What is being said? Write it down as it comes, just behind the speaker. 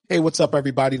Hey, what's up,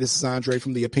 everybody? This is Andre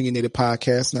from the Opinionated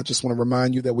Podcast, and I just want to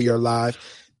remind you that we are live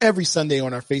every Sunday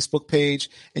on our Facebook page,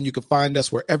 and you can find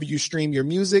us wherever you stream your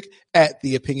music at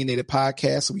the Opinionated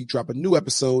Podcast. So we drop a new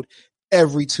episode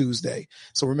every Tuesday.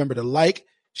 So remember to like,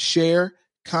 share,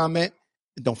 comment,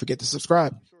 and don't forget to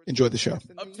subscribe. Enjoy the show.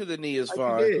 Up to the knee is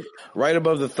fine. Right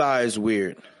above the thigh is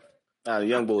weird. Nah, the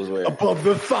young boys wear above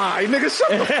the thigh, nigga.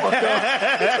 Shut the fuck up.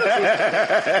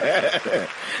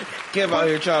 Kev out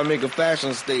here trying to make a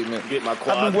fashion statement. Get my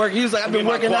quad. I've been working. He's like, I've been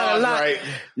working out a lot. Right.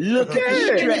 Look at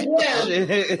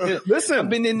it. Listen, I've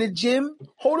been in the gym.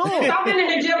 Hold on. I've been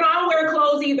in the gym. I don't wear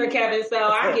clothes either, Kevin. So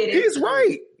I get it. He's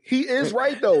right. He is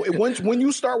right though. When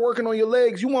you start working on your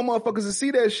legs, you want motherfuckers to see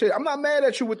that shit. I'm not mad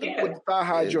at you with the thigh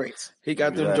high joints. He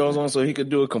got them Jones on so he could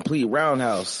do a complete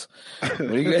roundhouse.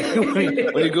 When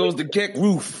he goes to kick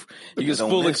roof, he gets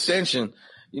full extension.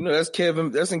 You know, that's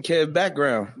Kevin. That's in Kev's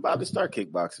background. I'm about to start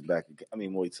kickboxing back again. I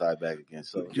mean, Muay Thai back again.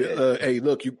 So hey,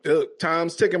 look,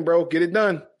 time's ticking, bro. Get it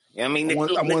done. I mean, I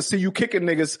want to see you kicking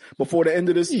niggas before the end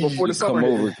of this. Before the summer.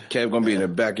 Come over, Kev gonna be in the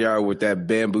backyard with that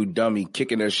bamboo dummy,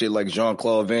 kicking that shit like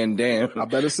Jean-Claude Van Damme. I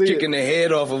better see kicking the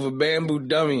head off of a bamboo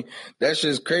dummy. That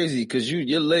shit's crazy because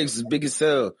your legs is big as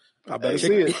hell. I better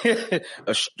see it.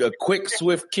 a quick,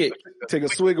 swift kick. Take a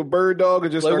swig of bird dog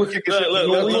and just start kicking shit.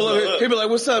 He'll be like,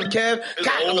 "What's up, Kev?"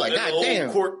 I'm like, "God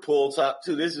damn!" Cork pull top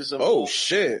too. This is some. Oh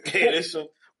shit! Yeah, this some.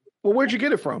 Well, where'd you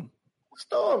get it from?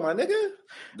 Store, my nigga.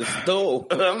 The store.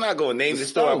 I'm not gonna name the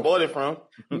store I bought it from.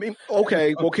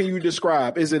 Okay, well, can you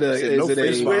describe? Is it a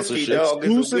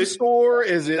exclusive store?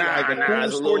 Is it like a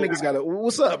cool store? Niggas got it.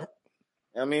 What's up?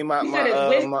 I mean,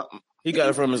 he got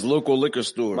it from his local liquor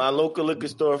store. My local liquor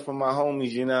store from my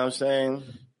homies. You know what I'm saying?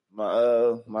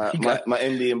 My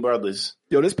Indian brothers.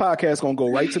 Yo, this podcast gonna go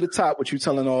right to the top with you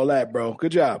telling all that, bro.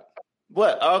 Good job.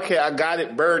 What? Okay, I got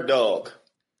it. Bird dog.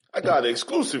 I got it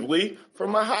exclusively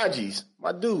from my Hajis,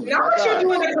 my dude. Y'all should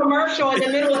do a commercial in the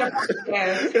middle of the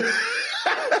podcast.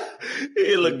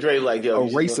 It looked Dre like, yo.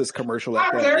 A racist commercial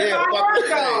like that. Yeah,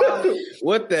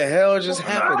 what the hell just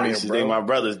happened here, bro? They my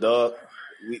brothers, dog.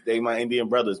 They my Indian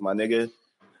brothers, my nigga.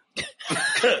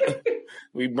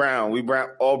 We brown.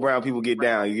 All brown people get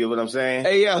down. You get what I'm saying?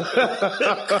 Hey, yo.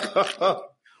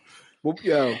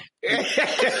 Yo.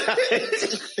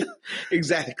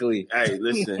 Exactly. Hey,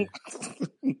 listen.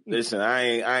 I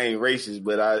ain't racist,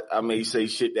 but I may say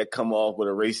shit that come off with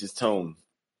a racist tone.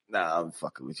 Nah, I'm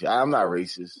fucking with you. I'm not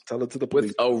racist. Tell it to the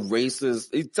police. With a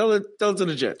racist. Tell it to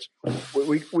the judge.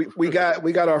 We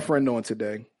got our friend on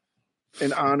today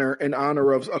in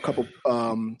honor of a couple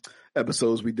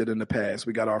episodes we did in the past.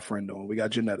 We got our friend on. We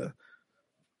got Janetta.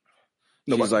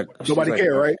 Nobody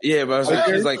care, right? Yeah, but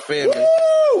she's like family.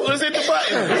 Woo! Let's hit the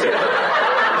button.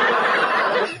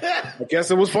 I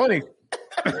guess it was funny.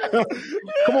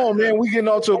 Come on, man. We getting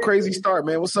off to a crazy start,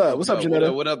 man. What's up? What's up,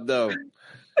 Janetta? What up, though?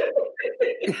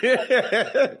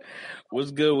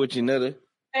 What's good with you, Netta?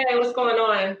 Hey, what's going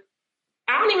on?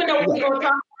 I don't even know what we're gonna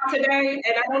talk about today, and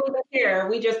I don't even care.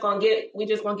 We just gonna get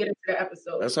into the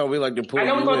episode. That's how we like to pull. I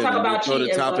know we're gonna talk about cheating,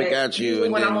 the topic at you,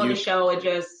 and when I'm on the show, it's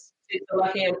a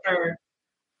left hand turn.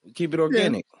 Keep it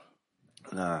organic. Yeah.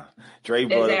 Nah, Dre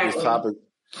brought up this topic.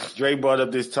 Dre brought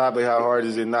up this topic. How hard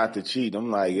is it not to cheat?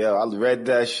 I'm like, yo, I read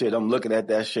that shit. I'm looking at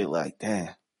that shit like, damn.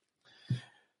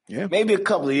 Yeah, maybe a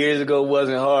couple of years ago it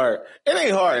wasn't hard. It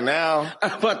ain't hard now.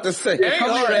 I'm about to say it ain't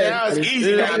hard now. It's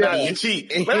easy now not to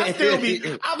cheat. But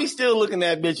I'll be still looking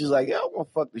at bitches like, yo, I'm gonna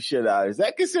fuck the shit out. Is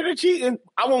that considered cheating?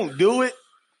 I won't do it,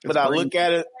 but I look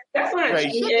at it. That's not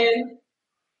cheating.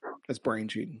 That's brain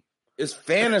cheating. It's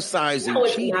fantasizing. No,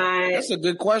 it's cheating. not. That's a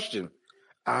good question.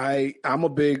 I'm a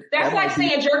big. That's like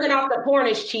saying jerking off the porn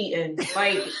is cheating.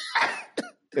 Like.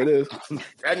 It is.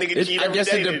 That nigga cheat. I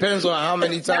guess it depends on how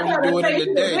many times you do it in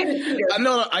a day.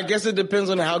 I guess it depends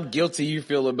on how guilty you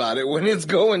feel about it when it's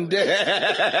going down.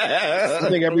 I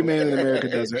think every man in America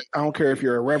does it. I don't care if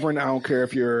you're a reverend. I don't care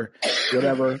if you're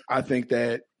whatever. I think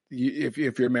that if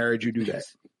you're married, you do that.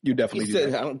 You definitely do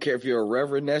that. I don't care if you're a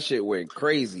reverend. That shit went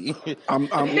crazy. Am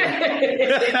I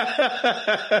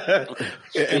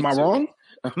wrong?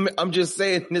 I'm just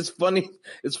saying it's funny.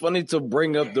 It's funny to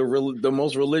bring up the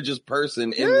most religious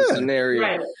person in the scenario.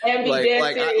 Right. I don't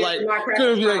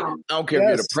care if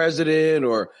you're the president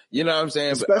or you know what I'm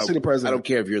saying. Especially the president. I don't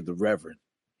care if you're the reverend.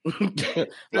 You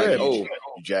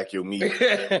jack your meat.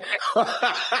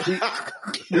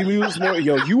 we use more.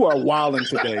 Yo, you are wilding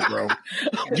today, bro.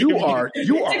 You are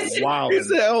wilding. He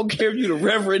said, I don't care if you're the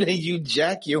reverend and you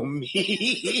jack your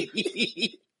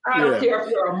meat. I don't care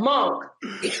if you're a monk.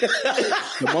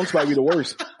 The monks might be the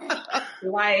worst.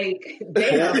 Like,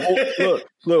 damn.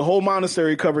 Look, whole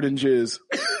monastery covered in jizz.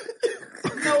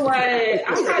 You know what?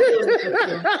 I'm not doing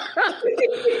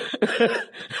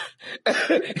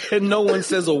this. And no one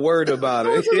says a word about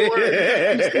it.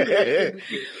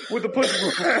 With the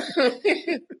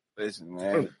pussy. Listen,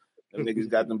 man. Them niggas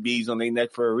got them bees on their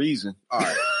neck for a reason. All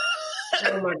right.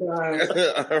 Oh my God.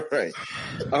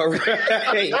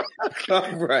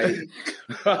 All right.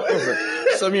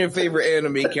 Some of your favorite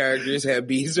anime characters have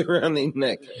bees around their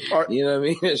neck. You know what I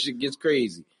mean? That shit gets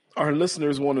crazy. Our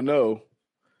listeners want to know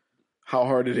how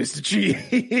hard it is to cheat.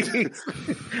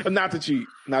 Not to cheat.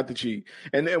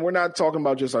 And we're not talking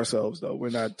about just ourselves, though. We're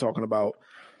not talking about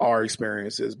our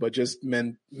experiences, but just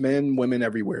men, women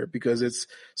everywhere, because it's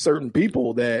certain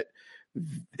people that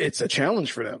it's a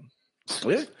challenge for them.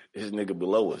 Yeah. His nigga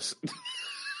below us.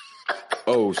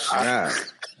 Oh, snap.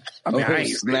 I mean, I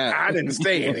didn't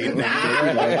say anything.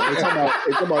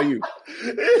 It's about you.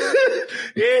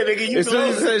 Yeah, nigga, you as soon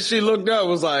as said she looked up,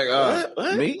 was like,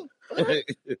 what? Me?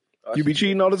 You be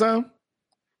cheating all the time?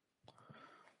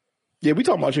 Yeah, we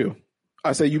talking about you.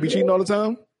 I say you be cheating all the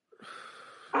time?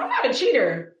 I'm not a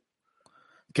cheater.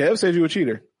 Kev said you a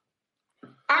cheater.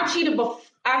 I cheated before.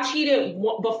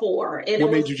 And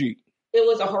what made you cheat? It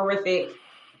was a horrific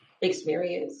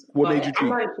experience. What made you cheat? I'm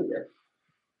not a cheater.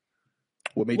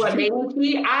 What made you cheat?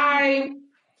 I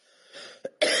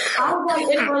was like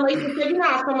in a relationship. You know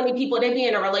how so many people, they be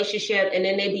in a relationship and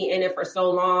then they be in it for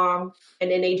so long and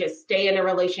then they just stay in a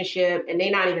relationship and they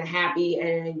not even happy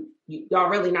and y'all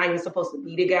really not even supposed to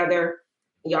be together.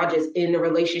 Y'all just in the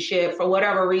relationship for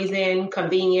whatever reason,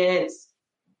 convenience,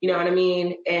 you know what I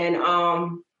mean? And I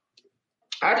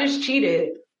just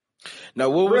cheated. Now,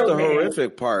 what was the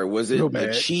horrific part? Was it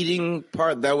the cheating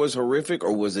part that was horrific,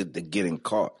 or was it the getting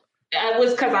caught? It was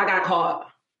because I got caught.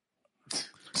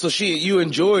 So you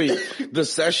enjoyed the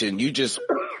session. You just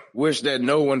wish that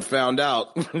no one found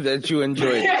out that you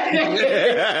enjoyed it.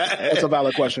 That's a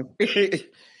valid question.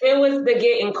 It was the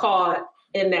getting caught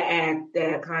in the act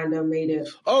that kind of made it.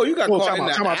 Oh, you got caught in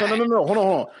the act. No. Hold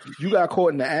on. You got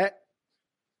caught in the act?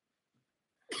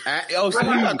 Oh, so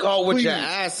you got caught with your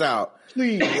ass out.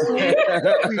 Please.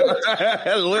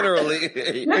 Literally.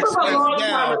 This was a long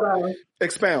time ago.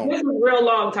 Expound. This was a real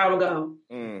long time ago.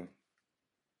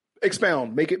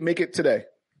 Expound. Make it today.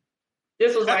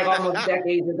 This was like almost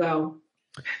decades ago.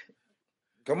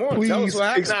 Come on, please tell us what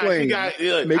happened. Explain.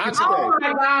 Make it today. Oh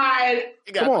my God.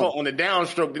 You got caught on the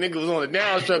downstroke. The nigga was on the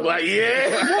downstroke like,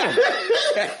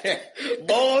 yeah.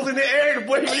 Balls in the air. The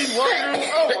boy was walking.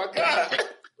 Oh my God.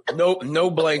 No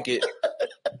blanket.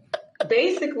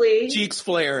 Basically. Cheeks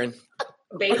flaring.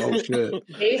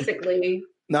 Basically.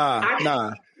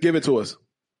 Nah. Give it to us.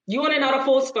 You want to know the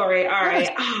full story? All right.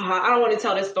 I don't want to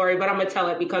tell this story, but I'm going to tell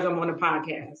it because I'm on a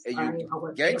podcast. Hey,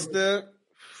 gangsta.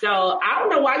 So I don't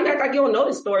know why you act like you don't know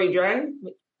this story, Dre.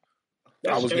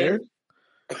 I was there.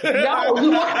 No.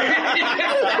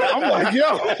 I'm like,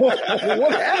 yo,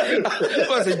 what happened?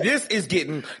 This is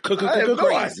getting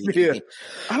crazy.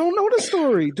 I don't know the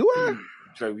story. Do I?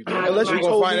 Unless you're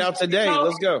going to find out today.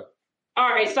 Let's go. All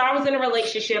right. So I was in a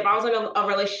relationship. I was in a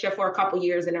relationship for a couple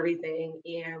years and everything.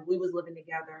 And we was living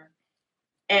together.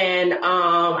 And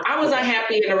I was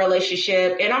unhappy in a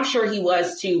relationship. And I'm sure he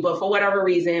was too. But for whatever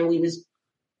reason, we was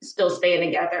still staying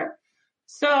together.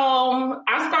 So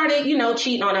I started,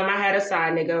 cheating on him. I had a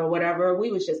side nigga or whatever.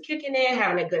 We was just kicking it,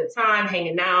 having a good time,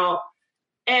 hanging out.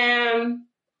 And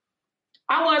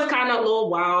I was kind of a little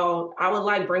wild. I would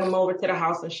like bring him over to the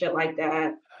house and shit like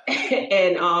that.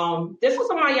 And this was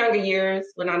in my younger years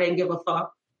when I didn't give a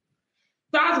fuck.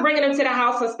 So I was bringing him to the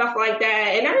house and stuff like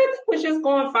that. And everything was just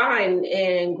going fine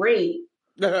and great.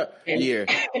 Yeah.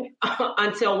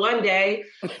 Until one day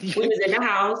we was in the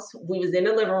house, we was in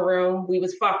the living room, we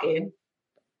was fucking.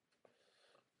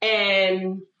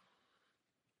 And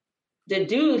the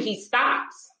dude, he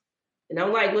stops. And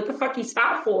I'm like, what the fuck you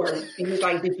stop for? And he's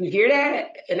like, did you hear that?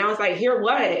 And I was like, hear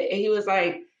what? And he was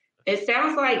like, it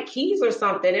sounds like keys or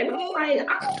something. And I'm like,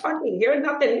 I don't fucking hear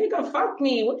nothing. Nigga, fuck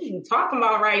me. What are you talking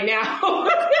about right now?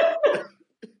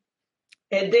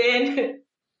 And then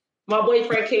my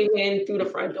boyfriend came in through the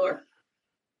front door.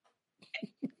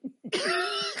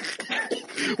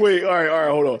 Wait, all right,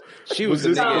 hold on. Was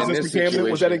this in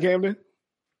Camden? Was that in Camden?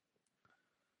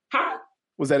 Huh?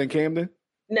 Was that in Camden?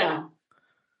 No.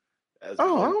 I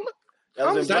don't know.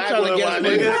 That was in Blackwood,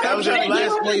 That was in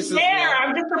last places.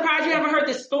 I'm just surprised you haven't heard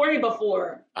this story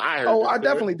before. I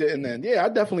definitely didn't then. Yeah, I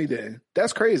definitely did.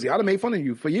 That's crazy. I'd have made fun of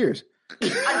you for years. They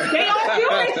all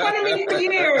still make fun of me for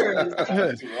years.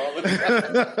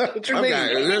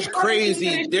 There's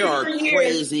crazy. There are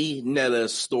crazy Netta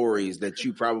stories that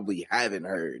you probably haven't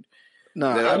heard.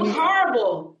 Nah, it was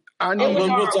horrible.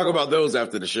 We'll talk about those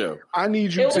after the show. I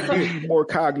need you to be more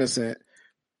cognizant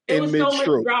It was so much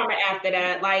drama after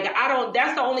that. Like,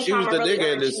 that's the only time I really got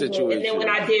in this situation. And then when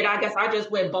I did, I guess I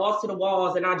just went balls to the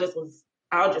walls and I just was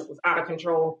out of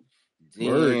control.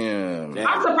 Damn.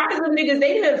 I'm surprised the niggas,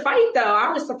 they didn't fight though.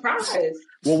 I was surprised.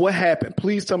 Well, what happened?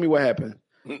 Please tell me what happened.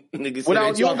 Niggas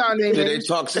without you not naming, did they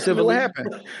talk civilly? What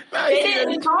happened? They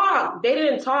didn't talk.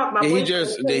 Did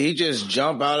he just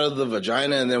jump out of the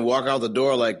vagina and then walk out the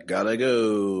door like, gotta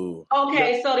go?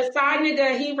 Okay, so the side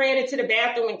nigga, he ran into the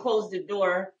bathroom and closed the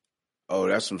door. Oh,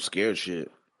 that's some scared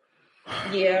shit.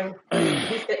 Yeah,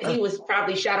 he was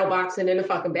probably shadowboxing in the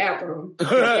fucking bathroom.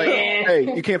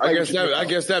 Hey, you can't fight. I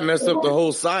guess that messed up the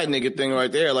whole side nigga thing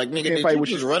right there. Like, nigga, did you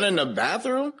just run in the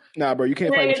bathroom? Nah, bro, you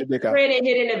can't fight with your dick out. Ran and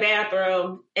hid in the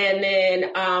bathroom, and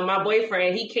then my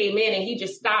boyfriend, he came in and he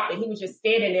just stopped and he was just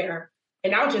standing there,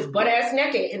 and I was just butt ass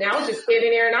naked, and I was just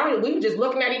standing there, and we were just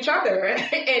looking at each other,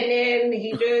 and then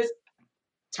he just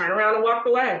turned around and walked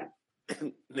away.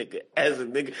 Nigga,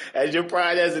 as your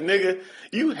pride as a nigga,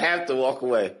 you have to walk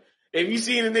away. If you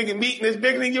see a nigga meeting that's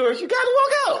bigger than yours, you gotta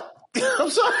walk out. I'm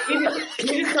sorry. You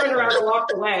just turned around and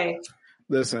walked away.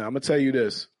 Listen, I'm gonna tell you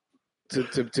this.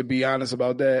 To be honest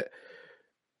about that,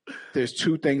 there's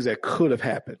two things that could have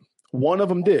happened. One of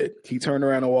them did. He turned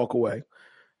around and walked away.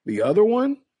 The other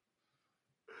one,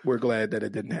 we're glad that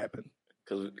it didn't happen.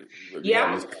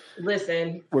 Yeah,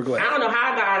 listen, we're glad. I don't know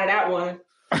how I got out of that one.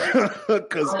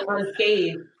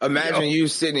 Imagine you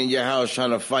sitting in your house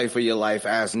trying to fight for your life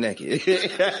ass naked.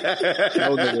 It's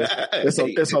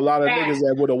a lot of niggas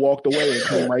that would have walked away and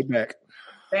came right back.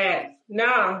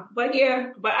 No, but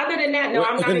other than that, no,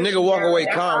 I'm not. Nigga walk away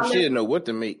calm. She didn't know what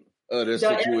to make of this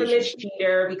situation. The infamous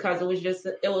cheater, because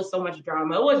it was so much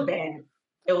drama. It was bad.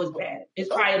 It's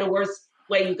probably the worst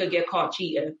way you could get caught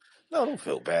cheating. No, don't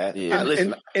feel bad. Yeah,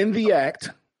 in the act.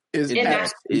 Is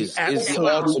the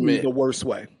ultimate the worst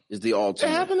way? Is the ultimate.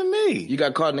 It happened to me. You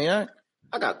got caught in the act?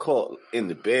 I got caught in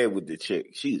the bed with the chick.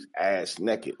 She's ass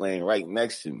naked, laying right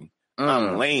next to me.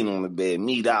 I'm laying on the bed,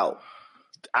 meat out.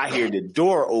 I hear the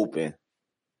door open,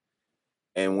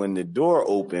 and when the door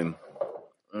opened,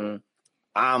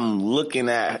 I'm looking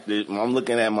at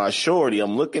my shorty.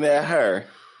 I'm looking at her.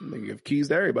 They give keys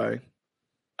to everybody.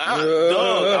 I'm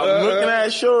looking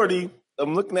at shorty.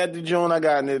 I'm looking at the joint I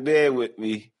got in the bed with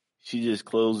me. She just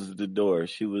closes the door.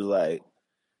 She was like,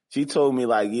 she told me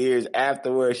like years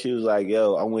afterwards, she was like,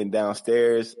 yo, I went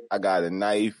downstairs. I got a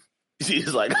knife.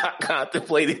 She's like, I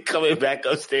contemplated coming back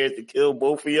upstairs to kill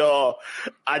both of y'all.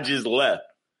 I just left.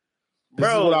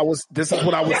 This is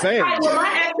what I was saying. Well, my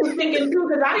ass was thinking too,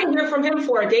 because I didn't hear from him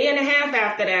for a day and a half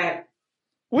after that.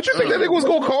 What you think that nigga was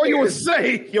gonna call you and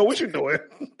say? Yo, what you doing?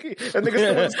 That nigga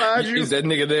still inside you? Is that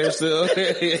nigga there still?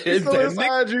 He's still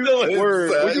inside you?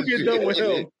 Word. When you get done with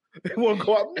him, he won't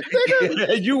go out.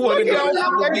 Nigga, you want to go?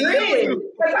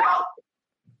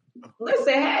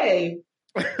 Listen, hey,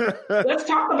 let's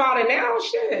talk about it now.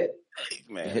 Shit.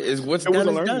 Man, it was a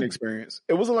learning experience.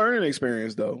 It was a learning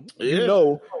experience, though.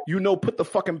 Yeah. You know, put the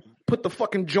fucking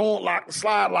joint lock,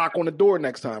 slide lock on the door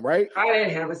next time, right? I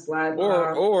didn't have a slide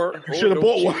lock. Or should have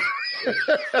bought one.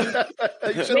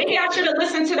 Maybe I should have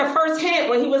listened to the first hint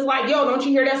when he was like, "Yo, don't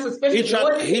you hear that suspicious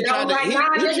voice?" He tried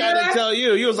to tell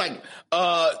you. He was like,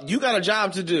 you got a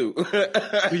job to do.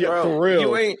 Yeah, for real.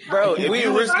 We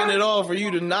ain't risking it all for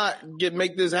you to not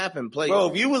make this happen.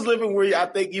 Bro, if you was living where I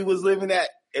think you was living at,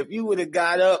 if you would have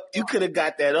got up, you could have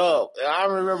got that up. I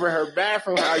remember her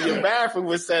bathroom, how your bathroom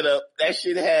was set up. That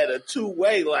shit had a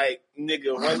two-way, like,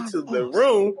 nigga, run to the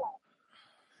room,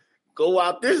 go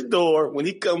out this door. When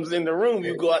he comes in the room,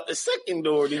 you go out the second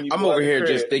door. Then I'm over here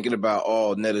just thinking about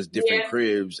all Netta's different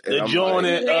cribs. And the joint,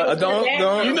 don't.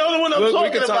 You know the one I'm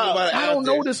talking about. I don't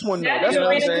know this one, though. That's what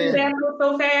I'm saying.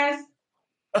 So fast.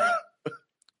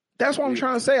 That's what I'm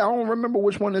trying to say. I don't remember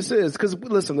which one this is. Because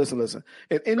listen. Because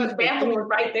the bathroom was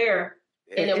right there,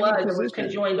 and it was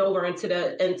conjoined over into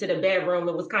the bedroom.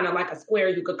 It was kind of like a square.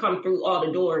 You could come through all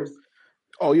the doors.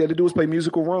 All you had to do was play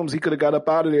musical rooms. He could have got up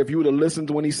out of there if you would have listened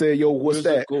to when he said, "Yo, what's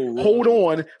that? Hold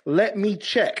on, let me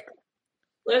check."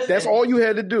 Listen, that's all you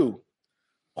had to do.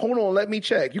 Hold on, let me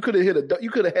check. You could have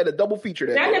had a double feature.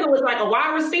 That nigga was like a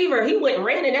wide receiver. He went and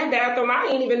ran in that bathroom. I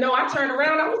didn't even know. I turned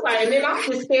around. I was like, and then I'm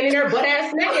just standing there butt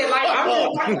ass naked. Like, I'm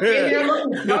just like, standing there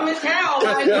looking dumb as hell.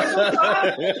 Like,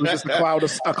 it was just a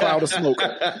cloud of smoke.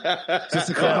 Just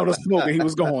a cloud of smoke, and he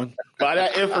was gone. By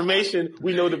that information,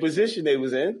 we know the position they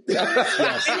was in.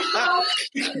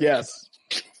 Yes.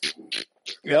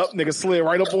 Yep, nigga slid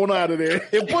right up on out of there.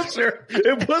 It pushed her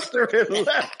and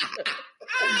left.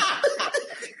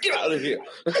 Get out of here.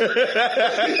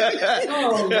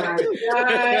 Oh my God.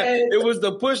 It was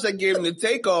the push that gave him the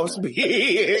takeoff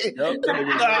speed.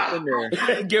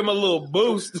 Give him a little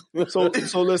boost. So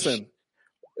listen,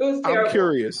 I'm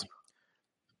curious.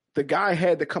 The guy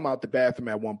had to come out the bathroom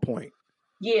at one point.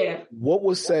 Yeah. What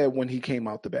was said when he came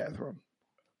out the bathroom?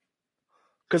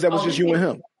 Because that was just you and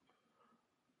him.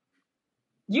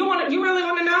 You really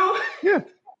want to know? Yeah.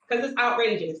 Because it's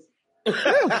outrageous.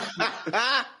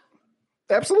 Yeah.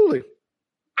 Absolutely.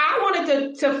 I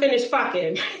wanted to finish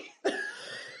fucking.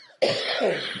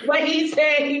 But he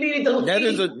said he needed to leave. That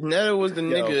was the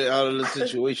nigga out of the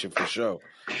situation for sure.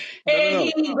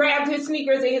 And he grabbed his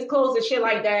sneakers and his clothes and shit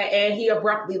like that, and he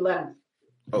abruptly left.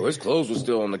 Oh, his clothes were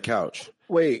still on the couch.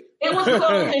 Wait. It was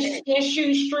clothes and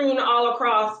shoes strewn all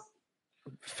across.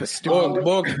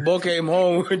 Bo came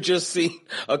home and just see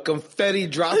a confetti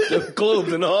dropped of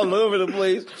clothing all over the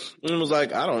place and was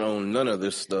like, I don't own none of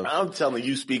this stuff. I'm telling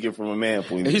you, speaking from a man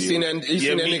point of view. He seen that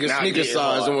nigga sneaker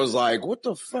size and was like, what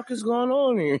the fuck is going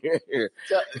on here?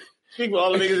 Speaking of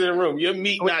all the niggas in the room, your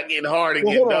meat not getting hard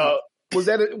again, dog. Was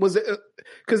it,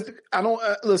 because I don't,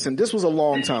 listen, this was a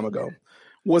long time ago.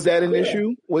 Was that an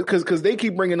issue? Because they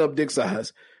keep bringing up dick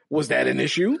size. Was that an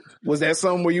issue? Was that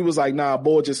something where you was like, nah,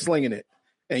 boy, just slinging it,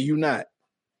 and you not?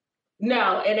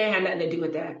 No, it ain't had nothing to do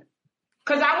with that.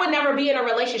 Because I would never be in a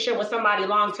relationship with somebody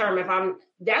long term if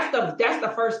that's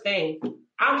the first thing.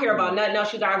 I don't care about nothing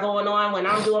else you got going on. When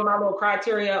I'm doing my little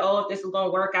criteria, if this is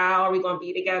gonna work out, are we gonna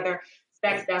be together?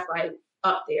 That's like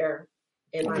up there.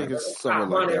 I think it's something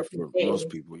like that for most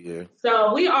people, yeah.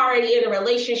 So we already in a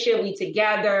relationship, we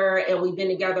together, and we've been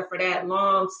together for that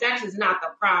long. Sex is not the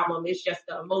problem. It's just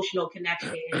the emotional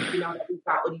connection, that we've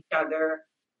got with each other.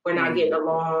 We're not getting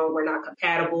along. We're not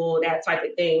compatible, that type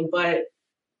of thing. But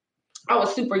I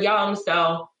was super young,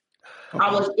 so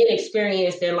I was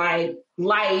inexperienced in like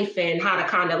life and how to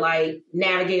kind of like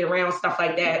navigate around stuff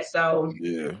like that. So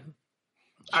yeah,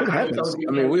 I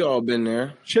mean, we all been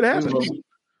there. Shit happens.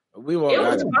 It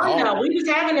was fun though. We was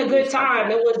having a good time.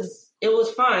 It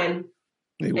was fun.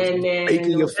 He was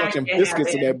baking your fucking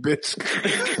biscuits in that bitch.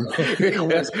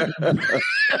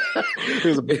 He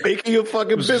was baking your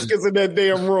fucking biscuits in that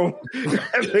damn room.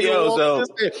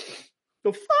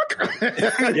 The fuck?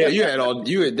 Yeah,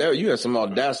 you had some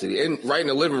audacity, and right in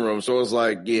the living room. So it's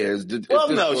like, yeah.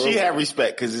 She had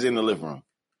respect because it's in the living room.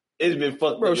 It's been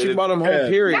fucked, bro. She brought him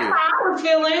home. Period. That's how I was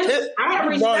feeling. I had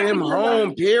respect. Brought him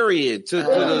home. Period. To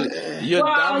your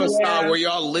domicile where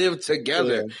y'all live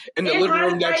together in the living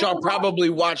room that y'all probably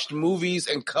watched movies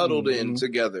and cuddled in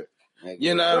together.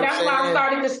 You know. Well, that's why I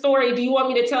started the story. Do you want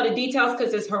me to tell the details?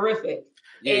 Because it's horrific.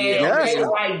 Yes. They were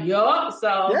like, yup.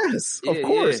 So yes, of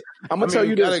course. I'm gonna tell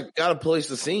you this. Got a place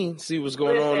to see what's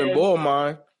going on in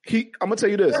Bullmine. I'm gonna tell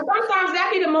you this. Sometimes that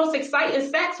be the most exciting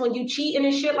sex when you cheating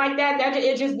and shit like that. That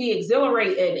it just be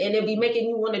exhilarating and it be making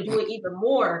you want to do it even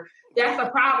more. That's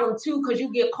a problem too, because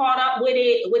you get caught up with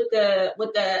it, with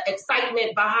the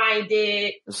excitement behind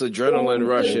it. It's adrenaline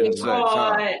rushing.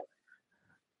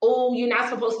 Oh, you're not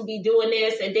supposed to be doing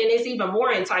this, and then it's even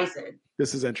more enticing.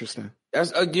 This is interesting.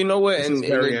 That's you know what, and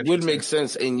it would make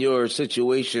sense in your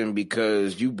situation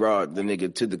because you brought the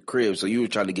nigga to the crib, so you were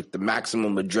trying to get the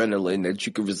maximum adrenaline that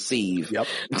you could receive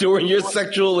during your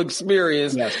sexual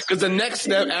experience. Because the next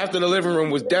step after the living room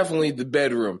was definitely the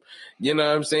bedroom. You know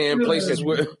what I'm saying? Places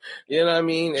where, you know what I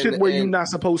mean? Shit where you're not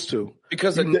supposed to.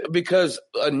 Because a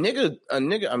nigga,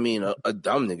 I mean, a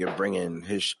dumb nigga bringing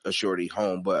a shorty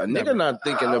home, but a nigga not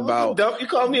thinking about. You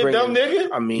call me a dumb nigga?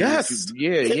 I mean, yes.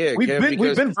 Yeah.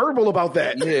 We've been verbal about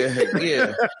that.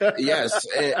 Yeah. Yes.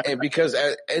 And because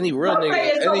any real nigga,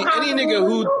 any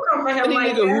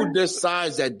nigga who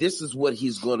decides that this is what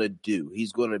he's going to do,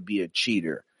 he's going to be a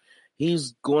cheater.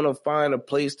 He's going to find a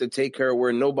place to take her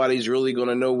where nobody's really going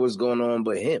to know what's going on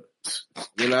but him.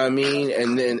 You know what I mean?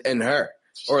 And her.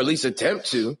 Or at least attempt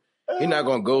to. He's not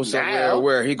gonna go somewhere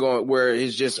where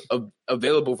he's just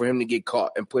available for him to get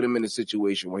caught and put him in a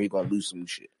situation where he's gonna lose some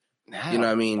shit. You know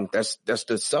what I mean? That's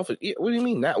the selfish. Yeah, what do you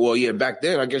mean now? Well, yeah, back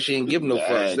then I guess she didn't give no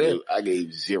fucks. Then I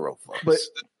gave 0 fucks.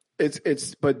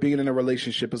 But being in a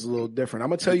relationship is a little different. I'm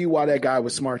gonna tell you why that guy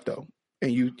was smart though.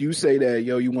 And you say that,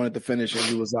 you wanted to finish and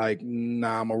he was like,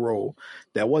 nah, I'm a roll.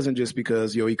 That wasn't just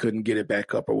because, he couldn't get it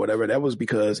back up or whatever. That was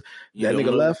because that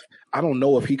nigga left. I don't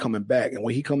know if he coming back. And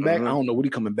when he come back, I don't know what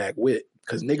he coming back with.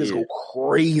 Because niggas go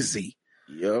crazy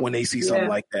when they see something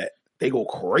like that. They go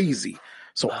crazy.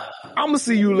 So I'm gonna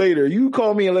see you later. You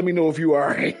call me and let me know if you are all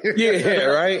right. Yeah,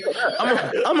 right.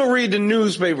 I'm gonna read the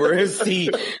newspaper and see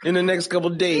in the next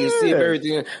couple of days, see if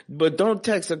everything. But don't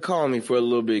text or call me for a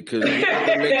little bit because you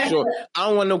make sure. I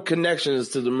don't want no connections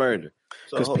to the murder.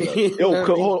 So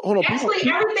hold on. Actually,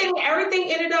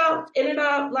 everything ended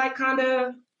up like kind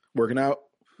of working out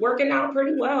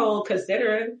pretty well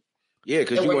considering. Yeah,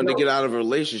 because you wanted to get out of a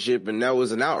relationship, and that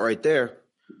was an out right there.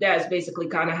 That's basically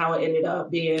kind of how it ended up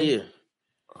being. Yeah,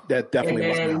 that definitely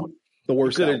wasn't out. The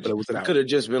worst could have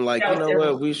just been like, you know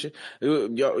what, we should.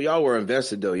 Y'all were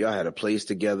invested though. Y'all had a place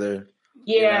together.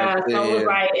 Yeah, so it was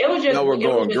like y'all were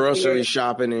going grocery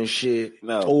shopping and shit.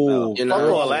 No, you know,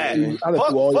 fuck all that.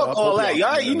 Fuck all that.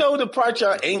 Y'all, you know the part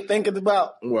y'all ain't thinking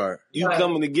about? What? You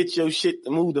coming to get your shit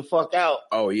to move the fuck out.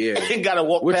 Oh yeah. Ain't gotta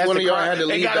walk Which past one the of y'all crime. had to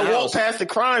leave They gotta the walk house? past the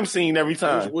crime scene every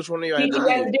time. Which one of y'all had to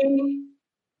leave?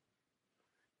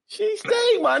 She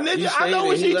stayed, my nigga. I know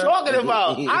what she's talking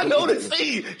about. I know the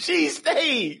scene. She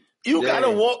stayed. You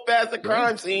gotta walk past the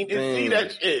crime scene and see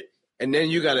that shit. And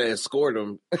then you gotta escort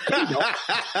them.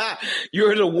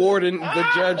 You're the warden, the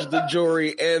judge, the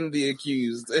jury, and the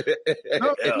accused.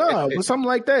 No, but something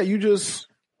like that. You just,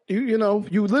 you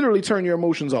literally turn your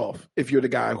emotions off. If you're the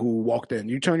guy who walked in,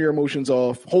 you turn your emotions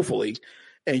off, hopefully,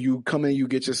 and you come in, you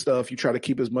get your stuff, you try to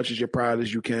keep as much as your pride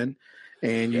as you can,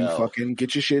 and you fucking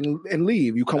get your shit and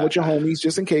leave. You come with your homies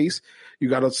just in case. You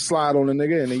got to slide on a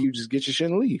nigga, and then you just get your shit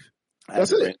and leave.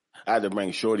 That's it. I had to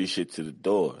bring Shorty shit to the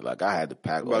door. Like, I had to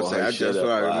pack all her shit up. That's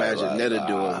what I imagine Netta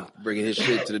doing, bringing his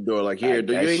shit to the door. Like, here,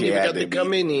 you ain't even got to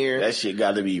come in here. That shit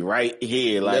got to be right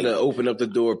here. Like, Netta open up the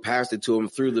door, pass it to him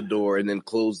through the door, and then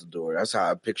close the door. That's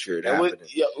how I picture it happening.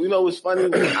 You know what's funny?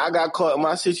 When I got caught in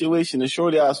my situation, the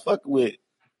Shorty I was fucking with,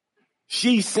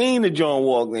 she seen the John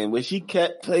walk in, but she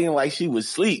kept playing like she was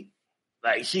asleep.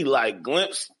 Like, she, like,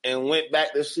 glimpsed and went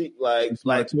back to sleep. Like,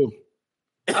 too.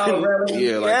 Oh, really?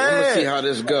 Yeah, like, I'm gonna see how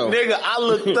this go. Nigga, I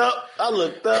looked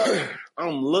up.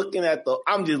 I'm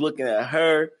just looking at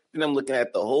her, and I'm looking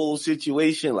at the whole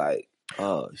situation. Like,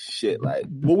 oh shit! Like,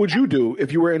 what would you do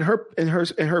if you were in her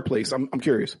place? I'm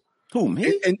curious. Who,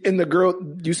 me? And the girl,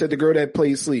 you said the girl that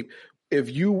plays sleep. I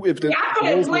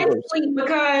couldn't play sleep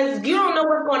because you don't know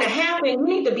what's going to happen. You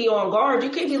need to be on guard. You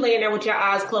can't be laying there with your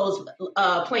eyes closed,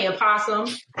 playing possum.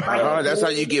 That's how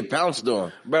you get pounced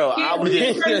on, bro. I was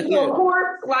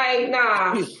like,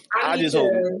 nah. I just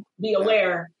hope be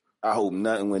aware. I hope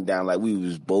nothing went down. Like, we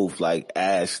was both like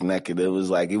ass naked. It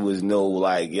was no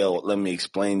like, yo, let me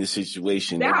explain the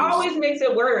situation. That always makes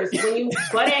it worse when you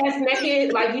butt ass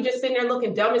naked. Like, you just sitting there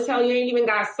looking dumb as hell. You ain't even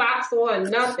got socks on,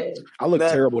 nothing. I look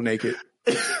terrible naked.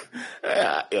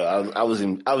 I was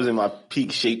in my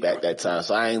peak shape at that time,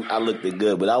 so I looked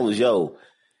good. But I was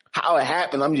how it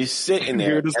happened. I'm just sitting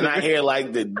there, and I hear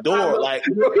like the door, like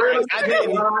I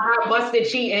didn't. I busted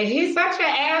cheating. He's such an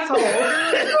asshole.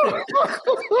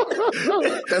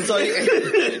 That's all you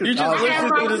just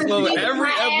listen to this little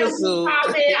every episode.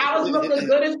 I was looking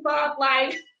good as fuck,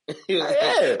 like.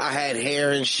 I had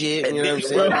hair and shit, you know what I'm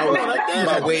saying?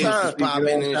 My waves was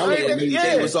popping and shit.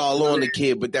 It was all on the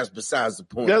kid, but that's besides the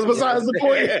point. That's besides the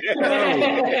point.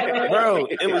 Bro,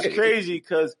 it was crazy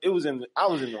because I was in the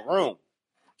room,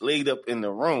 laid up in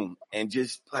the room, and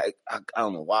just like, I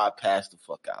don't know why I passed the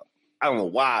fuck out. I don't know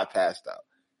why I passed out.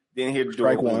 Didn't hear the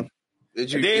door open.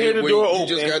 Did you hear the door open? You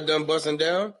just got done busting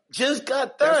down? Just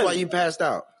got done. That's why you passed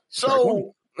out.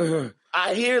 So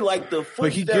I hear like the footsteps.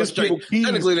 But he gives people keys.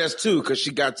 Technically, that's two because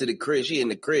she got to the crib. She in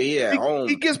the crib. Yeah, home.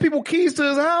 He gives people keys to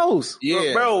his house.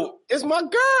 Yeah, bro, it's my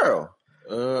girl.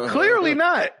 Clearly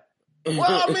not.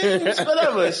 Well, I mean,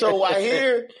 whatever. So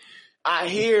I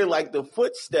hear like the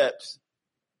footsteps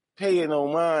paying no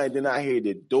mind. Then I hear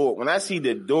the door. When I see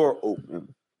the door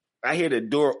open, I hear the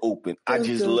door open. I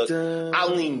just look. I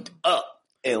leaned up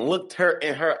and looked her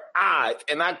in her eyes,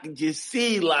 and I could just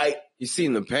see like. You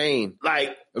seen the pain.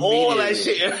 Like, all that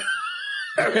shit.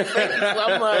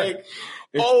 I'm like,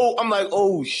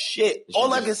 oh shit.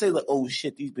 All I can say is like, oh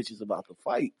shit, these bitches about to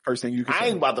fight. First thing you can say. I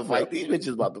ain't about to fight. These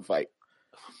bitches about to fight.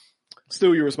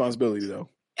 Still your responsibility though.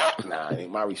 Nah, it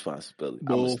ain't my responsibility.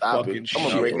 I'm gonna stop it. I'm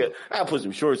gonna break it. I put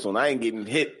some shorts on. I ain't getting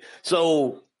hit.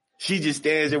 So she just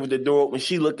stands there with the door open.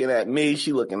 She looking at me.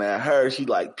 She looking at her. She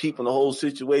like peeping the whole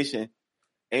situation.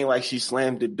 Ain't like she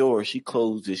slammed the door. She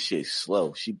closed this shit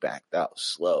slow. She backed out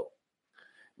slow.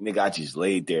 Nigga, I just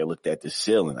laid there, looked at the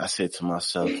ceiling. I said to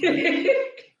myself,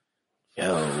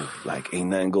 yo, like, ain't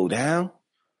nothing go down?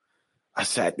 I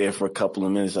sat there for a couple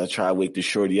of minutes. I tried to wake the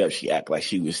shorty up. She act like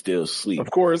she was still asleep.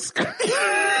 Of course.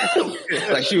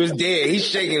 Like she was dead. He's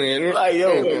shaking it. Like,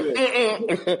 yo.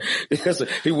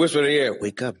 He whispered in the air,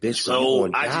 wake up, bitch. So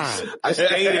I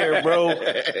stay there, bro.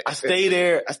 I stay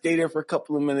there for a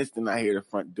couple of minutes. Then I hear the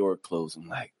front door close. I'm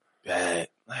like, bad.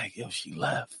 Like, yo, she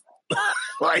left.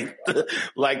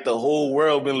 like the whole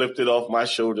world been lifted off my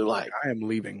shoulder. Like, I am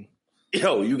leaving.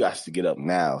 yo, you got to get up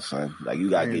now, son. Like, you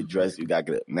got to get dressed. You got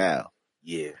to get up now.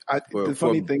 Yeah. The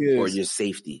funny thing is, for your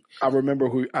safety. I remember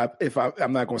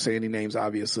I'm not going to say any names,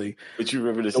 obviously. But you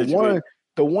remember the situation?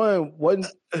 The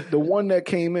one that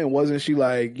came in, wasn't she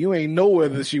like, you ain't know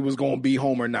whether she was going to be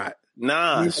home or not?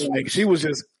 Nah. She was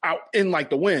just out in like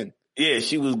the wind. Yeah,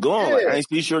 she was gone. Yeah. Like, I ain't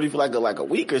see Shorty for like a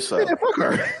week or so. Yeah, fuck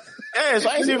her. Yeah, so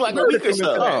I ain't see her for like a week or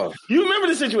so. Oh. You remember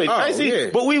the situation? I ain't see,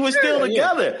 but we were still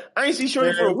together. I ain't see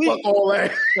Shorty for a week. Fuck all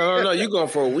that. No, you going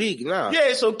for a week now.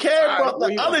 Yeah, so Cad brought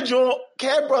the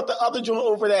other joint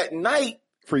over that night.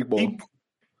 Freak boy.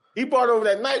 He brought it over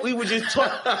that night. We were just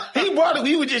talking.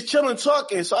 We were just chilling,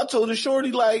 talking. So I told the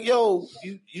Shorty, like, yo,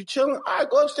 you chilling? I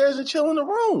go upstairs and chill in the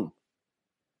room.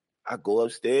 I go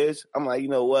upstairs. I'm like, you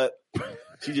know what?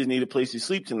 She just need a place to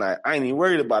sleep tonight. I ain't even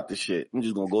worried about the shit. I'm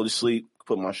just going to go to sleep,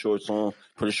 put my shorts on,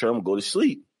 put a shirt on, go to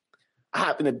sleep. I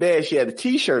hop in the bed. She had a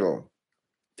T-shirt on.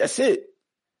 That's it.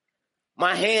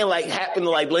 My hand like happened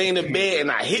to like lay in the bed and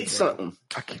I hit something.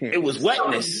 It was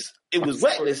wetness.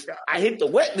 I hit the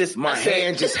wetness. My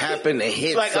hand just happened to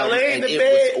hit like something. I lay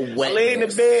in the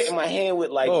bed and my hand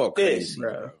went like this. Crazy,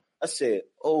 bro. I said,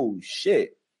 oh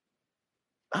shit.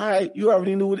 All right, she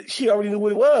already knew what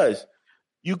it was.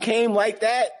 You came like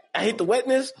that. I hit the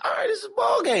wetness. All right, this is a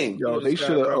ball game. Yo, they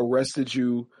should have arrested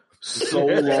you so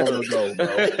long ago, bro.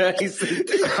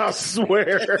 I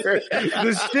swear.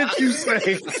 The shit you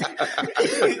say.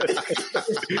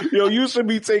 Yo, you should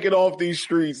be taken off these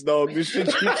streets, dog. The shit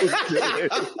you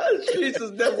was streets is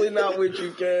definitely not what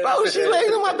you can. Bro, she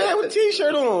laying on my bed with a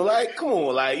T-shirt on. Like, come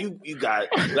on. Like, you got,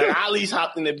 like, I at least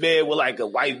hopped in the bed with like a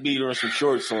white beater and some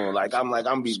shorts on. Like,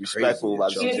 I'm be respectful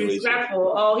about the situation.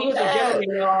 Respectful. Oh, he was a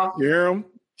gentleman, y'all. You hear him?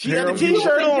 She got the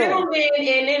T-shirt on.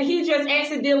 And then he just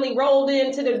accidentally rolled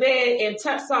into the bed and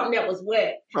touched something that was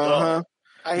wet. Uh-huh.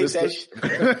 I hate that shit.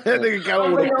 That nigga got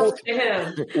on with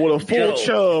a full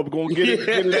chub, gonna get it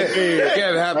in the bed.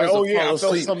 Yeah, like, oh yeah, I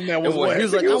felt something that was wet.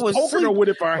 He's like, I was poking her with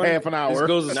it for half an hour. Just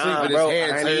goes to sleep and his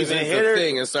hand turns into the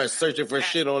thing and starts searching for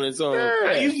shit on its own. Yeah.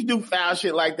 I used to do foul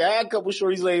shit like that. I had a couple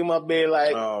shorties laying in my bed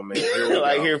like, oh man,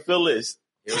 here, feel this.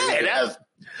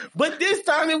 But this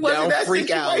time it wasn't that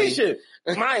situation.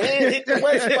 My hand hit the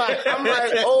wet spot. I'm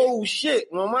like, oh shit.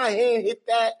 When my hand hit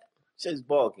that, shit's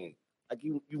ball game. Like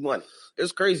you won it.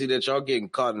 It's crazy that y'all getting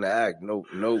caught in the act. No.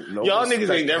 Y'all niggas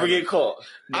ain't never get caught.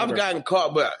 Never. I've gotten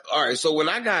caught, but all right. So when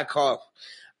I got caught,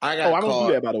 I don't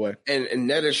do that, by the way. And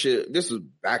that shit. This was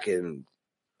back in.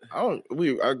 I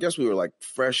guess we were like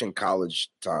fresh in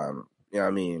college time. You know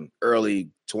what I mean? Early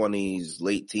 20s,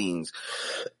 late teens.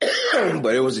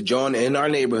 But it was a John in our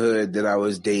neighborhood that I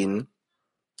was dating.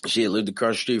 She had lived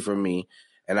across the street from me,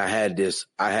 and I had this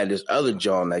other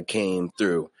John that came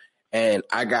through, and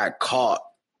I got caught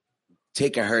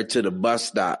taking her to the bus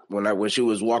stop. When she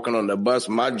was walking on the bus,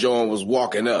 my John was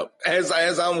walking up. As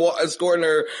I'm escorting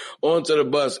her onto the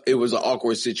bus, it was an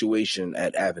awkward situation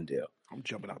at Avondale. I'm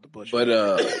jumping out the bush. But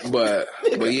yeah.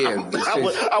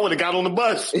 I would have got on the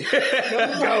bus. I'm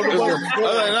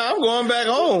going back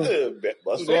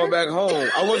home.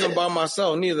 I wasn't by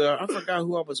myself neither. I forgot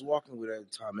who I was walking with at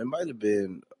the time. It might have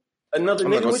been another nigga.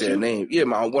 I'm not gonna say a name. Yeah,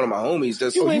 one of my homies.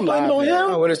 That's you ain't lying on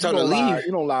him. When it's time to leave,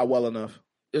 you don't lie well enough.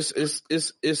 It's his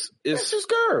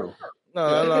girl.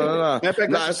 No.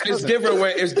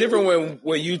 It's different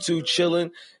when you two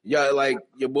chilling. Y'all like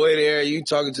your boy there, you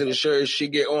talking to the shirt, she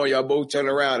get on, y'all both turn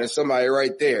around and somebody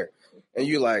right there. And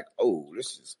you like, oh,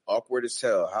 this is awkward as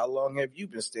hell. How long have you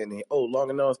been standing here? Oh, long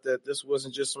enough that this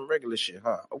wasn't just some regular shit,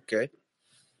 huh? Okay.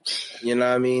 You know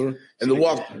what I mean? And the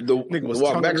walk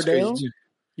back down.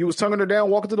 You was tonguing her down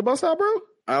walking to the bus stop, bro?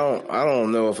 I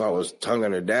don't know if I was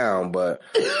tonguing her down, but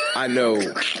I know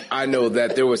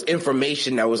that there was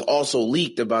information that was also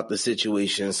leaked about the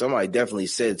situation. Somebody definitely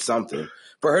said something.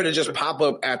 For her to just pop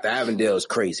up at the Avondale is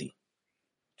crazy.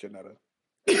 Janetta.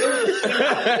 Yeah.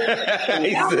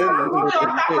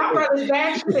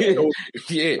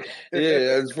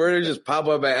 For her to just pop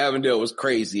up at Avondale was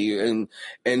crazy, and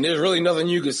there's really nothing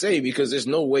you could say because there's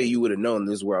no way you would have known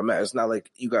this is where I'm at. It's not like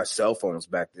you got cell phones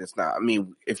back then. It's not. I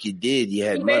mean, if you did, you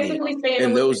had money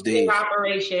in those days.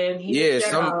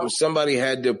 Somebody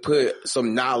had to put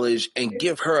some knowledge and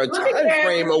give her a time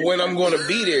frame of when I'm going to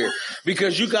be there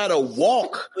because you got to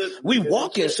walk. We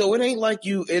walking, so it ain't like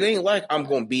I'm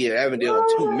going to be at Avondale in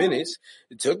 2 minutes.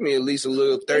 It took me at least a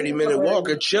little 30-minute walk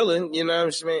of chilling, you know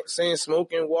what I'm saying?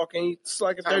 Smoking, walking. It's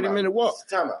like a 30-minute walk.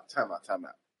 Time out.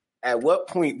 At what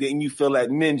point didn't you feel that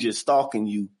ninja stalking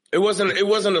you? It wasn't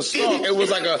a stalk. It was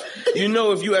like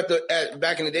if you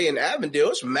back in the day in Avondale,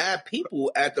 it's mad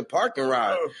people at the parking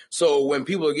lot. So when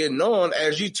people are getting on,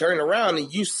 as you turn around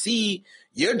and you see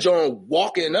your John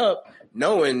walking up,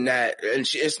 knowing that, and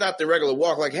it's not the regular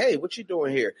walk like, hey, what you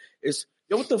doing here? It's,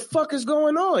 yo, what the fuck is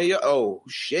going on? Yo, oh,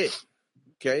 shit.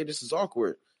 Okay, this is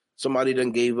awkward. Somebody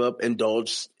done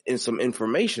indulged in some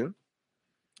information,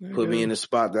 put me in a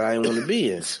spot that I didn't want to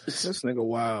be in. This nigga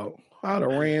wild. I'd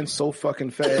have ran so fucking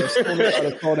fast. I'd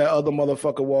have saw that other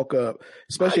motherfucker walk up.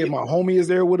 Especially if my homie is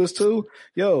there with us too.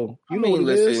 Yo, I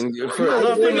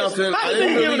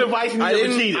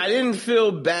didn't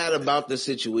feel bad about the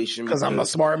situation because I'm a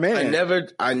smart man.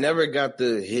 I never got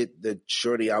to hit the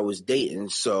shorty I was dating,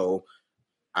 so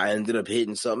I ended up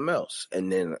hitting something else.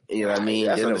 And then, you know what I mean?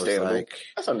 That's understandable.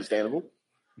 That's understandable.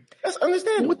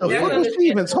 What the fuck was she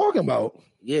even talking about?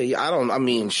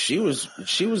 Yeah. She was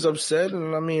upset,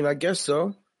 and I guess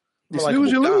so. You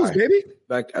snooze, you lose, baby.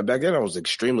 Back then, I was an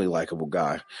extremely likable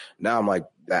guy. Now I'm like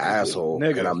the asshole,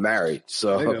 nigga. And I'm married.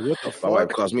 So what the fuck? My wife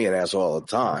calls me an asshole all the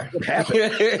time. What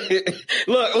happened?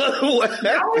 Look. I was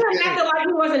acting like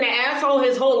he wasn't an asshole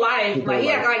his whole life. Like he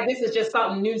acted like this is just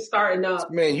something new starting up.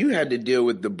 Man, you had to deal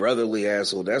with the brotherly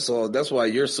asshole. That's all. That's why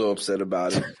you're so upset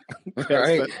about it.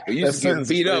 Right? You used to get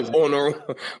beat up on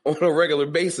a regular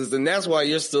basis, and that's why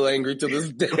you're still angry to this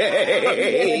day. The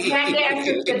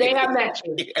day I met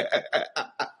you.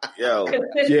 Yo.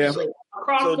 Consistently.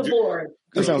 Across the board.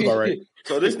 That sounds about right.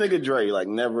 So this nigga Dre, like,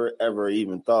 never ever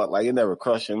even thought, like, it never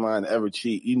crossed your mind to ever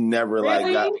cheat. You never really?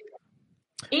 like got.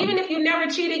 Even if you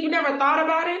never cheated, you never thought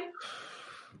about it.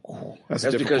 Oh, that's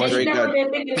a different question.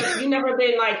 You never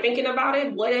been like thinking about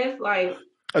it. What if like?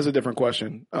 That's a different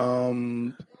question.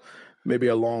 Maybe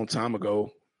a long time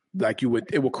ago, like it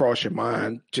would cross your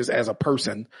mind just as a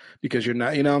person because you're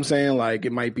not, you know what I'm saying? Like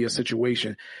it might be a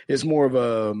situation. It's more of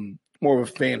a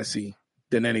fantasy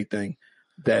than anything.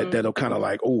 That'll kind of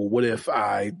like, oh, what if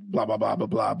I blah, blah, blah, blah,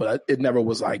 blah. But it never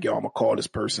was like, yo, I'm going to call this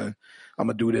person. I'm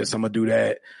going to do this. I'm going to do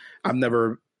that. I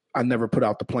never put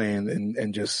out the plan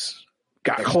and just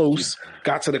got close,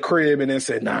 got to the crib and then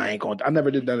said, nah, I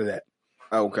never did none of that.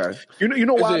 Okay. You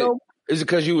know why though? Is it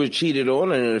because you were cheated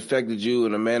on and it affected you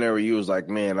in a manner where you was like,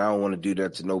 man, I don't want to do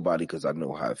that to nobody because I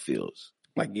know how it feels?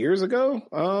 Like years ago?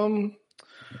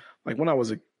 Like when I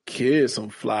was a kid, some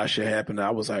fly shit happened. I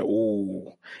was like,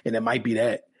 oh, and it might be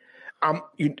that.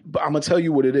 But I'm gonna tell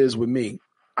you what it is with me.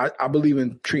 I believe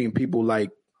in treating people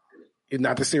like,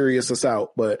 not to serious us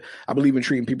out, but I believe in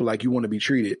treating people like you want to be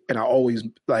treated. And I always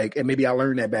like, and maybe I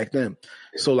learned that back then.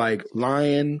 So like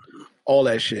lying, all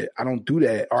that shit, I don't do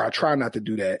that, or I try not to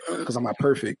do that because I'm not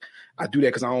perfect. I do that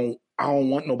because I don't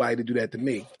want nobody to do that to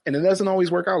me. And it doesn't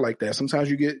always work out like that. Sometimes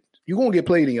you're gonna get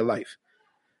played in your life,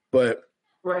 but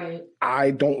right.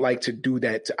 I don't like to do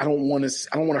that. I don't want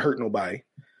to hurt nobody.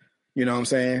 You know what I'm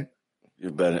saying? You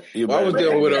better.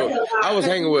 I was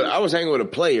hanging with a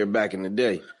player back in the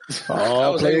day. Oh, I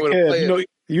was hanging with a player.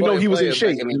 You know he was in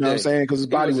shape. You know what I'm saying? Because his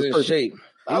body was in shape.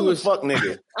 I was fuck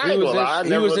nigga. He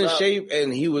was in shape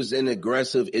and he was an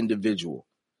aggressive individual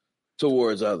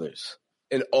towards others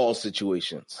in all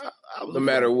situations. No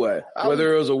matter what.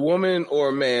 Whether it was a woman or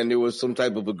a man, there was some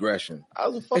type of aggression. I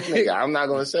was a fuck nigga. I'm not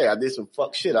going to say I did some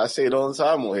fuck shit. I say it all the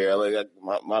time on here. Like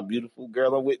my beautiful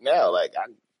girl I'm with now. Like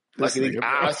I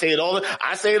say it all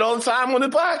the time on the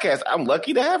podcast. I'm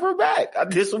lucky to have her back. I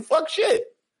did some fuck shit.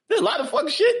 There's a lot of fuck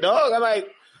shit, dog. I'm like,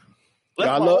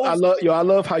 I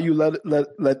love how you let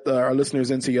our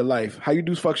listeners into your life. How you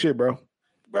do fuck shit, bro?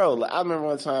 Bro, I remember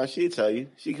one time she'd tell you,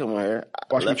 she come on here.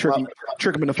 Watch me trick him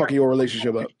into fucking your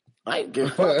relationship up. I ain't give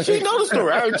a fuck. She know the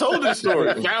story. I already told the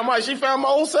story. She found my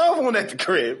old cell phone at the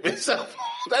crib. So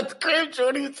at the crib,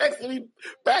 Jordy was texting me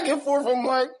back and forth. I'm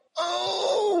like,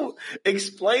 oh,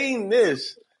 explain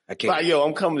this. Like, yo,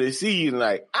 I'm coming to see you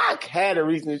tonight. I had a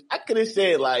reason. I could have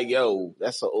said like, yo,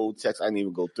 that's an old text. I didn't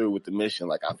even go through with the mission.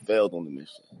 Like I failed on the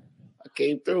mission. I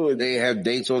came through it. They have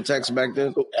dates on text back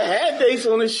then. I had dates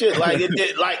on this shit. Like it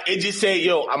did. Like it just said,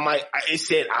 yo, it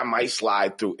said I might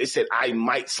slide through. It said I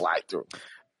might slide through.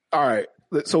 All right.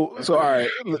 So all right.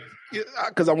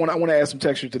 Because I want to add some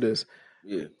texture to this.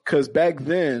 Yeah. Because back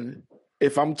then,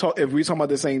 if we talking about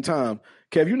the same time,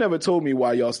 Kev, you never told me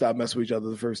why y'all stopped messing with each other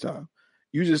the first time.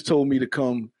 You just told me to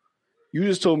come. You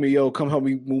just told me, yo, come help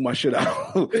me move my shit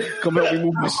out. Come help me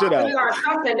move my shit out.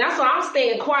 That's why I'm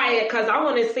staying quiet because I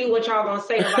want to see what y'all gonna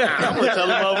say about it. I'm gonna tell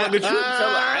them motherfucker the truth.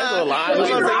 I ain't gonna lie.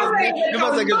 You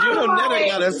must say because you don't never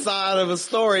got a side of a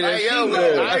story that I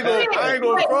ain't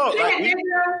gonna front. Like,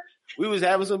 we was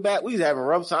having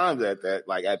rough times at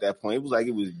that point. It was like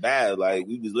it was bad. Like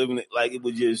we was living it like it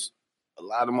was just a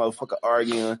lot of motherfucker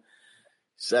arguing.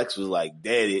 Sex was like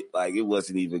dead. Like it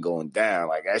wasn't even going down.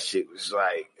 Like that shit was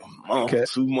like a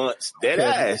month, 2 months, dead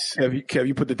ass. Have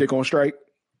you put the dick on strike?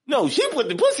 No, she put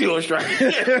the pussy on strike.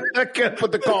 I can't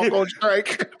put the cock on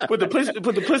strike. Put the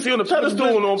pussy on the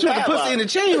pedestal and on Put the pussy in the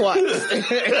chain watch. Put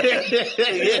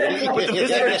the pussy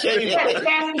in the chain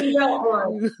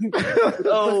watch.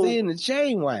 Pussy in the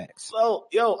chain wax. So,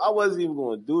 yo, I wasn't even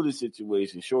going to do the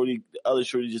situation. The other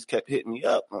shorty just kept hitting me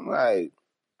up. I'm like,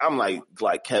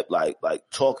 kept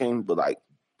talking, but like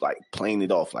playing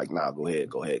it off. Like, nah, go ahead.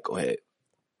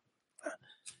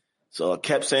 So I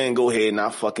kept saying, go ahead, and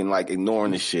I fucking like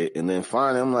ignoring the shit. And then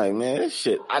finally I'm like, man, this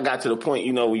shit, I got to the point,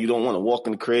 you know, where you don't want to walk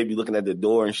in the crib, you looking at the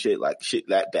door and shit, like shit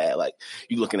that bad. Like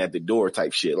you looking at the door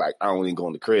type shit. Like I don't even go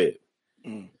in the crib.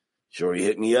 Shorty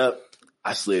hit me up.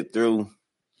 I slid through.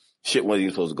 Shit wasn't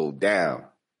even supposed to go down.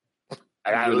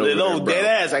 I got a little dead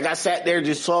ass. Like I sat there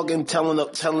just talking, telling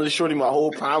the shorty my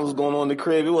whole problem was going on in the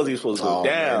crib. It wasn't even supposed to go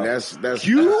down. Man, that's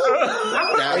you.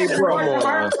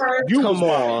 Come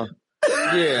on.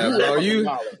 Yeah, bro.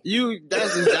 You.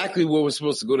 That's exactly what was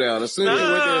supposed to go down. As soon as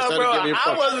they went there and started giving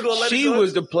I wasn't gonna let she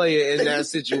was the player in that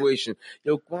situation.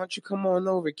 Yo, why don't you come on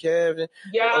over, Kevin?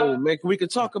 Yeah. Oh man, we could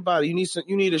talk about it. You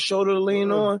need a shoulder to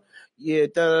lean on. Yeah,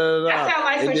 da da da. That sounds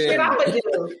like some shit I would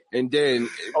do. And then,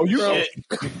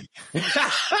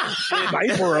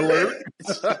 Sniper alert.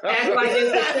 Act like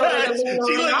it's a shoulder to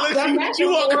lean on. She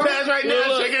walking past right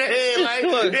now, shaking her head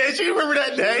like, yeah, she remember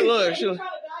that day.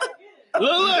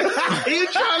 Look, you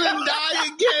trying to die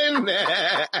again?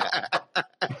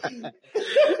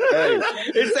 Hey,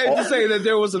 it's safe to say that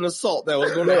there was an assault that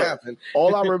was going to happen.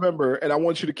 All I remember, and I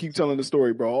want you to keep telling the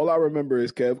story, bro. All I remember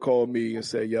is Kev called me and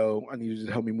said, yo, I need you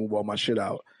to help me move all my shit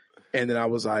out. And then I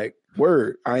was like,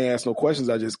 word. I ain't asked no questions.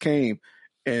 I just came.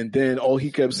 And then all he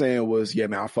kept saying was, yeah,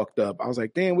 man, I fucked up. I was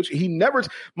like, damn, he never,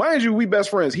 mind you, we best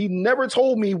friends. He never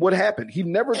told me what happened. He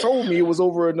never told me it was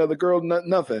over another girl,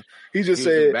 nothing. He just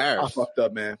said, I fucked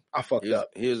up, man. I fucked up.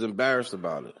 He was embarrassed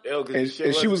about it. And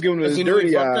she was giving him this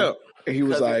dirty eye. And he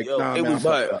was like, nah, it man,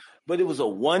 was, but it was a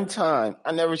one time.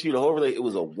 I never see the whole relate. It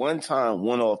was a one time,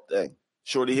 one off thing.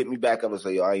 Shorty hit me back up and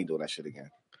say, yo, I ain't doing that shit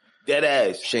again. Dead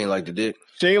ass. She ain't like the dick.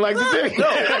 She ain't like the dick. No,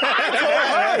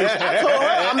 I told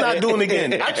her I'm not doing it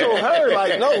again. I told her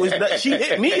like, no, it's not. She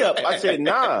hit me up. I said,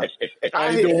 nah, I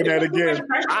ain't doing that again.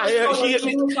 She hit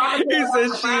me. He said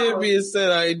she hit me and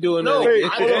said I ain't doing that again.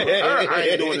 I told her I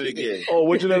ain't doing it again. Oh,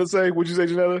 what'd Janetta say? What'd you say,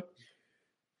 Janetta?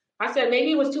 I said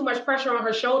maybe it was too much pressure on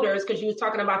her shoulders because you was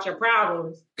talking about your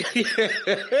problems.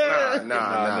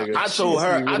 Nah. I told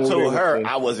her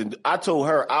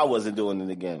I wasn't doing it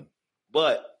again.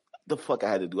 But the fuck I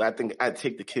had to do? I think I'd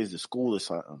take the kids to school or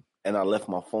something, and I left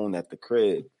my phone at the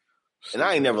crib. And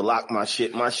I ain't never locked my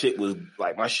shit. My shit was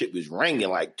ringing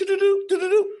like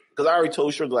do-do-do. Because I already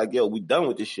told her like, yo, we done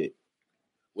with this shit.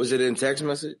 Was it in text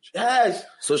message? Yes.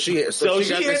 So she got to see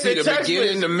the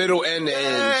beginning, the middle, and the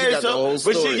end. She got the whole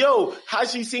story. But how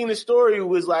she seen the story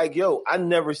was like, yo, I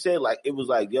never said like, it was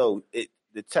like, yo, the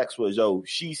text was, yo,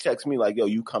 she texted me like, yo,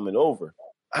 you coming over.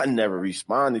 I never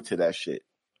responded to that shit.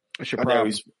 That's your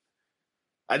problem.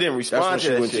 I didn't respond. That's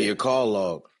when she went to your call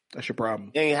log. That's your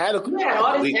problem. You ain't had a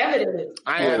all this evidence.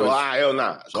 I ain't hell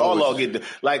nah. Call log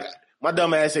my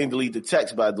dumb ass ain't delete the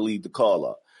text, but I delete the call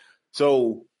log.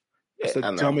 So that's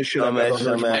the dumbest shit I've ever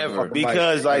heard ever.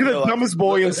 Because like you're the dumbest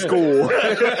boy in school.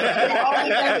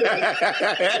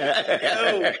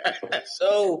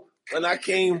 So when I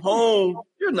came home,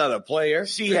 you're not a player.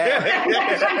 She had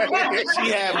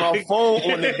my phone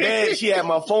on the bed. She had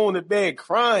my phone in the bed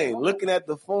crying, looking at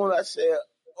the phone. I said,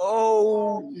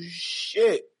 oh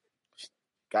shit.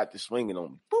 Got the swinging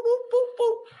on me. Boop, boop, boop,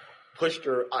 boop. Pushed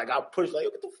her. I got pushed like,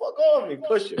 get the fuck off me.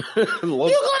 Push her. You're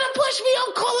gonna push me.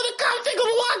 I'm calling the cops. They're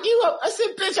gonna lock you up. I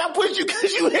said, bitch, I pushed you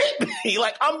because you hit me.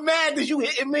 Like, I'm mad that you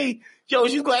hitting me. Yo,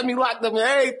 she's gonna have me locked up and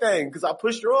everything because I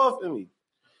pushed her off of me.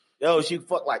 Yo, she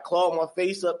clawed my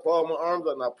face up, clawed my arms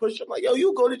up, and I pushed her. I'm like, yo,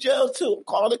 you go to jail too. I'm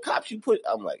calling the cops.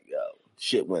 I'm like, yo,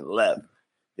 shit went left.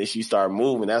 Then she started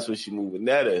moving. That's when she moved with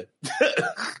Netta.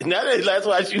 That's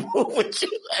why she moved with you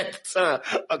at the time.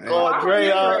 I called Dre.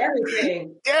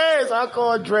 Yes, I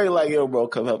called Dre like, yo, bro,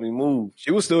 come help me move.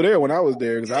 She was still there when I was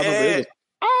there because I remember it was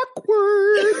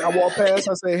awkward. I walked past.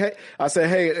 I said,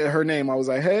 hey, her name. I was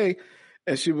like, hey.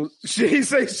 And she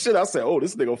said shit. I said, oh,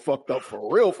 this nigga fucked up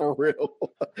for real.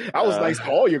 I was nice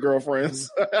to all your girlfriends.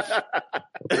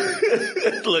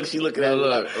 Look, she looking at me.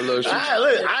 Look.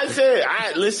 I say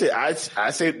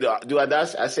it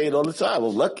all the time.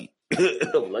 I'm lucky.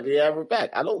 I'm lucky to have her back.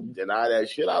 I don't deny that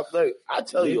shit. I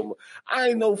tell you, I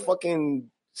ain't no fucking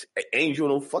angel,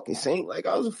 no fucking saint. Like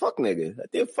I was a fuck nigga. I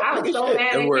did fuck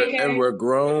nigga shit. And we're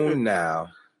grown now.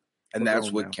 And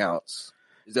that's what counts.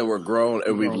 Is that we're grown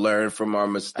and we've learned from our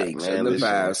mistakes in the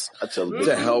past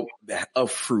to help a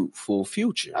fruitful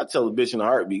future. I tell a bitch in a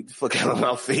heartbeat, the fuck out of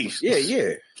my face.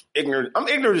 Yeah. Ignorant. I'm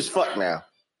ignorant as fuck now.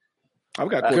 I've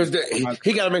got because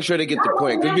he got to make sure they get the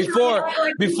point. Because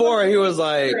before he was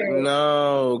like,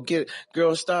 "No,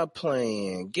 girl, stop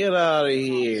playing, get out of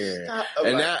here."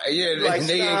 And now, they didn't get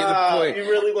the point. You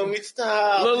really want me to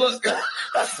stop? Look,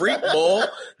 freak ball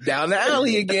down the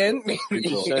alley again.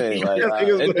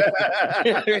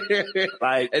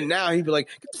 And now he'd be like,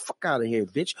 "Get the fuck out of here,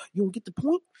 bitch! You don't get the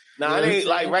point." Nah, it ain't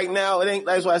like right now. It ain't.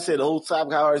 That's why I said the whole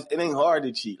topic. How hard it ain't hard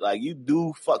to cheat. Like you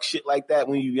do fuck shit like that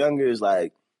when you're younger. Is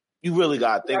like. You really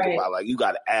gotta think about like you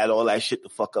gotta add all that shit to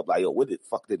fuck up. Like, yo, what the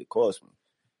fuck did it cost me?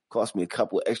 Cost me a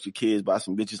couple of extra kids by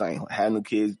some bitches. I ain't had no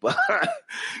kids, but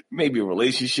maybe a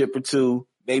relationship or two,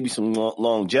 maybe some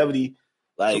longevity.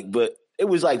 Like, but it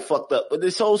was like fucked up. But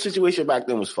this whole situation back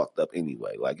then was fucked up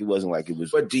anyway. Like it wasn't like it was.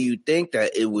 But do you think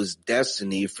that it was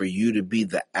destiny for you to be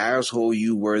the asshole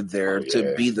you were there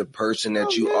to be the person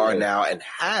that you are now and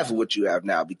have what you have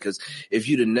now? Because if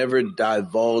you'd have never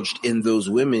divulged in those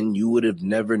women, you would have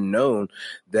never known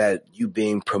that you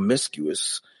being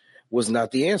promiscuous was not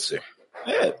the answer.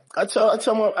 Yeah, I tell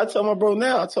my bro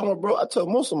now. I tell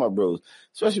most of my bros,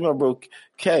 especially my bro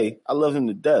K. I love him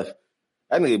to death.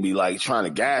 That nigga be like trying to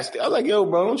gas. I was like, yo,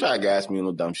 bro, don't try to gas me on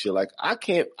no dumb shit. Like, I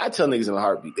tell niggas in a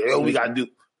heartbeat, yo, we gotta do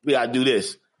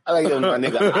this. I like, yo, my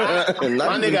nigga,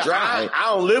 I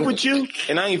don't live with you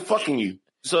and I ain't fucking you.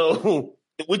 So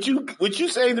what you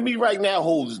saying to me right now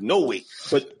holds no weight.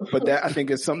 But that I think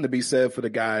is something to be said for the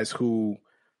guys who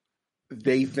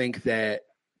they think that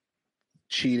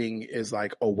cheating is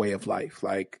like a way of life.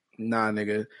 Like, nah,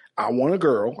 nigga, I want a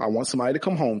girl. I want somebody to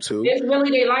come home to. It's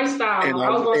really their lifestyle. And I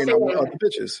want other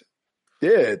bitches.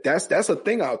 Yeah, that's a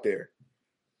thing out there.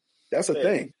 That's a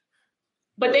thing.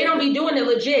 But they don't be doing it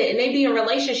legit, and they be in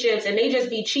relationships, and they just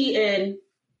be cheating.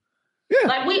 Yeah.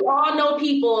 Like, we all know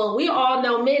people, we all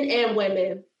know men and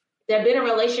women that have been in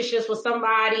relationships with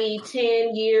somebody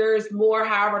 10 years, more,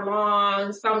 however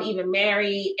long, some even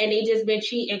married, and they just been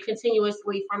cheating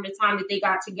continuously from the time that they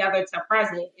got together to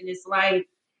present. And it's like,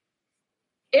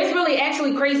 it's really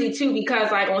actually crazy too, because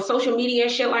like on social media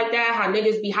and shit like that, how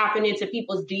niggas be hopping into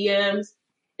people's DMs,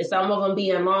 and some of them be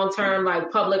in long-term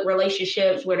like public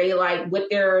relationships where they like with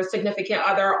their significant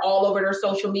other all over their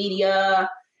social media,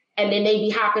 and then they be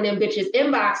hopping in bitches'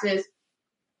 inboxes.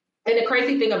 And the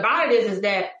crazy thing about it is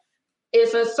that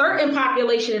it's a certain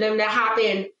population of them that hop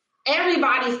in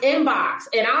everybody's inbox.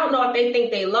 And I don't know if they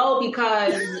think they low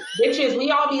because bitches, we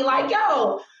all be like,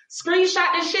 yo,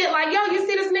 screenshot this shit. Like, yo, you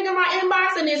see this nigga in my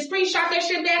inbox, and then screenshot that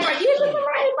shit back. Like, he was in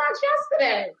my inbox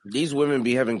yesterday. These women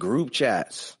be having group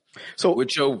chats. So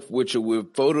with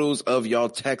photos of y'all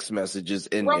text messages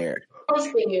in there.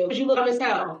 Posting you. You look up as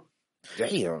hell.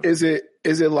 Damn. Is it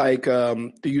like,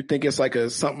 do you think it's like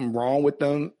something wrong with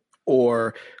them?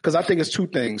 Or, cause I think it's two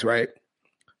things, right?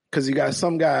 Cause you got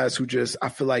some guys who just, I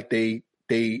feel like they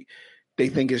think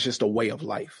it's just a way of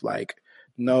life. Like,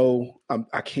 no,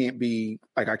 I can't be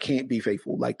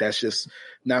faithful. Like, that's just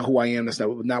not who I am. That's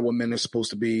not what men are supposed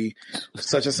to be.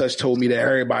 Such and such told me that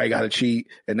everybody got to cheat,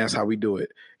 and that's how we do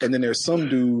it. And then there's some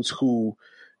dudes who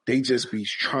they just be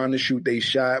trying to shoot their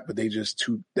shot, but because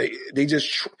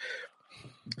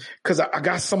I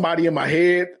got somebody in my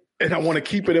head and I want to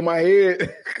keep it in my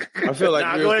head. I feel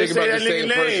like you're thinking about the same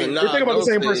person. You're thinking about the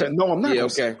same person. No, I'm not. Yeah,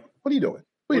 okay. What are you doing?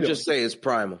 We'll just say it's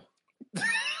primal.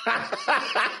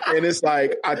 And it's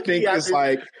like, I think it's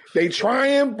like they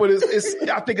trying, but it's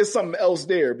I think it's something else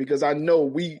there, because I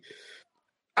know they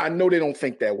don't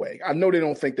think that way. I know they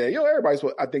don't think that, everybody's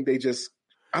what I think they just,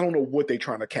 I don't know what they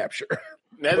trying to capture.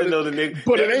 Never know the nigga.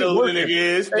 But it ain't working.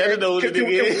 Never know the nigga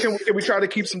is. Can we try to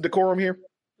keep some decorum here?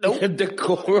 Nope.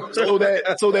 Decorum. So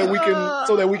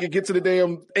that we can get to the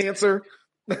damn answer.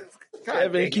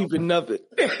 Kevin keeping nothing.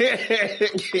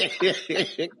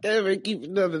 Kevin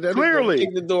keeping nothing. That Clearly,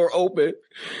 keep the door open.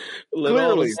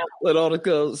 Let all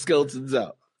the skeletons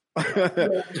out. I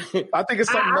think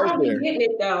it's something else there. I don't be getting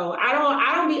it though.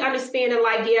 I don't be understanding.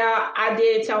 Like, yeah, I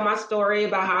did tell my story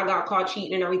about how I got caught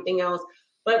cheating and everything else.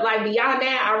 But like beyond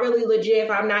that, I really legit,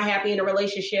 if I'm not happy in a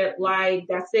relationship, like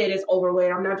that's it, it's over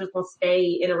with. I'm not just gonna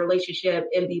stay in a relationship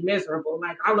and be miserable.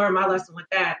 Like, I learned my lesson with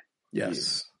that.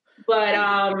 Yes. But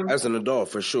as an adult,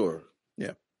 for sure.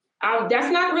 Yeah.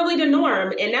 That's not really the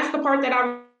norm. And that's the part that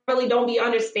I really don't be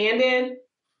understanding.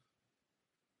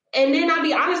 And then I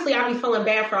be feeling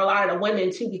bad for a lot of the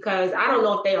women too, because I don't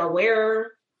know if they are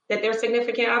aware that their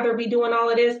significant other be doing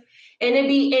all of this. And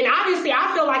obviously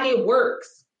I feel like it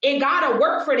works. It gotta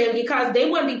work for them, because they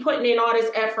wouldn't be putting in all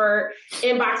this effort,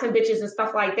 inboxing bitches and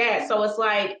stuff like that. So it's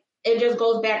like, it just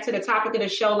goes back to the topic of the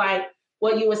show, like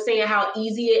what you were saying, how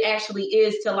easy it actually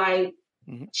is to like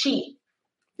cheat.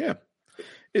 Yeah.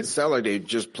 It sounds like they're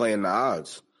just playing the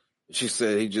odds. She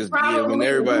said he just DMing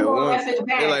everybody once.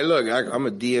 They're like, look, I'm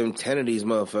a DM 10 of these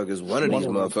motherfuckers. One of these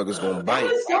motherfuckers gonna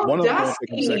bite. So one of them gonna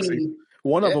think I'm sexy.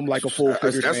 One of them like a full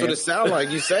figure. That's what it sounds like.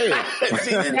 You say it. Put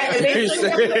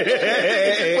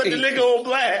the nigga on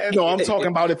blast. No, I'm talking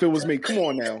about if it was me. Come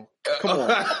on now. Come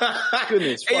on.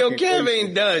 Goodness. Hey, yo, Kev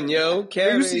ain't done, yo.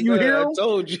 Kev you hear him? I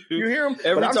told you. You hear him?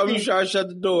 Every time you try to shut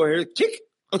the door, here, kick.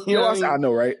 You know, I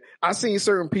know, right? I seen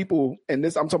certain people, and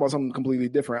this I'm talking about something completely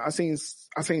different. I seen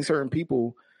certain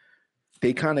people,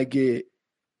 they kind of get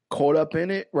caught up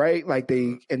in it, right? Like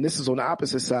and this is on the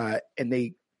opposite side, and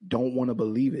they don't want to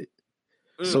believe it.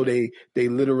 So they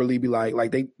literally be like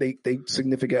they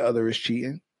significant other is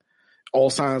cheating. All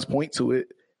signs point to it,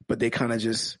 but they kind of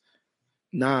just,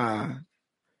 I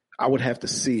would have to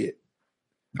see it.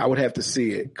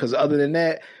 Because other than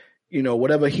that, you know,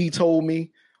 whatever he told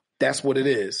me, that's what it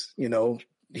is. You know,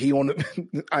 I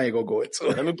ain't gonna go into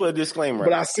it. Let me put a disclaimer.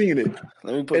 But I seen it.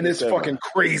 Let me put and it's fucking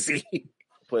crazy.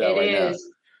 Put it right is.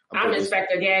 Now. I'm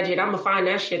Inspector Gadget. I'm gonna find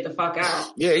that shit the fuck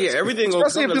out. Yeah. Everything.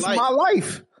 Especially if this is my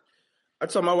life. I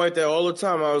tell my wife that all the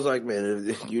time. I was like, man,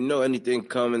 if you know anything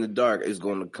come in the dark is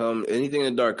going to come. Anything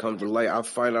in the dark comes to light. I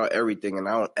find out everything, and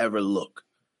I don't ever look.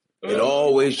 It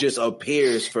always just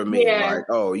appears for me. Yeah. Like,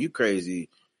 oh, you crazy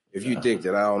if you think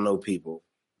that I don't know people.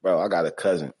 Bro, I got a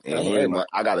cousin.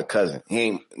 I got a cousin. He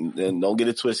ain't, don't get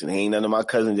it twisted. He ain't none of my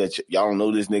cousins that y'all don't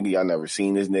know this nigga. Y'all never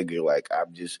seen this nigga. Like, I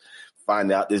just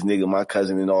find out this nigga my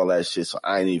cousin and all that shit. So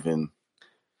I don't even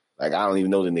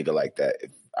know the nigga like that.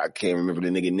 I can't remember the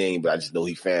nigga name, but I just know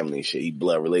he family and shit. He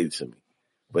blood related to me.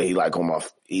 But he like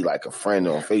a friend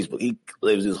on Facebook. He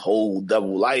lives his whole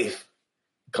double life.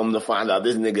 Come to find out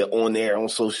this nigga on there on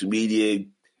social media,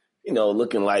 you know,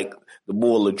 looking like the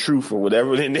Bull of Truth or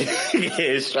whatever the nigga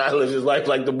is, trying to live his life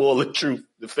like the Bull of Truth,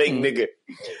 the fake nigga.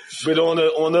 But on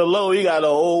the low, he got a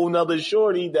whole nother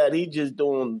shorty that he just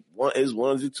doing his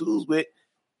ones and twos with.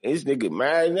 And this nigga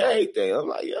married and everything. I'm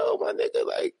like, yo, my nigga,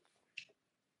 like,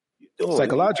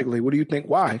 psychologically, what do you think?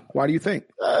 Why do you think?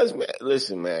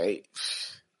 Listen, man.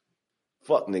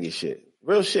 Fuck nigga shit.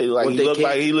 Real shit. Like he look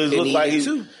like he lives. Look like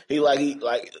he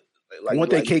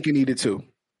want that cake and eat it too.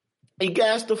 He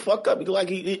gassed the fuck up.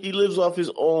 He lives off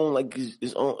his own, like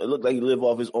his own. It looked like he live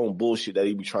off his own bullshit that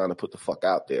he be trying to put the fuck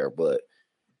out there. But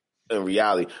in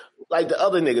reality, like the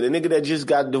other nigga, the nigga that just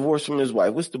got divorced from his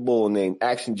wife. What's the bull name?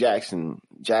 Action Jackson,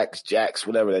 Jax,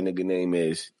 whatever that nigga name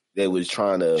is. They was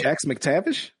trying to Jax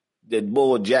McTavish. That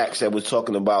boy Jax that was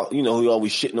talking about, you know, he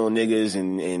always shitting on niggas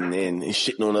and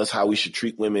shitting on us how we should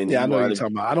treat women. Yeah, I know what you're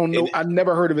talking about. I don't know. I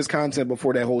never heard of his content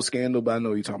before that whole scandal, but I know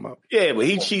what you're talking about. Yeah, but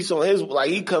he cheats on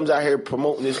he comes out here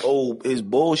promoting his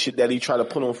bullshit that he try to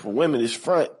put on for women, his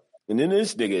front. And then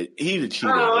this nigga, he's a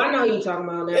cheater. Oh, I know who you're talking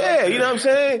about now. Yeah, you know what I'm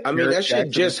saying? I mean, that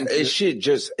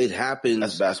shit happens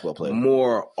as a basketball player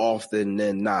more often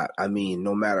than not. I mean,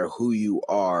 no matter who you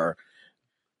are,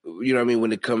 you know what I mean,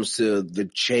 when it comes to the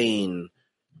chain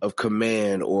of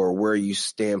command or where you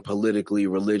stand politically,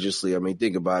 religiously. I mean,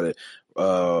 think about it.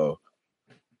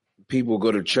 People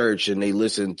go to church and they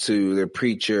listen to their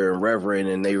preacher and reverend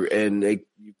and they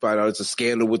you find out it's a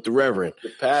scandal with the reverend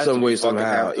some way,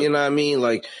 somehow. You know what I mean?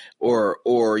 Like,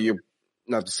 or you're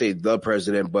not to say the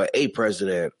president, but a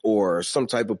president or some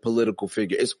type of political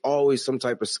figure. It's always some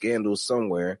type of scandal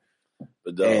somewhere.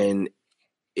 And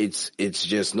it's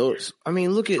just notice. I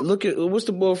mean, look at what's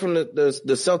the boy from the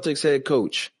Celtics head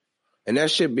coach, and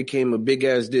that shit became a big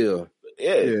ass deal.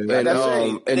 Yeah,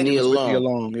 and Nia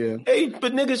Long. Yeah. Hey,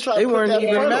 but niggas try. They weren't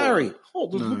even married. Oh,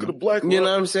 look at the black. You know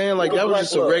what I'm saying? Like that was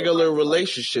just a regular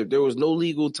relationship. There was no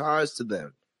legal ties to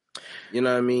them. You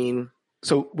know what I mean?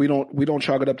 So we don't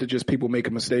chalk it up to just people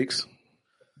making mistakes.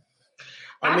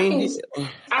 I think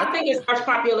it's such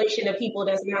population of people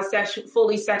that's not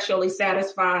fully sexually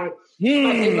satisfied.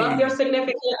 Like they love their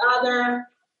significant other.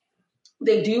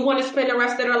 They do want to spend the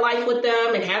rest of their life with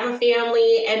them and have a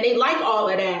family, and they like all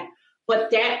of that.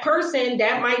 But that person,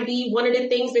 that might be one of the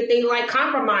things that they like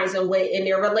compromising with in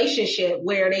their relationship,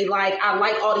 where they like, I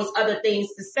like all these other things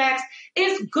to sex.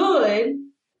 It's good,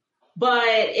 but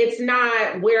it's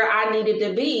not where I needed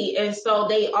to be. And so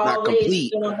they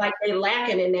always feel like they're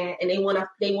lacking in that. And they want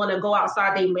to go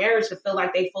outside their marriage to feel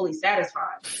like they fully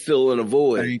satisfied. Fill in a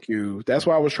void. Thank you. That's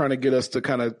why I was trying to get us to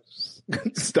kind of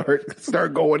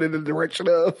start going in the direction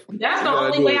of. That's the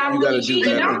only way I'm really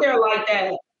cheating out there like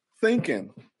that.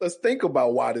 Let's think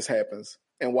about why this happens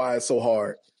and why it's so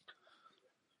hard.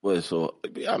 Well, so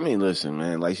I mean, listen,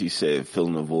 man. Like she said,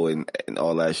 filling the void and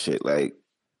all that shit. Like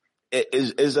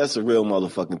that's a real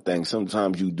motherfucking thing.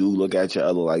 Sometimes you do look at your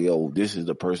other like, yo, this is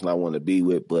the person I want to be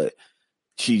with, but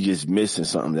she just missing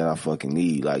something that I fucking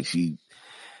need. Like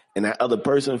and that other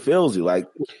person feels it. Like,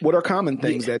 what are common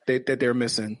things that they're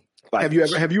missing? Like,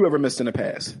 have you ever missed in the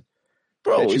past,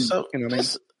 bro?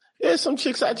 Some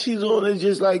chicks I cheat on is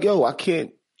just like, yo, I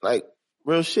can't, like,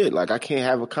 real shit. Like, I can't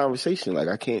have a conversation. Like,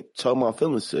 I can't tell my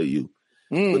feelings to you.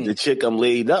 But the chick I'm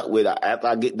laid up with, after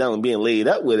I get done being laid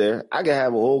up with her, I can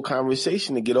have a whole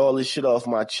conversation to get all this shit off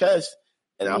my chest,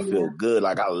 and I feel good.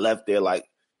 Like, I left there, like,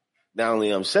 not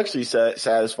only I'm sexually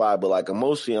satisfied, but like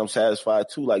emotionally I'm satisfied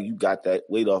too. Like, you got that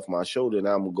weight off my shoulder, and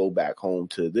I'm gonna go back home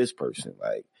to this person.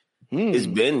 Like, it's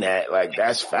been that. Like,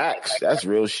 that's facts. That's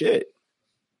real shit.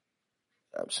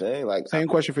 You know I'm saying, like, same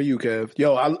question for you, Kev.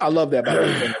 Yo, I love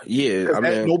that. Yeah, I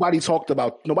mean, nobody talks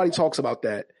about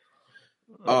that.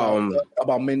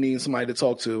 About men needing somebody to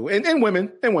talk to, and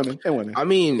women. I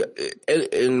mean,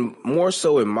 and more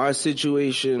so in my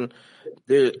situation,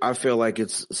 I feel like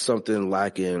it's something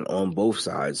lacking on both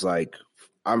sides. Like,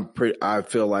 I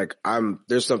feel like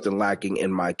there's something lacking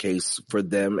in my case for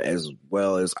them as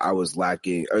well as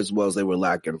they were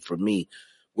lacking for me,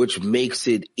 which makes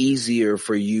it easier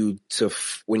for you to,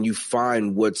 when you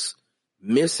find what's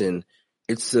missing,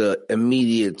 it's a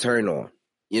immediate turn on.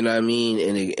 You know what I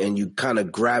mean? And you kind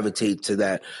of gravitate to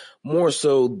that more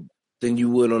so than you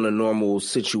would on a normal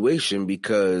situation,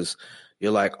 because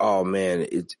you're like, oh man,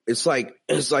 it's like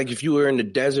if you were in the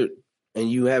desert and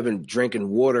you haven't drinking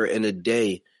water in a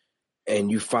day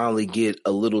and you finally get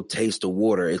a little taste of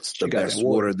water. It's the best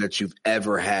water that you've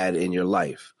ever had in your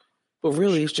life. But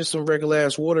really, it's just some regular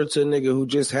ass water to a nigga who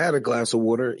just had a glass of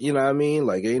water. You know what I mean?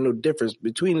 Like, ain't no difference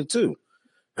between the two.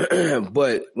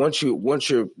 But once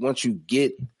you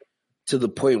get to the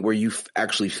point where you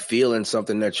actually feeling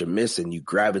something that you're missing, you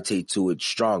gravitate to it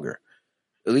stronger.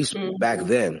 At least back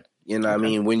then, you know what I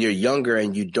mean? When you're younger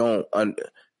and you don't, I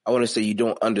want to say you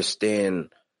don't understand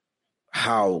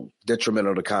how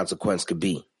detrimental the consequence could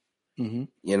be. You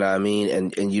know what I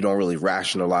mean? And you don't really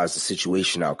rationalize the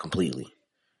situation out completely.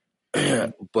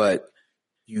 But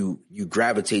you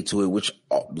gravitate to it, which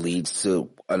leads to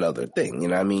another thing, you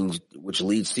know what I mean? Which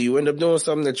leads to you end up doing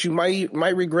something that you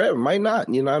might regret, might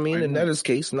not, you know what I mean? In that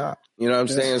case, not, you know what I'm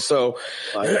saying? So,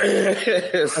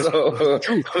 it's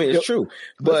true.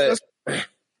 But I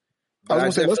was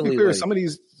gonna say, let's be clear. Some of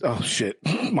these, oh shit,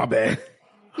 my bad.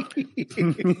 Let's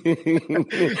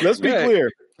be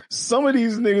clear. Some of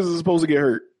these niggas are supposed to get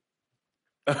hurt.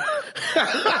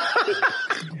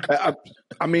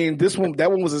 I mean, that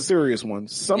one was a serious one.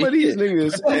 Some of these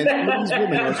niggas and some of these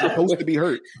women are supposed to be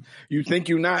hurt. You think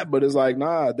you're not, but it's like,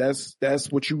 nah,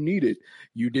 that's what you needed.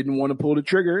 You didn't want to pull the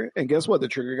trigger, and guess what? The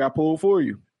trigger got pulled for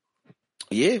you.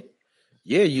 Yeah,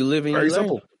 you live in your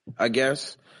lane, I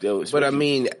guess. But I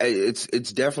mean,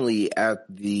 it's definitely at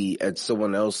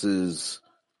someone else's,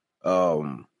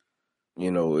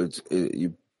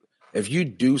 if you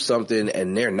do something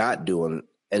and they're not doing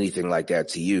anything like that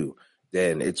to you,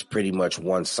 then it's pretty much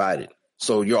one-sided.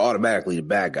 So you're automatically the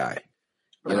bad guy.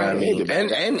 You know what I mean?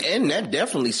 And that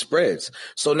definitely spreads.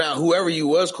 So now whoever you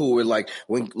was cool with, like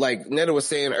Netta was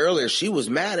saying earlier, she was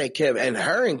mad at Kev, and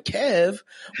her and Kev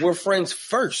were friends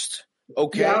first.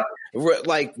 Okay. Yeah.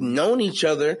 Like known each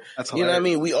other. That's you know what I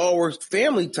mean? We all were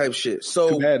family type shit.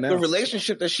 So the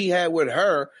relationship that she had with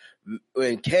her,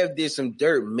 when Kev did some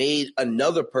dirt, made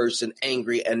another person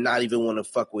angry and not even want to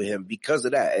fuck with him because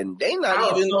of that. And they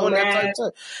not even on that type of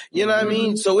time. You know what I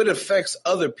mean? So it affects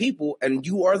other people, and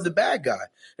you are the bad guy.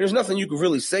 There's nothing you can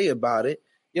really say about it.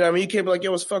 You know what I mean? You can't be like,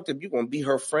 yo, it's fucked up. You're going to be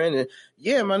her friend. And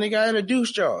yeah, my nigga, I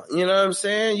introduced y'all. You know what I'm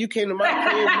saying? You came to my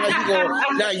crib.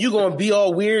 Now you going to be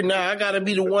all weird. Now I got to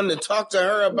be the one to talk to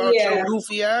her about your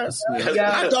goofy ass.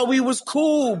 Yeah. I thought we was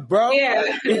cool, bro. Yeah.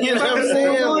 You know what I'm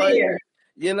saying? Like,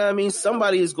 you know what I mean?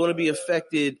 Somebody is going to be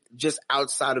affected just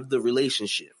outside of the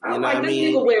relationship. You know what I mean?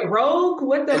 This nigga went rogue.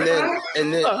 What the fuck?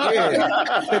 And then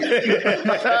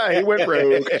yeah. He went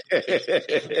rogue. This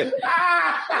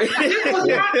was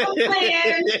not the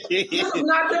plan. This was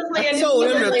not the plan. I told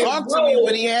him to talk to me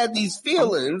when he had these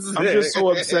feelings. I'm just so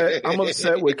upset. I'm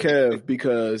upset with Kev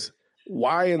because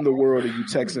why in the world are you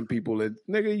texting people that,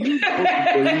 nigga, you're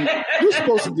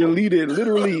supposed to delete it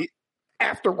literally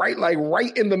after right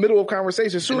in the middle of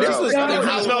conversation.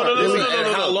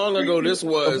 How long ago this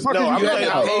was? No, you had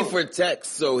to pay for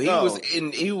text, so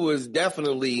he was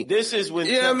definitely. This is when.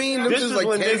 Yeah, I mean, this is like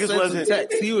when niggas wasn't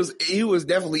text. He was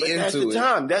definitely into it. That's the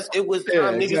time. It was the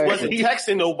time niggas wasn't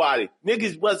texting nobody.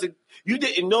 Niggas wasn't. You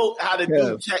didn't know how to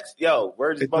do text. Yo,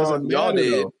 where's the phone? Y'all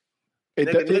did. You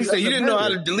didn't know how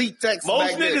to delete text.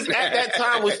 Most niggas at that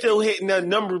time was still hitting the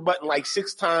number button like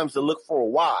 6 times to look for a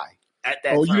why. at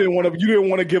that time. You didn't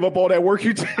want to give up all that work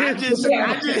you did. It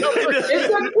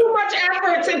took too much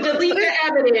effort to delete the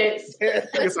evidence.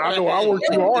 Yes, I know. I worked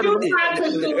too hard. Too time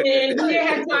consuming. He didn't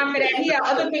have time for that. He had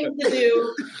other things to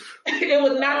do. It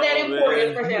was not that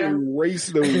important for him. Erase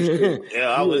those. Yeah,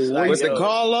 I was like, with the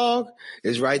call log,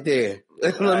 it's right there.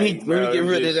 Let me get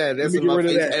rid of that. That's in my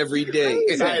face every day.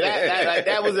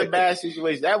 That was a bad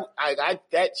situation.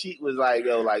 That cheat was like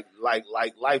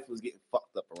life was getting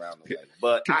fucked up around the way.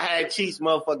 But I had cheats,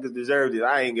 motherfuckers deserved it.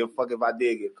 I ain't give a fuck if I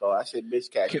did get caught. I said, bitch,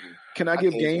 catch me. Can I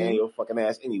give game? Your fucking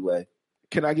ass anyway.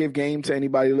 Can I give game to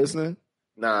anybody listening?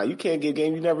 Nah, you can't give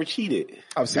game. You never cheated.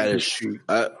 I've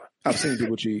seen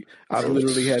people cheat. I've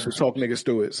literally had to talk niggas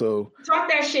through it. So talk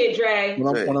that shit, Dre.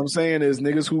 What I'm saying is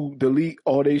niggas who delete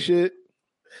all they shit.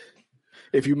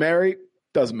 If you married,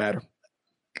 doesn't matter.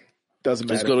 Doesn't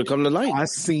matter. It's gonna come to light. I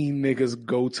seen niggas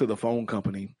go to the phone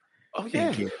company. Oh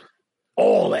yeah,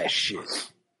 all that shit,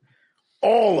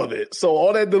 all of it. So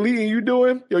all that deleting you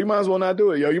doing, yo, you might as well not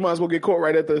do it. Yo, you might as well get caught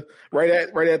right at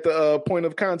the point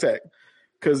of contact.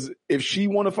 Because if she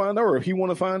want to find out or if he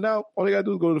want to find out, all they gotta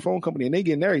do is go to the phone company and they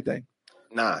getting everything.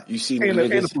 Nah, you see and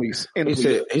niggas. And the police.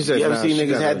 He said, you ever see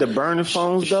niggas had the burner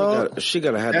phones, dog? She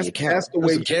gotta have the account. That's the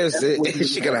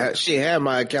way. She had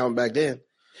my account back then.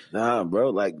 Nah, bro,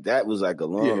 like that was like a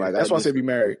long. Yeah, that's why I said be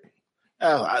married.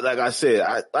 Oh, like I said,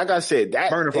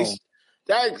 that burner phone.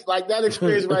 That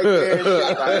experience right there.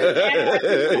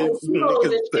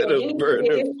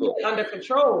 Under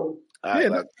control.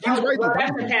 He's right. That's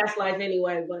a past life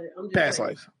anyway, but I'm just past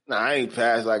life. Nah, I ain't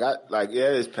past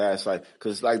it's past life.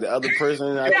 Cause like the other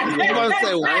person, I give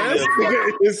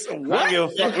a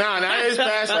fuck. Nah, it's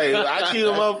past life. I cheated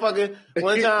a motherfucker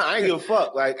one time. I ain't give a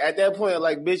fuck. Like at that point,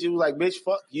 like bitch, it was like bitch,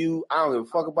 fuck you. I don't give a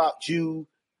fuck about you.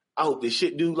 I hope this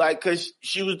shit do like, cause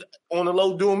she was on the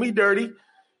low doing me dirty.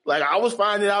 Like I was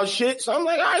finding out shit, so I'm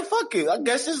like, all right, fuck it. I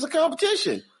guess this is a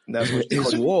competition. That's what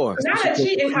it's war. Not a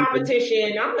cheating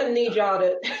competition. I'm gonna need y'all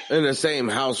to. In the same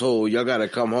household, y'all gotta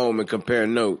come home and compare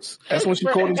notes. That's when she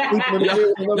called him sleeping.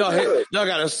 Y'all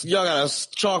got a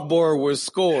chalkboard with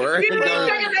score. What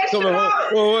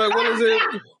is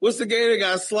it? What's the game? They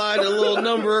got to slide a little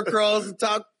number across the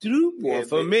top. Well,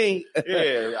 for me,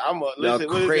 I'm listen.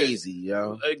 Crazy,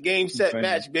 yo. A game set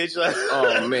match, bitch.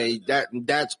 Oh man,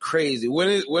 that's crazy. When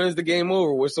is the game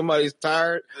over? Where somebody's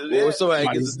tired, or where somebody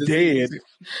gets dead.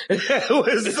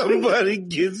 When somebody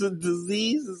gets a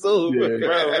disease, it's over. Yeah.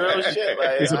 Bro, real shit.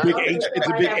 Like, it's a big H. It's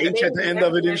a big H at the end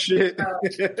of it and shit.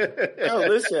 Yo,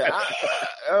 listen.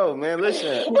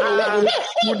 Listen.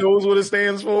 Who knows what it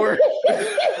stands for?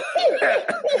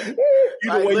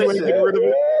 Either way, you ain't getting rid of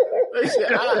it. Listen,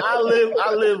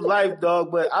 I live life,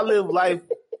 dog. But I live life,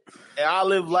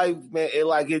 man.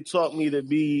 It taught me to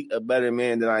be a better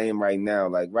man than I am right now.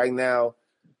 Like right now,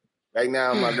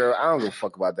 my girl, I don't give a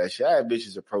fuck about that shit. I had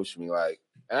bitches approach me like,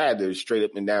 I had to straight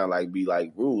up and down like be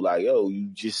like rude, like, yo, you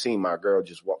just seen my girl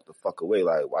just walk the fuck away.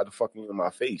 Like, why the fuck are you in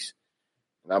my face?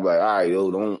 And I'm like, all right,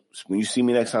 yo, when you see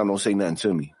me next time, don't say nothing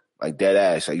to me. Like dead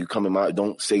ass. Like you come in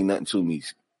don't say nothing to me.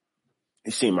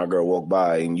 You seen my girl walk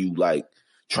by and you like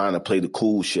trying to play the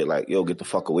cool shit, like, yo, get the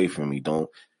fuck away from me. Don't.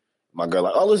 My girl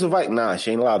like, oh, let's invite. Nah,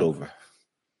 she ain't allowed over.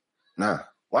 Nah.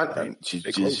 Why?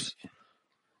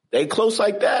 They close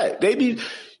like that. It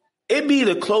be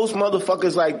the close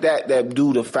motherfuckers like that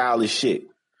do the foulest shit.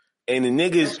 And the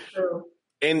niggas,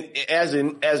 and as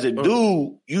a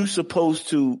dude, you supposed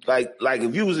to like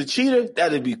if you was a cheater,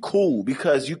 that'd be cool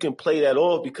because you can play that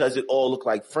off because it all look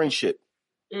like friendship.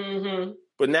 Mm-hmm.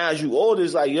 But now as you older,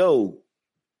 it's like, yo,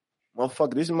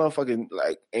 motherfucker, this motherfucker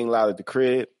like ain't allowed at the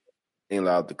crib, ain't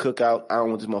allowed at the cookout. I don't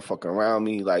want this motherfucker around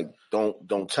me. Like,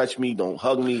 don't touch me, don't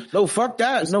hug me. No, fuck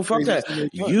that. Fuck that.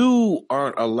 You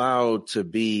aren't allowed to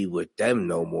be with them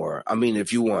no more. I mean,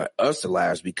 if you want us to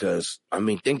last, because I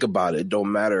mean, think about it. It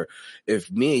don't matter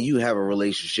if me and you have a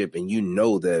relationship and you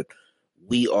know that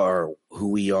we are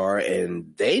who we are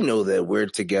and they know that we're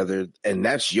together and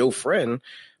that's your friend.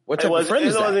 What type of friend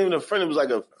is that? It wasn't even a friend. It was like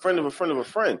a friend of a friend of a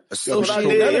friend. Associate.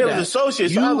 It was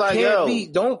associates. So I was like,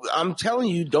 yo. I'm telling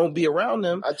you, don't be around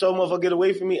them. I told motherfucker, get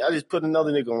away from me. I just put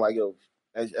another nigga on like, yo,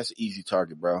 that's an easy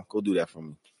target, bro. Go do that for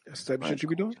me. That's the type of shit you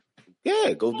be doing?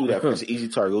 Yeah, go do that. It's an easy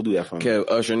target. Go do that for me. Kev,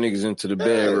 usher niggas into the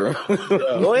bedroom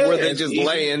where they're just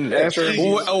laying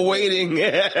awaiting.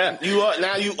 You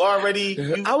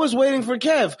already. I was waiting for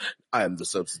Kev. I am the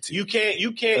substitute. You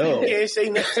can't say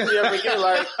nothing to me ever again.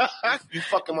 Like you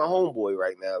fucking my homeboy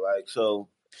right now. Like so.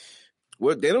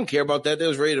 What, they don't care about that. They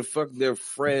was ready to fuck their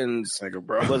friends. Like a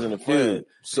bro. It wasn't a friend.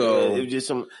 So it was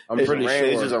just I'm pretty sure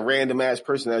it's just a random ass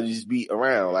person that just be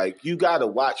around. Like you gotta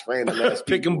watch random ass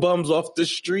picking bums off the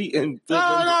street and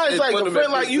no, it's like a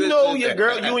friend. Like you know your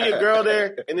girl, you and your girl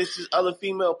there, and it's this other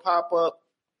female pop up.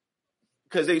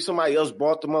 Because somebody else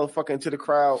brought the motherfucker into the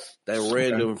crowd. That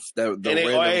random,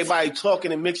 everybody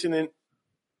talking and mixing and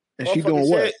she doing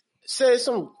what? Said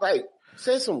some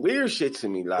weird shit to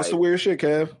me. Like, what's the weird shit,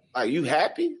 Kev? Like, you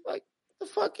happy? Like, the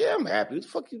fuck? Yeah, I'm happy. What the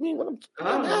fuck you mean?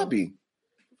 I'm happy. What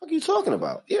the fuck are you talking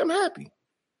about? Yeah, I'm happy.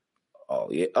 Oh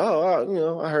yeah.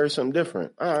 Oh, I heard something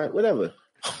different. All right, whatever.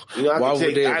 I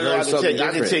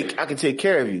can take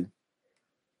care of you.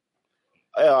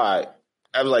 Hey, all right.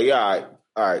 I was like, yeah, all right.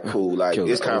 All right, cool. Like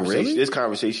this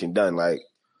conversation done. Like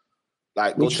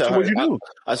go tell her. What'd you do?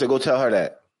 I said, go tell her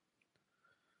that.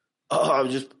 Oh,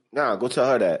 go tell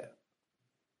her that.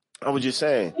 I was just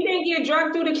saying. You didn't get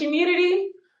drugged through the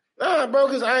community? Nah, bro,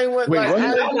 because I ain't went.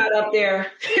 I'm not up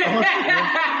there.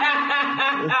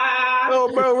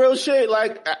 No, bro, real shit.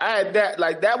 Like I had that.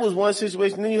 Like that was one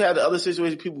situation. Then you had the other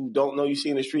situation. People who don't know you see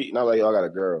in the street, and I'm like, yo, I got a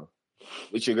girl.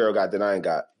 What your girl got that I ain't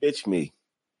got? Bitch, me.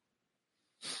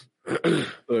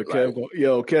 Kev,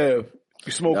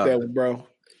 you smoked that one, bro.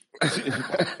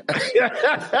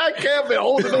 I can't be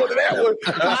holding on to that one.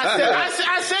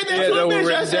 I said that to a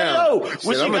bitch. I said,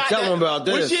 I'm gonna tell him about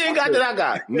this. What she ain't got that I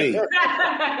got? Me.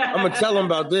 I'm gonna tell him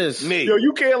about this. Me. Yo,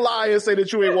 you can't lie and say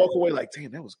that you ain't walk away like,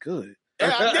 damn, that was good.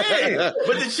 Yeah, I did.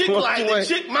 But the chick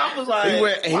mouth was like,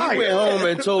 he went home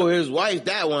and told his wife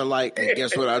that one, like, hey,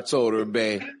 guess what I told her,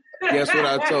 babe? Guess what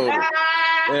I told her?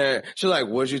 Yeah. She's like,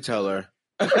 what'd you tell her?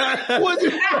 What'd you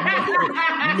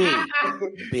me,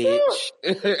 bitch.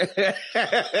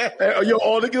 Yo,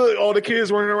 all the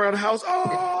kids running around the house.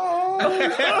 Oh,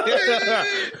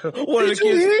 one of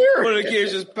the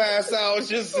kids just pass out,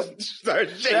 just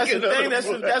start shaking. That's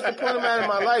the point I'm at in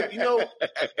my life. You know,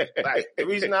 like the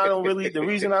reason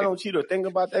I don't cheat or think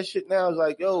about that shit now is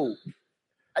like, yo,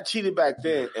 I cheated back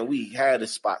then and we had a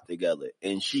spot together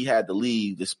and she had to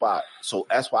leave the spot. So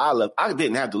that's why I left. I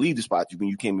didn't have to leave the spot when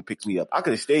you came and picked me up. I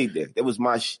could have stayed there. That was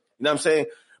my you know what I'm saying?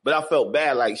 But I felt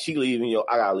bad like she leaving,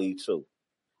 I gotta leave too.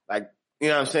 Like, you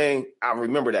know what I'm saying? I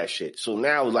remember that shit. So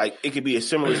now like it could be a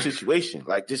similar situation.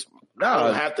 Like just I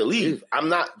don't have to leave. I'm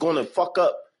not gonna fuck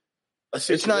up a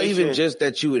situation. It's not even just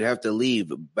that you would have to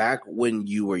leave. Back when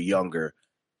you were younger,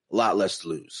 a lot less to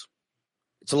lose.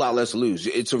 It's a lot less to lose.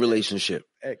 It's a relationship.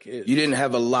 You didn't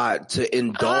have a lot to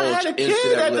indulge into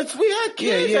that. We had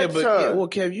kids. Well,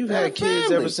 Kev, you've had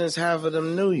kids ever since half of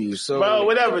them knew you. So, bro,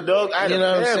 whatever, dog. I had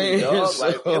a family, dog. So,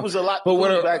 like, it was a lot to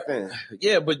do back then.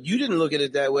 Yeah, but you didn't look at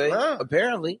it that way.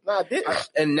 Apparently, no, I didn't.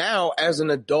 And now, as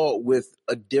an adult with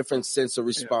a different sense of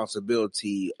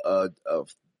responsibility of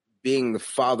being the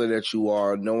father that you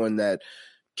are, knowing that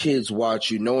kids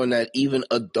watch you, knowing that even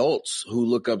adults who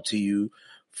look up to you.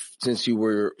 Since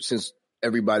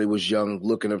everybody was young,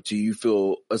 looking up to you, you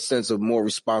feel a sense of more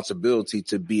responsibility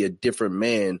to be a different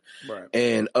man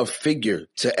and a figure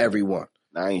to everyone.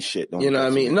 I ain't shit. You know what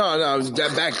I mean? No, it was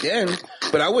that back then,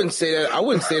 but I wouldn't say that. I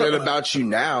wouldn't say that about you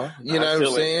now. You know what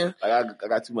I'm saying? Like I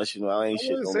got too much. I ain't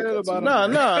shit.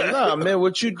 No, man.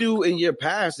 What you do in your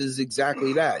past is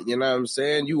exactly that. You know what I'm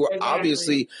saying? You were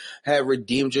obviously have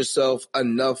redeemed yourself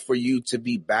enough for you to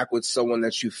be back with someone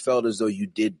that you felt as though you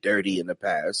did dirty in the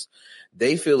past.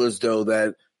 They feel as though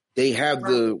that they have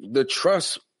the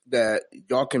trust that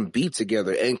y'all can be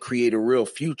together and create a real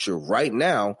future right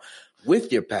now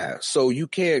with your past. So you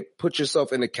can't put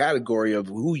yourself in the category of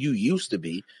who you used to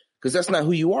be because that's not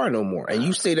who you are no more. And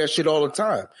you say that shit all the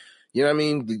time. You know what I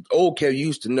mean? The old Kev you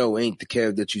used to know ain't the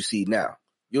Kev that you see now.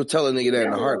 You'll tell a nigga that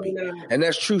in a heartbeat. And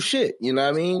that's true shit. You know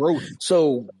what I mean?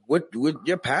 So what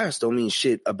your past don't mean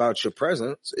shit about your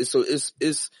present. It's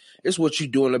what you're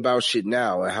doing about shit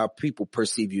now and how people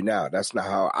perceive you now. That's not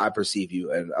how I perceive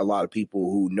you. And a lot of people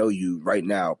who know you right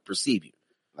now perceive you.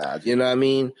 You know what I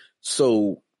mean?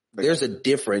 So there's a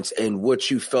difference in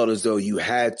what you felt as though you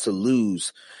had to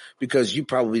lose because you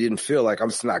probably didn't feel like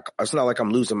it's not like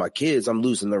I'm losing my kids. I'm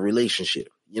losing the relationship.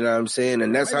 You know what I'm saying?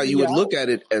 And that's how you would look at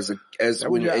it as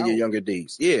when you're in your younger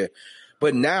days. Yeah.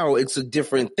 But now it's a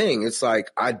different thing. It's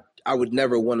like, I would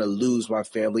never want to lose my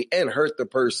family and hurt the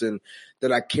person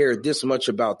that I care this much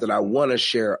about that I want to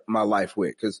share my life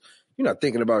with. Cause you're not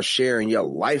thinking about sharing your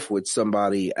life with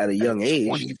somebody at a young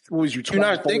age. You're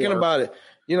not thinking about it.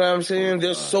 You know what I'm saying?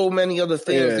 There's so many other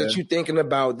things that you're thinking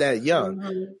about that young.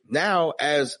 Mm-hmm. Now,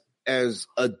 as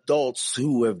adults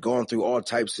who have gone through all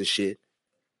types of shit,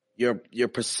 your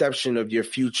perception of your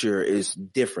future is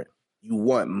different.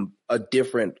 You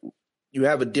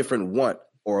have a different want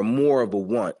or more of a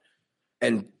want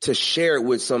And to share it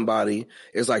with somebody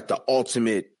is like the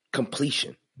ultimate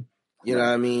completion. You know what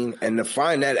I mean? And to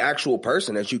find that actual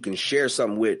person that you can share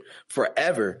something with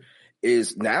forever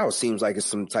is now seems like it's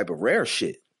some type of rare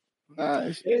shit.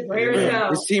 It's rare as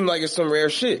hell. It seemed like it's some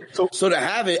rare shit. So to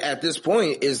have it at this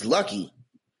point is lucky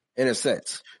in a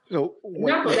sense. So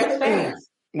that's fast.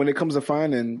 When it comes to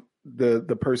finding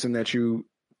the person that you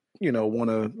want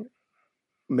to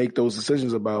make those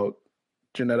decisions about,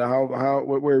 Janetta,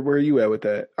 where are you at with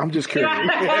that? I'm just curious.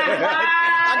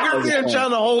 I could see him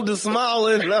trying to hold the smile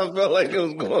in, and I felt like it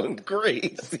was going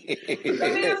crazy. But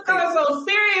he was kind of so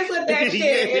serious with that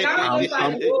shit, and I was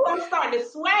like, "Ooh, I'm starting to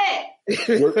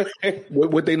sweat."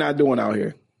 What they not doing out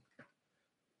here?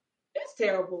 It's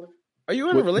terrible. Are you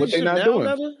in a relationship now,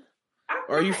 Nella?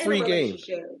 Or are you free game?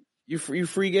 You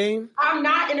free game? I'm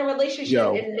not in a relationship,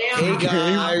 and now hey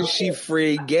guys, she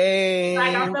free game.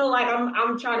 Like I feel like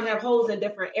I'm trying to have holes in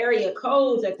different area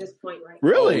codes at this point, right?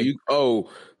 Really?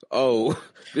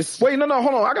 This. Wait, no,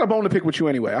 hold on. I got a bone to pick with you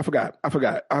anyway. I forgot. I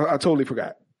totally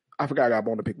forgot. I got a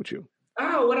bone to pick with you.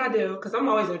 Oh, what I do? Because I'm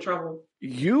always in trouble.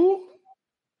 You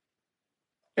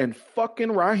and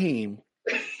fucking Raheem.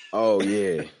 Oh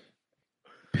yeah.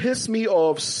 Piss me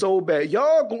off so bad.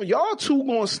 Y'all two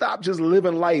gonna stop just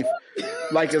living life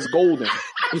like it's golden.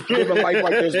 Living life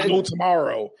like there's no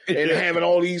tomorrow and having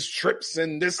all these trips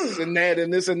and this and that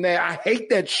and this and that. I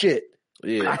hate that shit.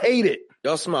 Yeah. I hate it.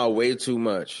 Y'all smile way too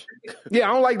much. Yeah,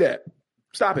 I don't like that.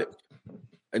 Stop it.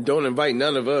 And don't invite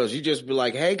none of us. You just be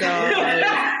like, hey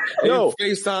guys. Yo,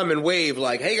 FaceTime and wave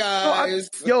like, hey guys.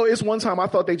 It's one time I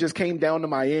thought they just came down to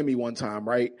Miami one time,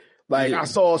 right? Like I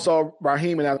saw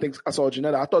Raheem and I think I saw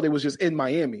Janetta. I thought they was just in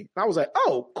Miami. And I was like,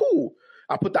 oh, cool.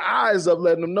 I put the eyes up,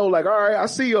 letting them know, like, all right, I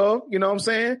see y'all. You know what I'm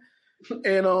saying?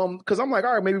 And because I'm like,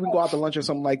 all right, maybe we can go out to lunch or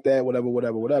something like that,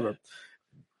 whatever.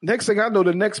 Next thing I know,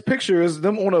 the next picture is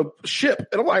them on a ship.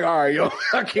 And I'm like, all right, yo,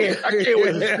 I can't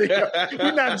with this thing.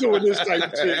 We're not doing this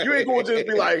type of shit. You ain't going to just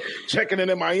be like checking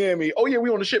in Miami. Oh, yeah, we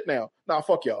on the ship now. Nah,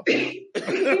 fuck y'all.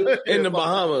 In the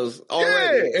Bahamas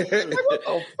already. Yeah. Like, what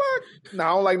the fuck? Nah,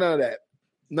 I don't like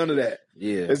none of that.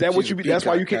 Yeah. Is that what you be? That's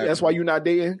why you can't. That's why you're not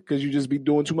dating? Because you just be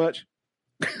doing too much?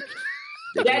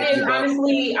 That is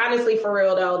honestly for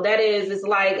real though. It's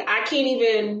like I can't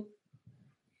even.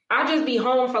 I'll just be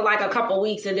home for like a couple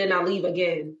weeks and then I leave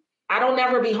again. I don't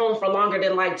ever be home for longer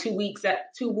than like 2 weeks,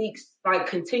 like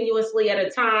continuously at a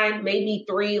time, maybe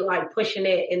 3, like pushing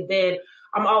it. And then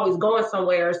I'm always going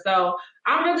somewhere. So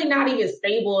I'm really not even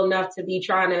stable enough to be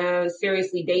trying to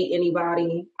seriously date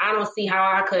anybody. I don't see how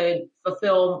I could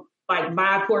fulfill like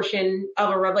my portion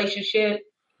of a relationship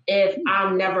if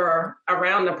I'm never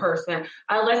around the person,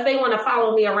 unless they want to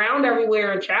follow me around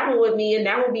everywhere and travel with me, and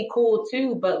that would be cool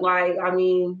too. But like, I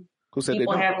mean,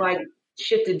 people have like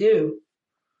shit to do.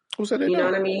 Who said they You don't?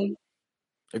 know what I mean?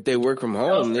 If they work from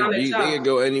home, they can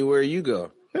go anywhere you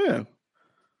go. Yeah.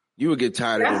 You would get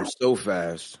tired of them so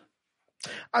fast.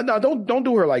 No, don't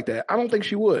do her like that. I don't think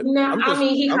she would. No,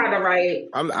 he kind of right.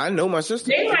 I know my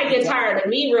sister. They might get tired of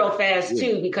me real fast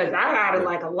too, because I got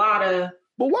like a lot of.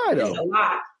 But why though? A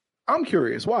lot. I'm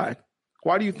curious. Why?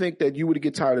 Why do you think that you would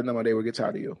get tired of them or they would get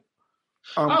tired of you?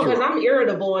 Because I'm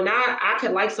irritable and I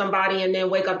could like somebody and then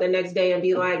wake up the next day and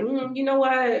be like, you know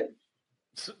what?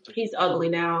 He's ugly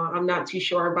now. I'm not too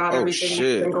sure about everything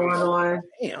that's been going on.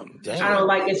 Damn. I don't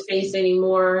like his face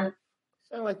anymore.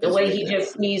 Like the way he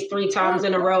just sneezed 3 times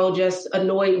in a row just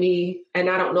annoyed me, and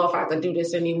I don't know if I could do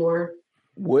this anymore.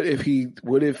 What if because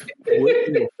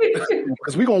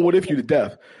we're gonna what if you to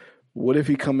death. What if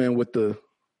he come in with the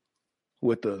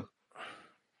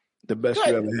best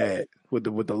you ever had, with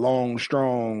the long,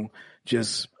 strong,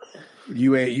 just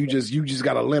you just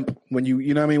got a limp when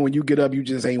you know what I mean, when you get up you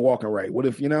just ain't walking right. What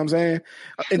if, you know what I'm saying?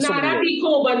 That'd be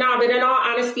cool, but in all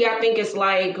honesty, I think it's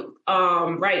like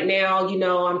right now,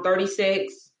 I'm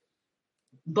 36,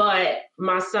 but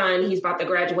my son, he's about to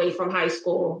graduate from high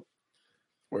school.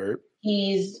 Word.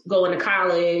 He's going to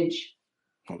college.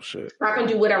 Oh shit. I can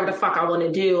do whatever the fuck I want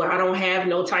to do. I don't have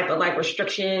no type of like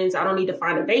restrictions. I don't need to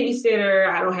find a babysitter.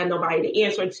 I don't have nobody to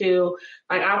answer to.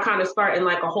 Like I'm kind of starting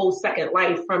like a whole second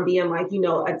life from being like,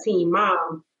 a teen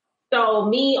mom. So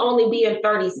me only being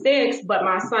 36, but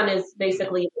my son is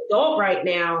basically an adult right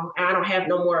now, and I don't have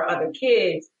no more other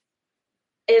kids.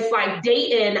 It's like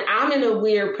dating, I'm in a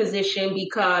weird position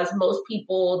because most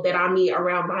people that I meet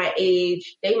around my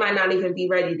age, they might not even be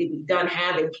ready to be done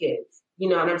having kids. You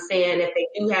know what I'm saying? If they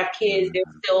do have kids, they're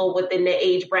still within the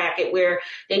age bracket where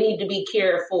they need to be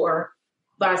cared for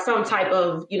by some type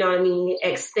of,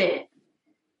 extent.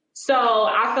 So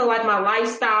I feel like my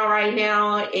lifestyle right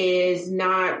now is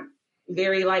not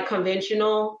very like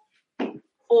conventional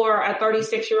for a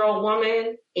 36-year-old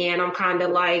woman, and I'm kind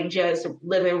of like just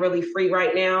living really free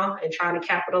right now and trying to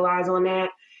capitalize on that.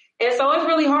 And so it's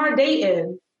really hard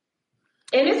dating.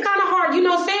 And it's kind of hard, you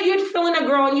know, say if you're feeling a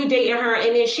girl and you dating her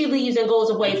and then she leaves and goes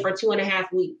away for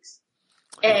 2.5 weeks.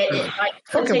 And like,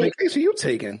 fucking vacation you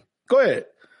taking? Go ahead.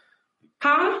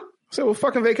 Huh? So what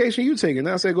fucking vacation you taking?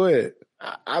 Now I say go ahead.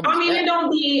 I mean, it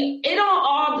don't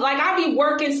all, like, I'll be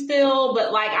working still,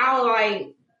 but like, I'll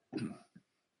like,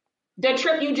 the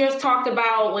trip you just talked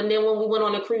about, when we went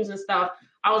on the cruise and stuff,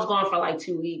 I was gone for like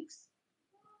 2 weeks.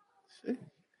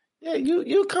 Yeah,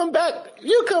 you come back.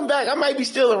 I might be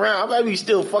still around. I might be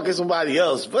still fucking somebody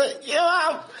else, but you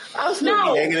know, I'll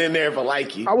still be hanging in there if I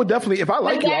like you. I would definitely, if I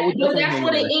like you, I would definitely. But that's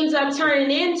what it ends up turning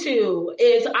into,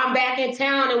 is I'm back in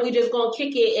town and we just gonna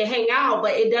kick it and hang out,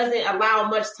 but it doesn't allow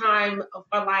much time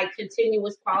for like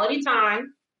continuous quality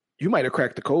time. You might have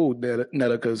cracked the code,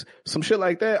 Netta, because some shit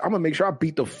like that, I'm gonna make sure I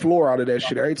beat the floor out of that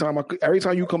shit every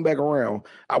time you come back around.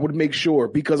 I would make sure,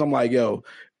 because I'm like, yo,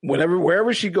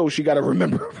 wherever she goes, she gotta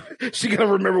remember. She gotta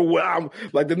remember what I'm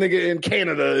like. The nigga in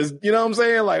Canada is, you know what I'm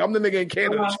saying? Like, I'm the nigga in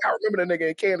Canada. She gotta remember the nigga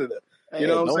in Canada. You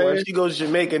know what I'm saying? She goes to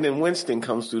Jamaica and then Winston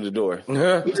comes through the door.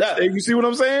 You see what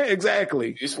I'm saying?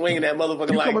 Exactly. You're swinging that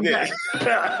motherfucker like this.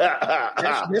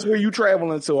 That's where you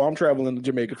traveling to. I'm traveling to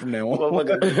Jamaica from now on.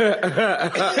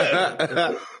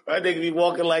 I think be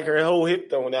walking like her whole hip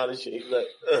thrown out of shit. Like,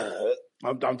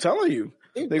 I'm telling you.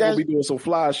 They gonna be doing some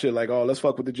fly shit like, oh, let's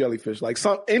fuck with the jellyfish. Like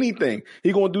anything.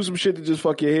 He gonna do some shit to just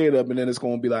fuck your head up, and then it's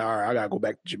gonna be like, all right, I gotta go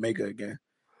back to Jamaica again.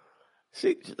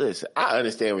 See, listen, I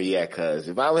understand where you at, cuz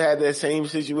if I would have that same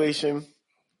situation,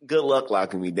 good luck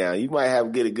locking me down. You might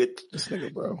have get a good this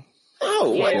nigga, bro.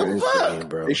 Oh, what the fuck,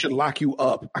 bro? They should lock you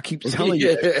up. I keep telling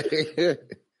you.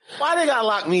 Why they gotta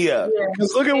lock me up?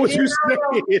 Because look at what you said.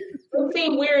 It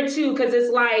seems weird too, because it's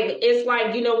like,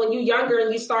 you know, when you're younger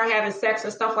and you start having sex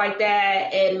and stuff like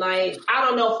that, and like, I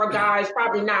don't know, for guys,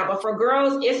 probably not, but for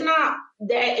girls, it's not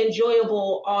that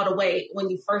enjoyable all the way when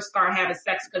you first start having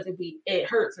sex, because it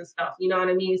hurts and stuff, you know what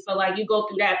I mean? So like, you go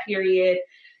through that period,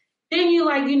 then you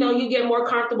like, you know, you get more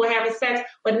comfortable having sex.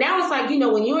 But now it's like, you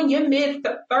know, when you're in your mid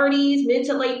to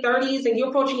late 30s and you're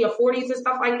approaching your 40s and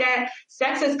stuff like that,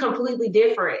 sex is completely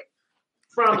different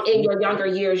from in your younger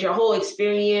years. Your whole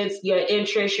experience, your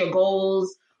interests, your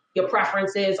goals, your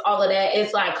preferences, all of that.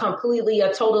 It's like completely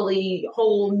a totally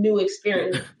whole new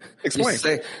experience.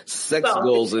 Explain. Sex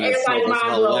goals in itself is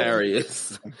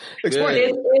hilarious.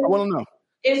 Explain. I want to know.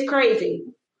 It's crazy.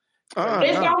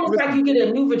 It's almost like you get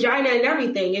a new vagina and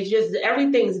everything. It's just,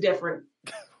 everything's different.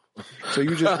 So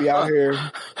you just be out here.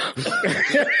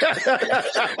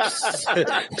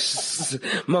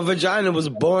 My vagina was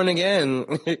born again.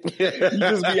 You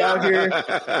just be out here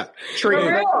trading.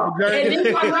 And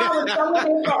then come out with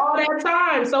someone for all that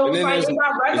time. So it's like, they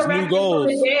got resurrected from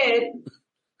the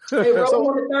dead. They rose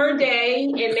on the third day,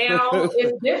 and now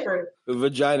it's different. The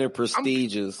vagina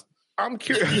prestiges. I'm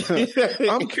curious.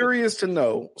 I'm curious to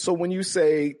know. So when you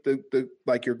say the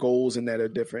like your goals and that are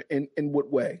different, in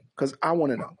what way? Because I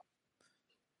want to know.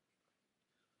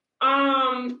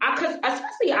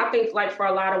 Especially I think like for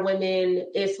a lot of women,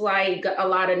 it's like a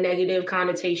lot of negative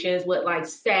connotations with like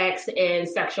sex and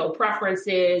sexual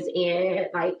preferences and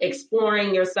like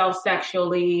exploring yourself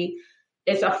sexually.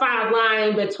 It's a fine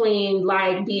line between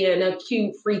like being a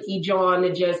cute, freaky John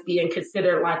to just being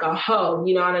considered like a hoe,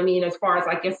 you know what I mean? As far as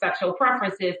like your sexual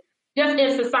preferences, just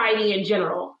in society in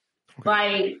general.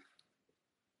 Like,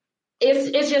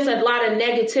 it's just a lot of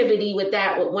negativity with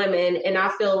that with women. And I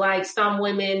feel like some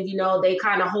women, you know, they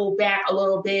kind of hold back a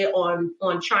little bit on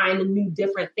trying to do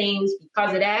different things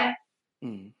because of that.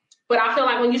 Mm. But I feel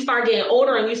like when you start getting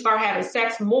older and you start having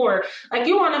sex more, like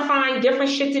you want to find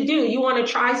different shit to do. You want to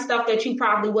try stuff that you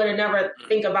probably would have never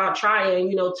think about trying,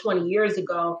 you know, 20 years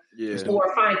ago. Yeah.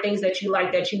 Or find things that you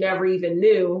like that you never even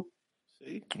knew.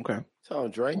 See? Okay.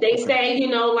 Sounds right. They say, you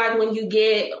know, like when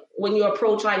you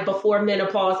approach like before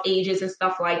menopause ages and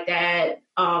stuff like that,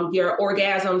 your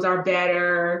orgasms are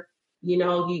better. You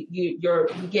know, you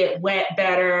get wet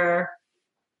better.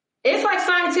 It's like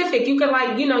scientific. You can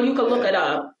like, you know, you can look it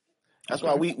up. That's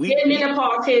why we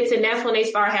menopause hits, and that's when they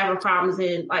start having problems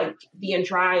in like being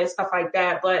dry and stuff like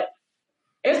that. But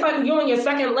it's like you're on your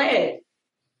second leg.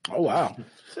 Oh wow!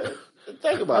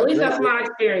 Think about it. At least that's my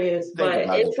experience, but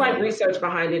it's like research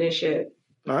behind it and shit.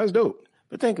 No, that's dope.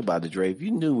 But think about it, Dre.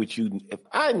 If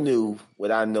I knew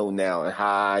what I know now and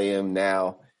how I am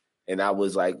now, and I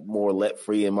was like more let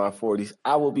free in my 40s,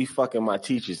 I would be fucking my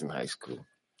teachers in high school.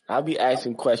 I'll be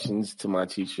asking questions to my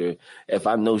teacher if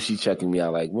I know she's checking me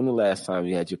out. Like, when the last time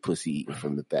you had your pussy eaten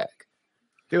from the back?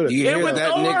 Dude, you hear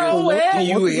that nigga?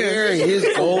 You hear his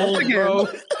goals, bro?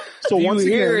 So once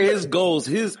again, his goals,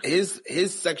 his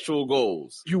sexual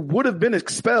goals, you would have been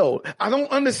expelled. I don't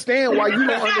understand why you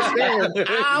don't understand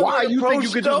why you think you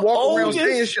could just walk around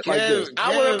saying shit like this.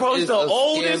 I would approach the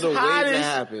oldest,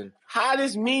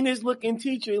 hottest, meanest looking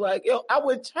teacher. Like, yo, I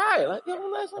would try. Like, yo,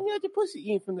 last time you had your pussy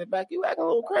eating from the back, you acting a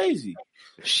little crazy.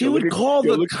 She would call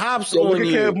the cops on look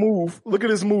you. Kev move. Look at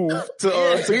his move to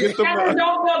get the. Kevin,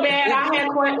 don't feel bad.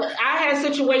 I had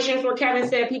situations where Kevin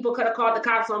said people could have called the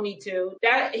cops on me too.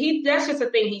 That's just a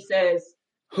thing he says.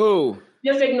 Who?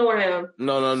 Just ignore him.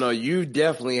 No. You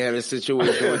definitely had a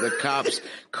situation where the cops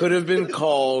could have been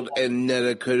called and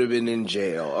Netta could have been in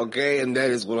jail. Okay, and that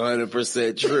is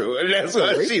 100% true, and that's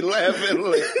why she laughing.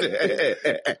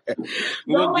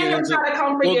 We'll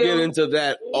get into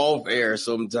that off air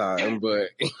sometime, but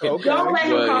okay. Don't let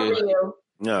him come for you.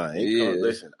 No,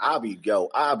 listen. I'll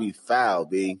be foul,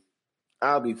 B.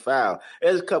 I'll be foul.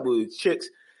 There's a couple of chicks.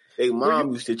 Their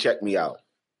mom used to check me out.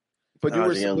 But you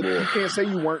can't say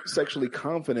you weren't sexually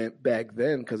confident back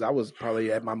then, because I was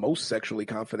probably at my most sexually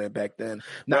confident back then.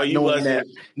 Not knowing that.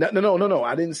 No.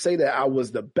 I didn't say that I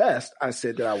was the best. I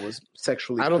said that I was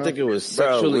sexually. I don't think it was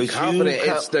sexually confident.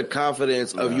 It's the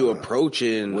confidence of you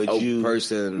approaching a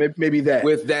person, maybe that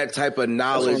with that type of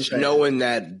knowledge, knowing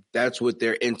that that's what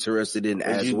they're interested in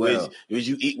as well. Would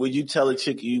you tell a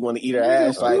chick you want to eat her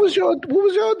ass? What was y'all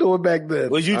doing back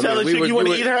then? Would you tell a chick you want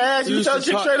to eat her ass? You tell a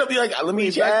chick straight up, be like, let me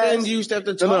eat your ass. You used to have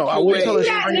to talk. No, I wouldn't tell a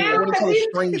stranger. I wouldn't tell a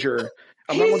stranger.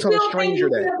 I'm not going to tell a stranger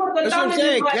that. That's what I'm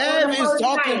saying. Kev is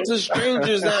talking to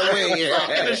strangers that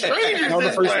way. Strangers on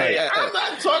the first night. I'm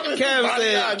not talking to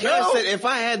Kev said, if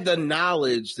I had the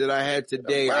knowledge that I had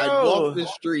today, I'd walk the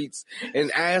streets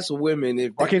and ask women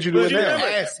if. Why can't you do it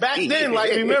now? Back then,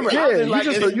 like, remember? Yeah,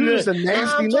 you just a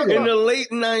nasty nigga. In the late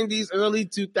 90s, early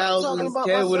 2000s,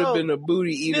 Kev would have been a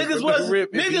booty eater.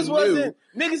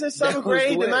 Niggas in 7th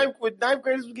grade, the ninth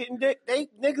graders was getting dick.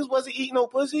 Niggas wasn't eating no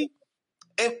pussy.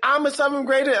 If I'm a 7th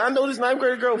grader, I know this 9th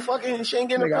grade girl fucking and she ain't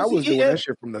getting no pussy. I was doing that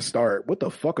shit from the start. What the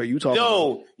fuck are you talking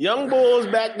about? Young boys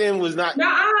back then was not. Nah,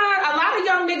 a lot of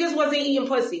young niggas wasn't eating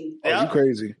pussy. Oh, you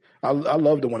crazy. I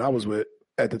loved the one I was with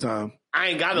at the time. I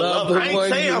ain't gotta love her. I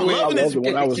ain't saying I'm loving this.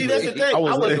 See, that's the thing. I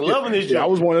wasn't loving this. Yeah, I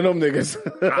was one of them niggas.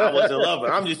 I wasn't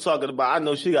loving. I'm just talking about. I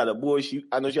know she got a boy.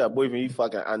 I know she got a boyfriend. He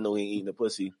fucking. I know he ain't eating the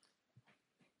pussy.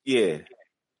 Yeah,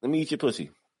 let me eat your pussy.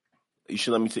 You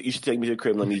should you should take me to the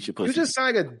crib and let me eat your pussy. You just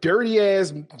sound like a dirty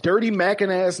macking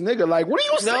ass nigga. Like, what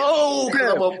are you saying? No,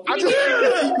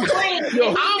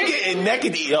 I'm getting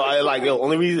naked.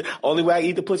 Only way I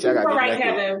eat the pussy, I gotta get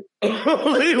naked.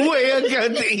 Only way I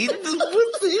got to eat the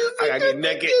pussy, I gotta get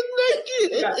naked.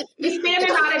 He's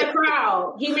standing out in the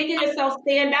crowd. He making himself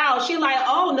stand out. She like,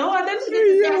 oh no, this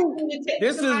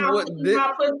is what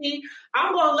my pussy.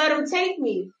 I'm gonna let him take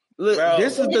me. Look,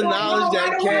 this is the knowledge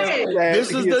that Kev. This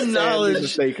is the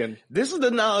knowledge. This is the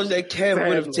knowledge that Kev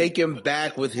would have taken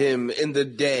back with him in the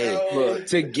day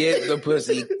to get the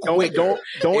pussy.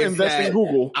 Don't invest in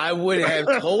Google. I would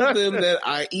have told them that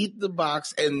I eat the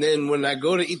box, and then when I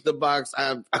go to eat the box,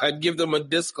 I'd give them a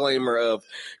disclaimer of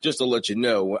just to let you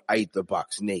know I eat the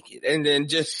box naked, and then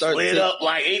just start split up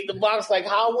like ate the box. Like,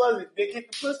 how was it? Did you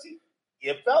get the pussy?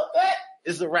 You felt that?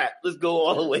 It's a wrap. Let's go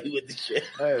all the way with the shit.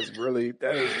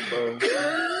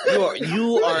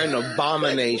 You are an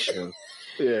abomination.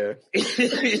 Yeah.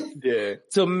 Yeah.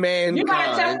 To mankind. You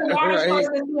gotta test the water first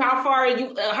to see how far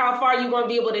you gonna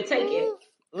be able to take it.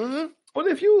 Mm-hmm. But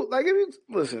if you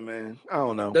listen, man, I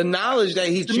don't know. The knowledge that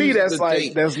he to me,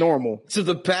 that's normal. To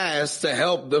the past to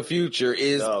help the future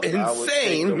is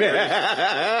insane.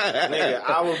 Nigga,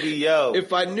 I would be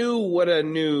If I knew what I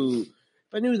knew.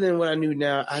 If I knew then what I knew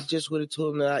now, I just would have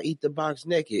told him that I eat the box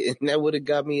naked, and that would have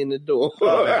got me in the door.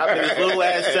 I mean, this little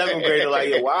ass 7th grader, like,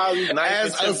 yo, why are you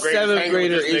as a 7th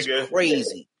grader is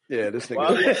crazy. Yeah, this nigga.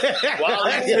 While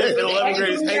these 11th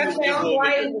graders hang with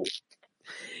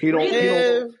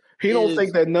this He don't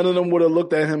think that none of them would have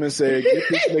looked at him and said, get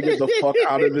this nigga the fuck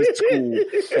out of this school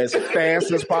as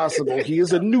fast as possible. He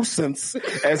is a nuisance.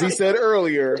 As he said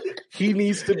earlier, he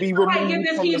needs to be removed get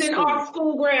this from kid the in school. off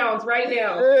school grounds right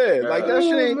now. Yeah, like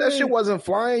that shit wasn't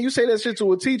flying. You say that shit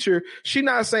to a teacher, she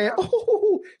not saying,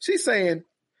 oh, she's saying,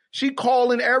 she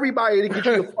calling everybody to get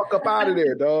you the fuck up out of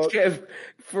there, dog.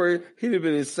 He'd have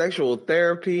been in sexual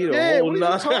therapy. What are you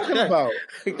talking about?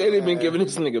 They'd have been giving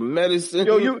this nigga medicine.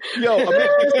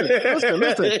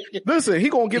 Listen. He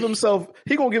gonna give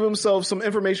himself some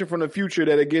information from the future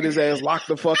that'll get his ass locked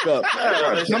the fuck up.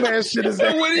 Dumbass shit is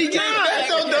that. What he get? That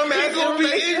dumbass gonna be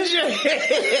in jail.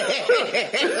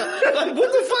 Like,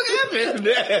 what the fuck happened?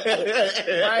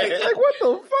 Like what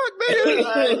the fuck, nigga?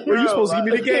 Like, you supposed to give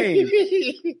me the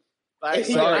game. Like,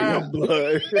 sorry, young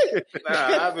blood.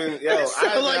 I've been, yo,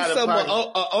 sound like some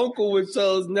uncle would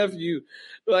tell his nephew,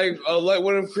 like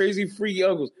one of them crazy freaky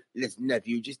uncles. Listen,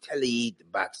 nephew, just tell her you eat the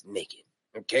box naked.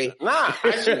 Okay? Nah,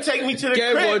 she take me to the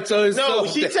crib. No,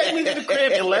 she take me to the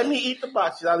crib and let me eat the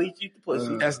box. I'll eat the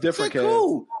pussy. That's different, Kev.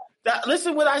 Cool.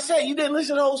 Listen what I said. You didn't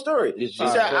listen to the whole story. She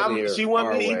said, she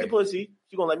wanted me to eat the pussy.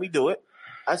 She gonna let me do it.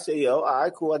 I say, yo, all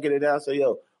right, cool. I get it down. I say,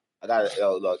 yo,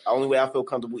 look, the only way I feel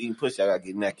comfortable eating pussy, I gotta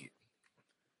get naked.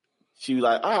 She was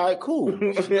like, all right, cool.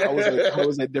 How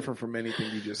was that different from anything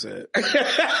you just said? Different.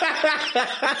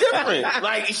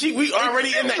 Like, we already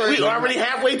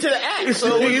halfway to the act.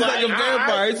 So he's like a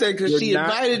vampire. He said, because she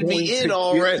invited me in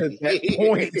already. That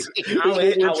point.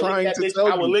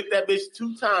 I would lick that bitch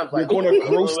 2 times. You're going to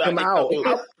gross them out.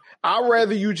 I'd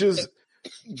rather you just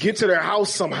get to their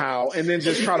house somehow and then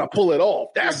just try to pull it off.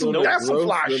 That's some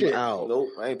fly shit.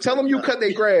 Tell them you cut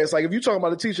their grass. Like if you talking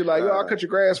about a teacher, like, I'll cut your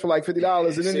grass for like $50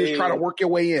 and then just try to work your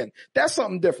way in. That's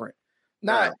something different.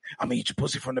 Not, I'm gonna eat your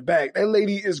pussy from the back. That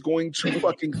lady is going to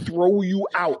fucking throw you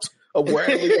out of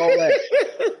wherever y'all at.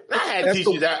 I had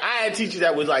teachers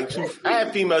that was like I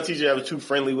had female teachers that was too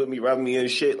friendly with me, rubbing me and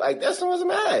shit. Like that's wasn't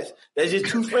my ass. That's just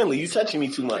too friendly. You touching me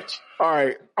too much. All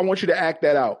right, I want you to act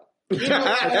that out.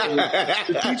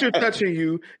 The teacher touching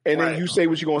you, and then you say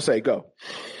what you're gonna say. Go.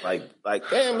 Like,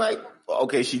 damn, like,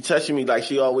 okay, she touching me, like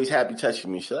she always happy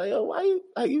touching me. She's like, yo, why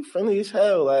you friendly as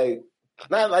hell? Like,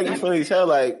 not like you friendly as hell,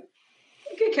 like,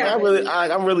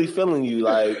 I'm really feeling you.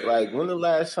 Like, when the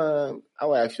last time I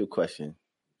will ask you a question,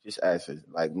 just answer.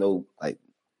 Like, no, like,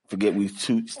 forget we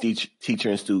teacher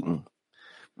and student.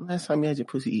 When last time you had your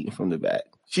pussy eaten from the back?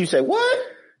 She said, what?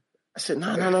 I said, no.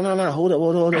 Hold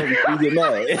up. You get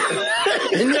mad.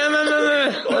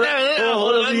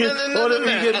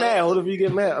 Hold up, you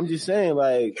get mad. I'm just saying,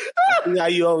 like, I see how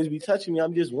you always be touching me.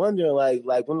 I'm just wondering,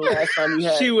 like when the last time you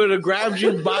had. She would have grabbed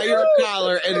you by your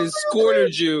collar and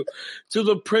escorted you to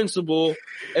the principal,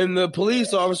 and the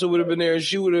police officer would have been there, and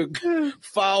she would have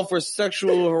filed for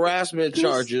sexual harassment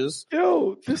charges.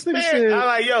 Yo, this nigga said,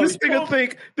 like, yo, this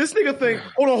nigga think,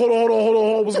 hold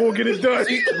on, was gonna get it done.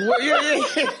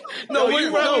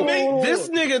 This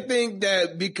nigga think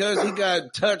that because he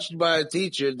got touched by a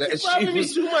teacher that rubbing me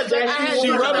too much. She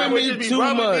rubbing me too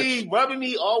much. Rubbing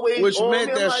me always. Which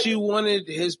meant that she wanted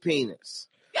his penis.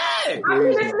 Yeah. I mean,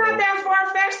 it's not that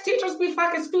far-fetched. Teachers be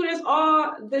fucking students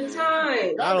all the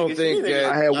time. I don't think that.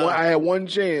 I had one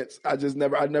chance. I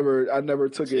never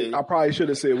took it. I probably should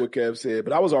have said what Kev said,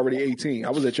 but I was already 18.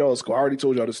 I was at y'all's school. I already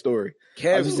told y'all the story.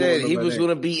 Kev said he was going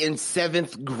to be in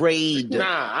 7th grade.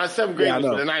 Nah, 7th grade was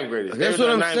for the 9th graders. That's what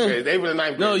I'm saying. They were the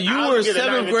 9th graders. No, you were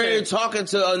 7th grade talking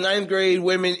to 9th grade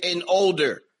women and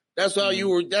older. That's how you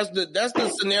were. That's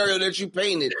the scenario that you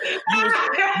painted. You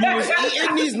was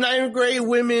eating these 9th grade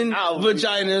women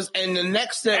vaginas, and the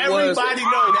next step was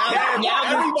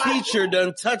now the teacher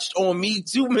done touched on me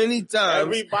too many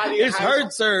times. It's her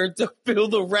turn to feel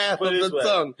the wrath of the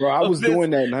tongue. Bro, I was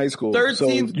doing that in high school. So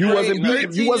you wasn't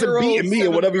beating me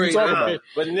or whatever you talking about.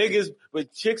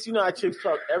 But chicks, you know how chicks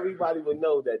talk. Everybody would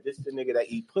know that this is the nigga that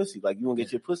eat pussy. Like you want to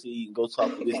get your pussy eaten, go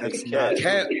talk to this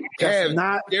nigga. That's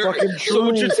not fucking true. So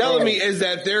what you're telling me is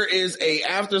that there is a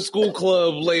after school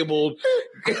club labeled.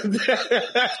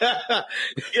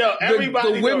 Yo,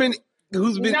 everybody. The women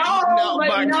who's been eaten out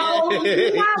by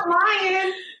he's not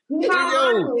lying.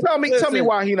 Yo, tell me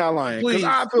why he not lying. Because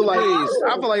I feel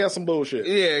like that's some bullshit.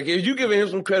 Yeah, if you giving him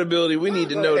some credibility, we need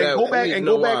to know that. Go back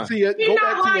to your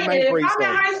 9th grade. I'm in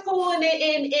high school and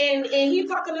he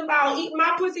talking about eating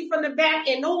my pussy from the back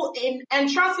and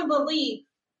trust and believe.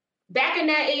 Back in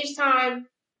that age time,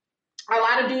 a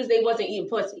lot of dudes they wasn't eating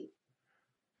pussy.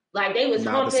 Like they was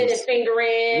humping and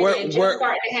fingering and just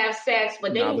starting to have sex,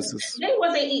 but they wasn't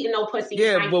eating no pussy.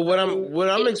 Yeah, but what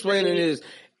I'm explaining is.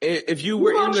 If you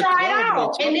were in the try it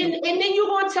out, and then you're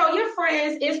gonna tell your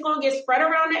friends, it's gonna get spread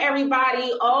around to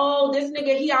everybody. Oh, this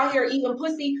nigga, he out here eating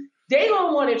pussy. They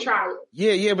don't want to try it.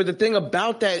 Yeah, but the thing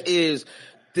about that is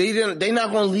they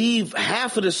not gonna leave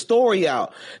half of the story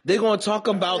out. They're gonna talk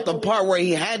about the part where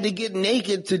he had to get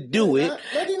naked to do it,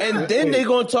 and then they're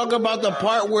gonna talk about the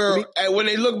part where when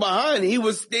they look behind, he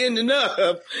was standing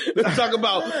up. They talk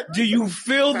about, do you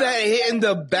feel that hit in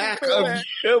the back of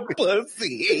your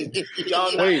pussy?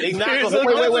 Wait. Let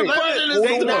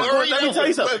me tell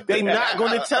you something. They not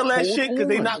gonna tell that shit because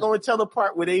they not gonna tell the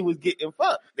part where they was getting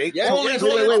fucked. They only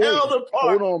gonna tell the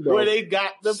part where they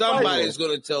got the. Somebody's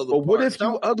gonna tell the. But what if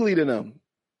you ugly to them?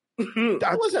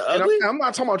 I wasn't ugly. I'm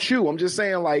not talking about you. I'm just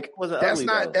saying, like, that's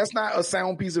not a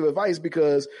sound piece of advice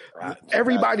because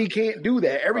everybody can't do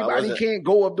that. Everybody can't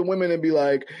go up to women and be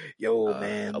like, "Yo,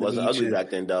 man, I wasn't ugly back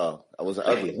then, dog. I wasn't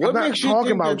ugly." What makes you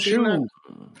talking about you?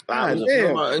 I'm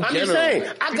just saying,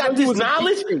 I got this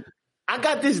knowledge. I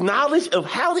got this knowledge of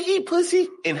how to eat pussy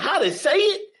and how to say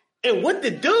it and what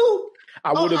to do.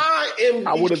 I would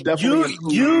have definitely.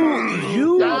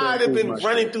 You might have been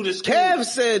running through the school. Kev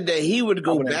said that he would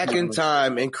go back in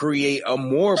time and create a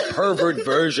more pervert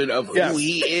version of who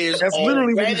he is. That's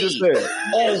literally what he just said.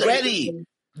 Already.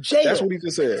 Jail. That's what he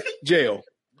just said. Jail.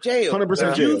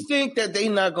 100% jail. You think that they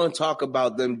not going to talk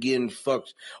about them getting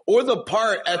fucked, or the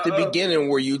part at the beginning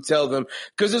where you tell them,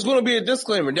 because there's going to be a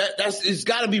disclaimer that's it's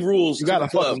got to be rules. You got to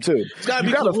fuck them too. It's got to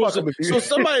be rules. So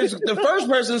somebody's the first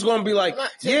person is going to be like,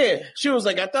 yeah. She was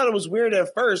like, I thought it was weird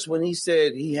at first when he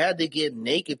said he had to get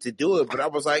naked to do it, but I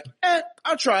was like,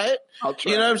 I'll try it.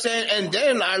 You know what I'm saying? And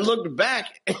then I looked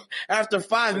back after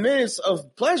 5 minutes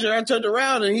of pleasure. I turned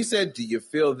around and he said, "Do you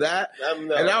feel that?"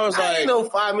 And I was like, "I ain't no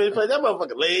 5 minutes pleasure. That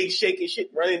motherfucker legs shaking,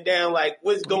 shit running down. Like,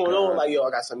 what's going on?" Like, yo,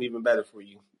 I got something even better for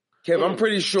you. Kev, I'm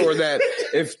pretty sure that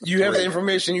if you have the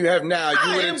information you have now,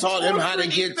 you would have taught him how to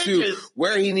get to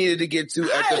where he needed to get to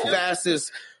at the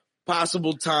fastest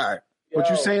possible time. But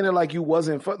you saying it like you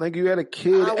wasn't fucking, like you had a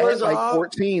kid at like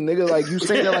 14, nigga. Like you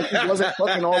saying it like you wasn't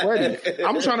fucking already.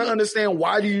 I'm trying to understand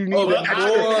why do you need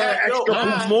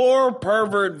a more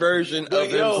pervert version of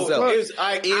himself? Is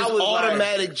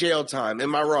automatic jail time.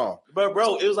 Am I wrong? But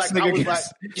bro, it was like I was like,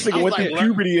 this nigga went through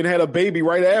puberty and had a baby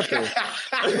right after. Like,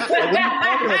 what are you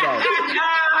talking about?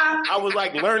 I was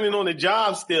like learning on the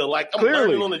job still. Like I'm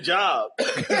learning on the job.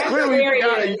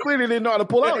 You clearly didn't know how to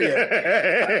pull out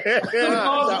yet.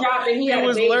 He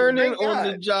was learning on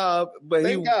the job, but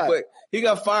he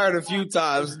got fired a few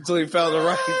times until he found the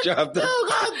right job.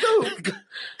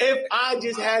 If I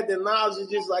just had the knowledge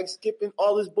of just like skipping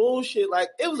all this bullshit, like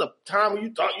it was a time when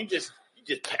you thought you just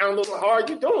pound a little hard,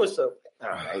 you're doing something.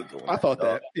 I thought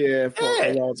that. Yeah,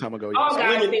 a long time ago. All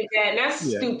guys think that, and that's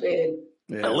stupid.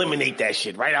 Yeah. Eliminate that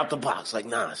shit right out the box. Like,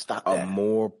 nah, stop that. A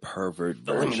more pervert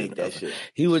version. Eliminate that shit.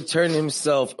 He would turn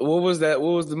himself. What was that?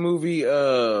 What was the movie?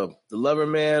 The Lover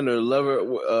Man or Lover?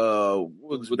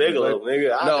 With Bigelow,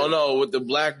 nigga. No, with the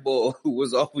black bull who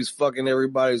was always fucking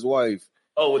everybody's wife.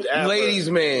 Oh, with the Ladies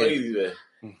Man.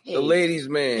 Hey, the ladies'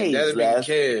 man. Hey, that'd be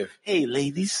Kev. Hey,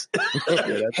 ladies.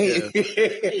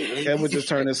 Kev would just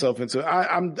turn himself into.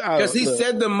 Because he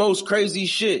said the most crazy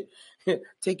shit.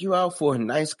 Take you out for a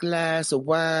nice glass of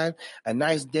wine, a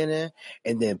nice dinner,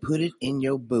 and then put it in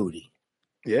your booty.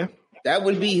 Yeah, that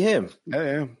would be him.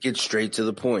 Yeah. Get straight to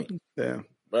the point. Yeah.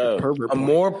 Bro,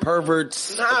 more pervert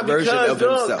version of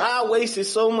himself. I wasted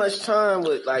so much time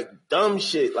with like dumb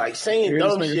shit, like saying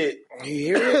dumb shit.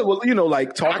 Well,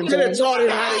 like talking. I could have taught him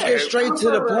how to get straight to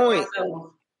the point.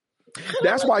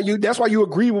 That's why you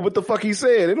agree with what the fuck he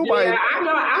said. Ain't nobody. Yeah,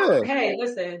 I know. Hey,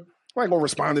 listen. I ain't gonna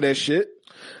respond to that shit.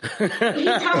 Yeah,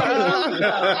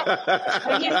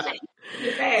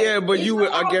 but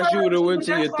I guess you would have went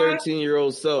to your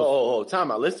 13-year-old self. Oh,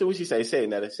 time out. Listen to what she say. Say it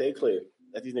now. Say it clear.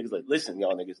 Let these niggas listen,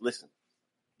 y'all niggas, listen.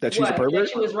 That she's a pervert? That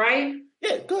she was right?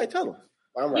 Yeah, go ahead, tell them.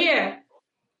 I'm right. Yeah.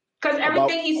 Because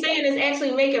everything he's saying is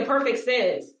actually making perfect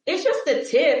sense. It's just a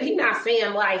tip. He's not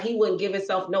saying like he wouldn't give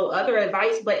himself no other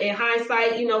advice, but in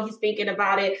hindsight, he's thinking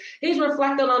about it. He's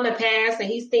reflecting on the past and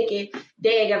he's thinking,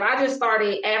 dang, if I just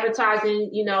started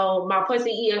advertising, my pussy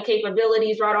eating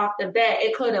capabilities right off the bat,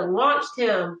 it could have launched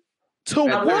him. To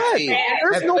what?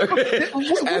 There's no.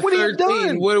 What would he have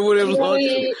done? What would it have launched?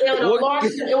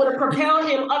 It would have propelled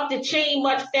him up the chain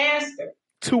much faster.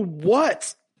 To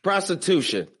what?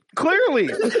 Prostitution. Clearly.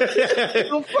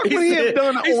 The fuck would he have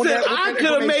done on that? I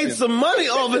could have made some money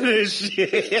off of this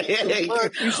shit.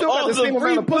 You still got the same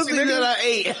amount of pussy that I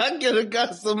ate. I could have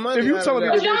got some money. If you telling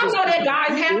me that y'all know that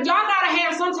guys y'all gotta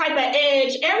have some type of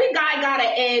edge. Every guy got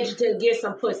an edge to get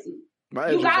some pussy.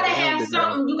 You gotta have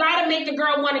something. You gotta make the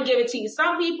girl want to give it to you.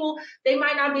 Some people, they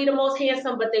might not be the most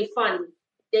handsome, but they funny.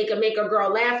 They can make a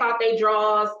girl laugh out their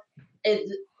drawers.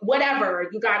 Whatever.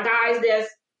 You got guys that's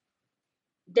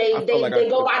they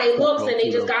go by their looks and they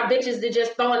just got bitches that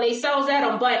just throwing themselves at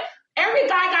them. But every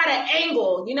guy got an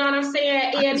angle. You know what I'm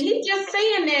saying? And he's just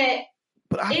saying that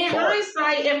in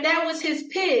hindsight, if that was his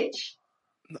pitch,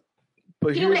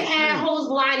 he would have had hoes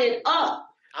lining up.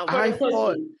 I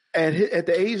thought at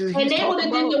the age that and they would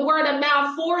have done the word of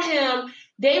mouth for him.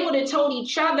 They would have told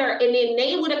each other, and then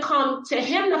they would have come to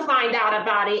him to find out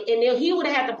about it, and then he would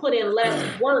have had to put in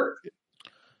less work.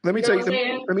 Let me tell you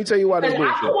why this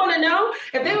bullshit. I want to know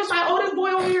if they was like, "Oh, this boy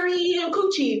over here eating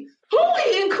coochie." Who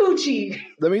eating coochie?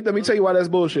 Let me tell you why that's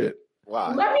bullshit.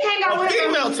 Why? Let me hang out with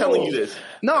female telling you this.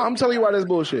 No, I'm telling you why that's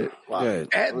bullshit. Why?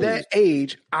 At that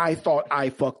age, I thought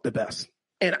I fucked the best.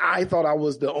 And I thought I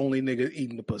was the only nigga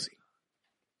eating the pussy.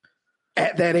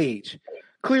 At that age.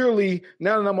 Clearly,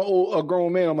 now that I'm a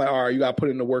grown man, I'm like, all right, you got to put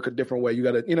in the work a different way. You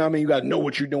got to, you know what I mean? You got to know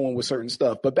what you're doing with certain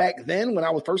stuff. But back then, when I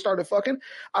was first started fucking,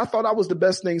 I thought I was the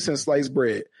best thing since sliced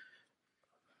bread.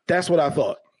 That's what I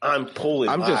thought. I'm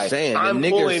just saying. The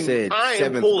nigga said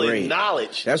 7th grade.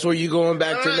 Knowledge. That's where you going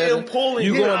back to.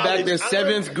 You going back to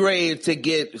 7th grade to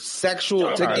get sexual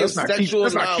knowledge. Let's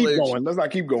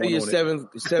not keep going. To your seventh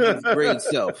grade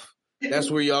self. That's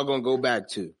where y'all gonna go back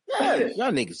to. Yes.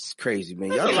 Y'all niggas is crazy,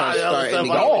 man. Y'all trying to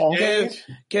start.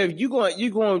 Kev, you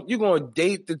going to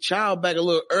date the child back a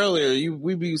little earlier.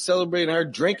 We be celebrating her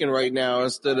drinking right now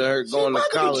instead of her going to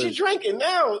college. She drinking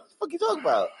now. What the fuck you talking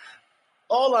about?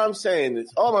 All I'm saying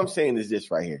is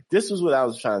this right here. This is what I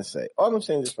was trying to say. All I'm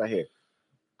saying is this right here.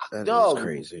 That is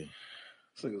crazy.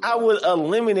 I would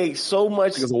eliminate so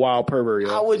much. It's a wild pervert.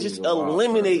 I would just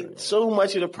eliminate so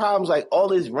much of the problems, like all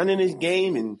this running this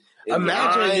game and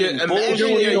imagine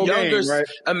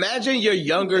your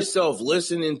younger self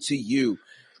listening to you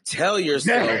tell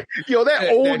yourself, that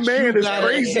old man is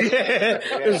crazy.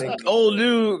 This old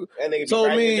dude told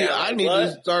me I need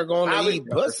to start going to eat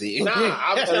pussy. Nah,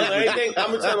 I'm telling him everything.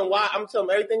 I'm telling him why. I'm telling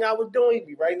him everything I was doing. He'd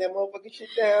be writing that motherfucking shit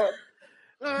down.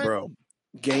 Bro,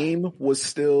 game was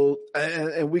still,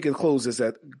 and we can close this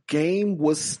at, game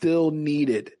was still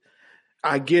needed.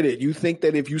 I get it. You think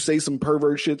that if you say some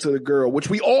pervert shit to the girl, which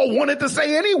we all wanted to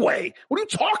say anyway, what are you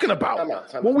talking about? Time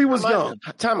out. When we was young.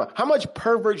 How much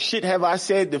pervert shit have I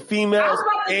said to females? I was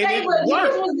about to say, but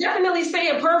you was definitely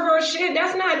saying pervert shit.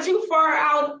 That's not too far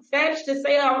out fetched to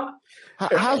say.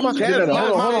 How's my hold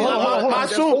on.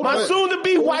 My soon to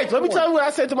be wife. Let me tell you what I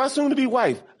said to my soon to be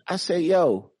wife. I say,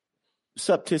 yo, what's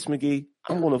up, Tis McGee?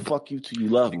 I'm gonna fuck you till you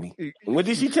love me. And what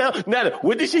did she tell Netta?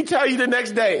 What did she tell you the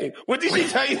next day? What did she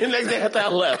tell you the next day after I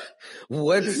left?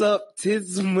 What's up,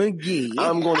 Tis McGee?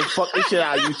 I'm gonna fuck the shit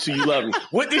out of you till you love me.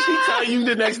 What did she tell you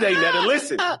the next day, Netta?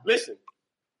 Listen.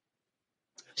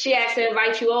 She asked to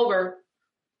invite you over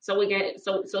so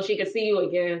she could see you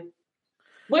again.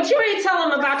 But you ain't tell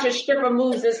him about your stripper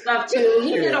moves and stuff too.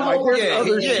 He did a whole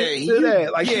other shit to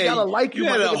that. Like, she gotta like you. You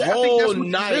had a whole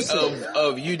night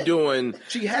of you doing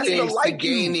she has things to like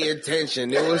gain the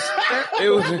attention. It was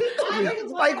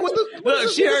like what the look.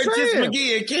 She heard Tits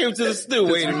McGee and came to the stew.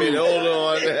 Wait a minute, hold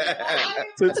on.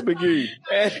 Tits McGee.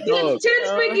 Tits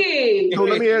McGee. So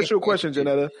let me ask you a question,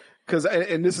 Janetta. Because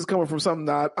and this is coming from something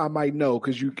that I might know,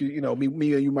 because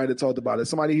me and you might have talked about it.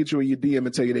 Somebody hit you in your DM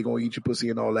and tell you they're gonna eat your pussy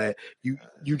and all that. You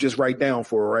just write down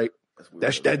for it, right?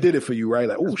 That did it for you, right?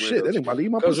 Like, oh shit, that didn't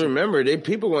eat my pussy. Because remember,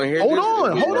 people gonna hear. Hold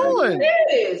on. It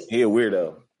is. He a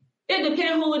weirdo. It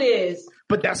depends who it is.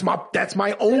 But that's my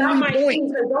only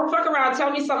point. Don't fuck around. Tell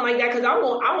me something like that, because I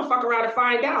won't fuck around and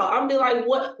find out. I'll be like,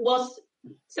 what? Well,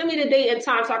 send me the date and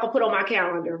time so I can put on my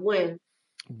calendar when.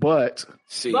 But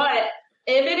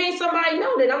if it ain't somebody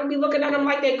know, then I'm gonna be looking at them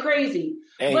like they're crazy.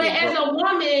 But as a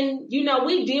woman,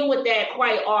 we deal with that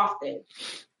quite often.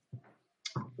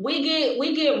 We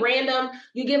get random.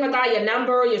 You give a guy your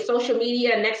number, your social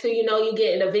media, and next thing you know, you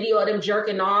getting a video of them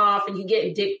jerking off, and you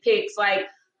getting dick pics. Like,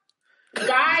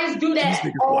 guys do that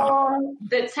all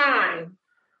the time.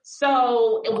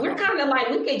 So we're kind of like,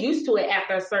 we get used to it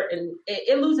after a certain.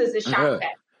 It loses its shock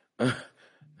factor.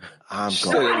 I'm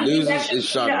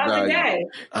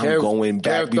going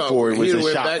back before it was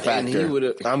a shock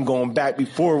factor. I'm going back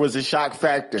before it was a shock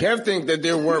factor. Kev think that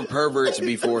there weren't perverts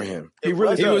before him. He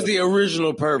was the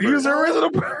original pervert. He was the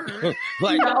original pervert.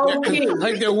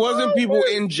 like there wasn't people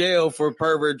in jail for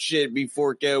pervert shit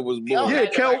before Kev was born. Yeah,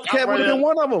 Kev would have been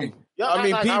one of them. I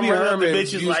mean, P.B. Herman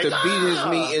used to beat his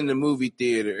meat in the movie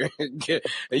theater. And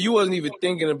you wasn't even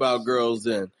thinking about girls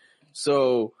then.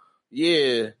 So,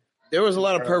 yeah. There was a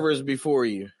lot of perverts before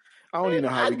you. I don't even know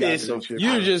how we got some shit.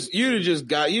 You just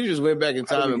went back in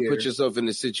time and put yourself in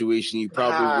a situation you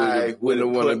probably wouldn't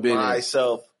have wanted to be in.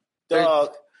 Myself, dog.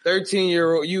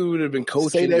 13-year-old, you would have been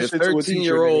coaching your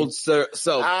 13-year-old self.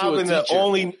 I've been the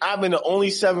only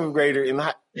 7th grader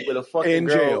with a fucking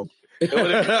girl.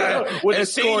 with a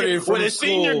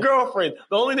senior girlfriend.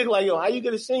 The only nigga like, yo, how you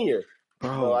get a senior?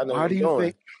 Bro, how do you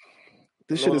think?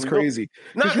 This shit is crazy.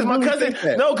 Because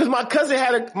my cousin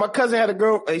had a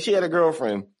girl. She had a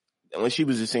girlfriend, and when she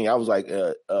was a senior, I was like,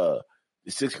 the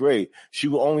 6th grade. She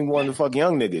was only one to fuck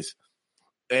young niggas,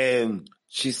 and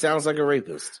she sounds like a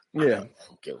rapist. Yeah, I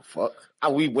don't give a fuck.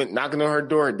 We went knocking on her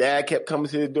door. Her dad kept coming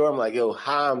to the door. I'm like, yo,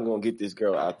 how I'm gonna get this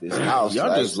girl out this house?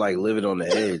 Y'all just like living on the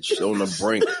edge, on the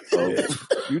brink.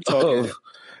 You talking?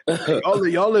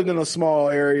 Y'all live in a small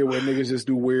area where niggas just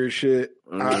do weird shit.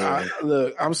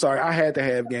 Look, I'm sorry. I had to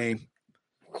have game.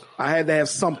 I had to have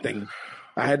something.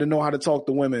 I had to know how to talk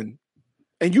to women.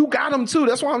 And you got them too.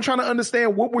 That's why I'm trying to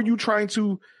understand what were you trying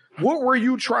to Dude,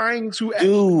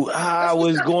 I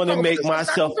was going to make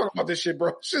myself about this shit,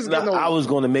 bro. I was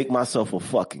going to make myself a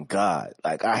fucking god.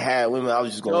 Like I had women, I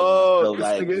was just going to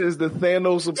this nigga is the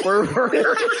Thanos of pervert.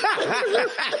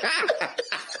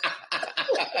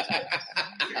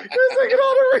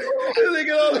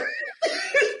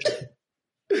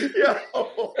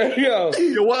 Yo,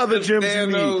 what other gyms you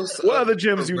need? What other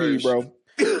gyms you need, bro?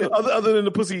 Other than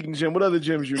the pussy eating gym, what other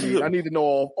gyms you need? I need to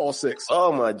know all 6.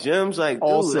 Oh, my gyms, like,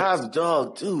 all dude, 6. how's the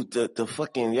dog, dude? The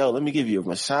fucking let me give you a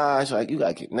massage. Like, you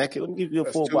gotta get naked. Let me give you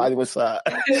a full body massage.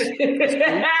 Come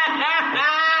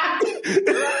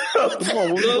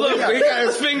on, look, he got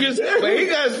his fingers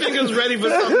ready for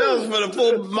something else for the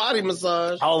full body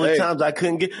massage. All the times I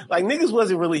couldn't get, like, niggas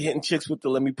wasn't really hitting chicks with the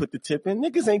let me put the tip in.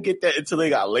 Niggas ain't get that until they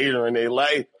got later in their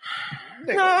life.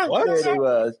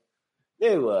 What? Yeah,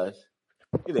 they was.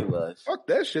 Fuck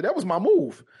that shit. That was my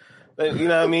move. You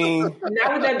know what I mean?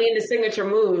 Now would that be the signature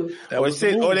move? Or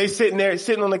they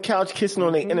sitting on the couch kissing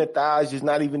on their inner thighs, just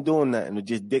not even doing nothing, or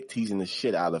just dick teasing the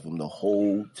shit out of them the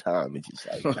whole time. It's just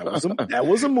like that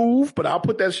was a move, but I'll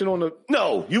put that shit on the.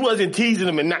 No, you wasn't teasing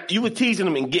them, you were teasing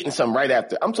them and getting something right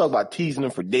after. I'm talking about teasing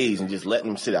them for days and just letting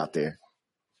them sit out there.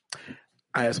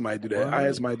 I had somebody do that. What? I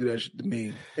had somebody do that shit to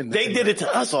me. They did it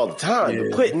to us all the time.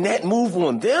 Yeah. Putting that move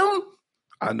on them.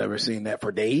 I've never seen that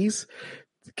for days.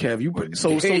 Kev,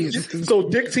 so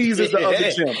Dick Tease is the other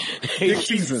gym. Dick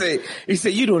Tease. He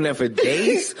said you doing that for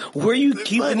days? Where you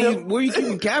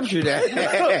keeping captured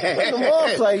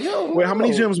at? Like, yo, wait, how many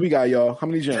gyms we got, y'all? How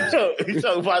many gyms?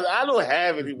 I don't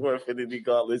have any more Infinity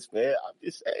Gauntlets, man. I'm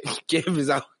just saying. Kev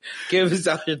is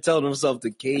out here telling himself to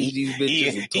cage these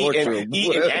bitches and torture them.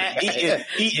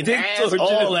 Eating ass,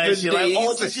 all that shit. Like,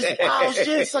 all this shit, wild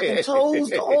shit, sucking toes,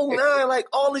 the whole 9. Like,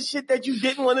 all the shit that you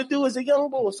didn't want to do as a young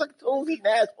boy. Sucking toes, eating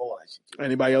ass, all that shit.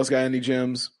 Anybody else got any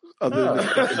gyms other than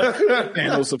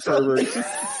Thanos of pervert?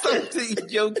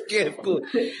 Yo, Kev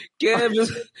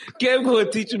going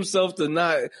to teach himself to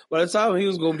not. By the time he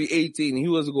was going to be 18, he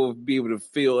wasn't going to be able to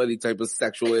feel any type of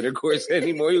sexual intercourse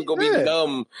anymore. He was going to be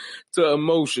numb to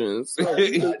emotions.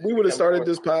 We would have started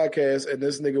this podcast, and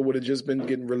this nigga would have just been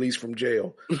getting released from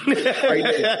jail. Right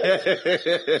there.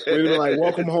 We would have like,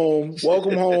 welcome home. You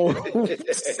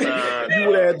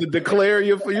would have had to declare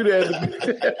had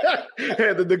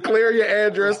to declare your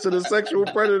address to the sexual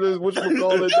predators, which we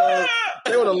call it.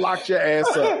 They would have locked your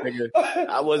ass up, nigga.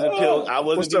 I wasn't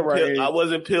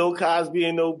Bill Cosby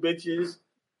and no bitches.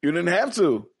 You didn't have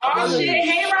to. Oh shit!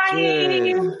 Hey,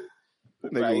 Raheem.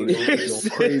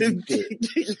 Nigga crazy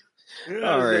shit.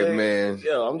 All right, man.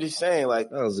 Yo, I'm just saying,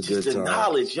 like, that was a good time.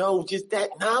 Knowledge, yo, just that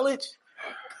knowledge.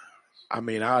 I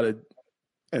mean, I'd have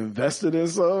invested in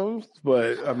some,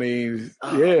 but I mean,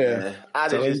 yeah.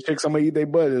 I'd have just pick somebody eat their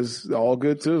butt is all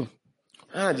good too.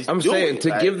 I'm saying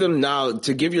to give them knowledge,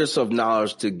 to give yourself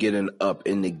knowledge to getting up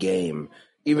in the game.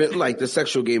 Even like the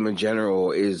sexual game in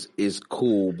general is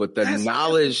cool, but the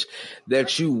knowledge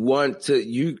that you want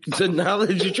the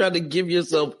knowledge you try to give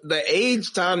yourself, the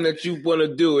age time that you want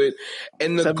to do it,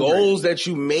 and the goals that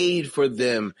you made for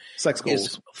them, sex goals,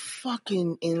 is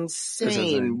fucking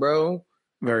insane, bro.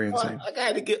 Very insane. I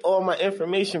got to get all my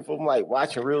information from like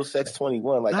watching Real Sex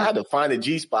 21. Like I had to find a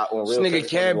G-spot on Real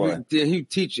Sex 21. He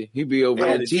teaching. He be over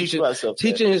there teaching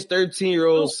his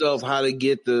 13-year-old self how to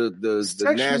get the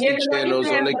nasty channels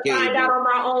on the cable. Find out on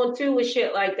my own too with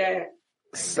shit like that.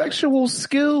 Sexual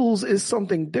skills is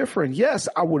something different. Yes,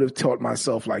 I would have taught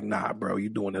myself like, nah, bro, you're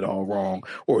doing it all wrong,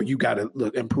 or you got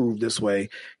to improve this way.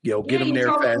 Yo, get them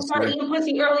there faster. You eating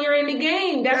pussy earlier in the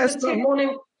game. That's the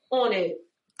tip on it.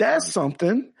 That's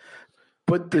something.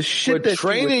 But the shit that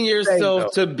training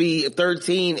yourself to be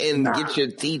 13 and get your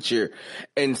teacher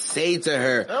and say to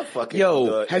her,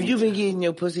 yo, have you been getting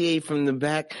your pussy ate from the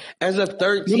back as a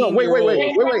 13-year-old? Wait.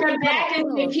 The back is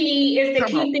the key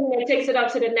thing that takes it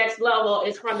up to the next level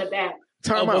is from the back.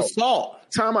 Time out.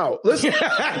 Listen.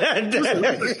 I'm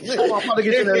about to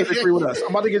get Jeanette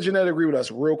to agree with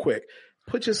us. Real quick.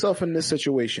 Put yourself in this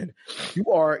situation. You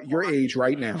are your age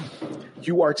right now.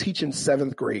 You are teaching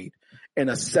 7th grade, and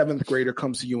a 7th grader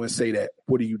comes to you and say that.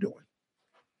 What are you doing?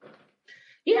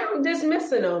 Yeah, I'm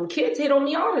dismissing them. Kids hit on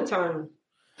me all the time.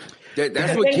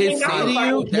 That's what kids say to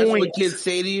you? That's what kids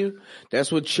say to you?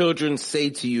 That's what children say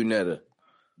to you, Netta.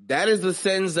 That is the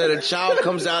sentence that a child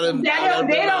comes out of. They don't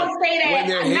say that.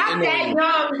 Not that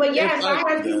young, but yes, I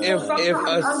have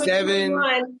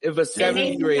if a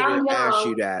 7th grader asks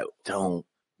you that, don't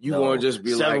You want to just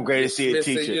be seventh grade to see a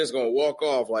teacher. You're just going to walk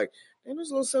off like, and this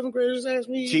little seventh graders asked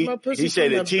me my pussy. He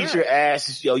said the teacher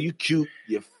asked, yo, you cute,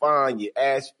 you're fine, you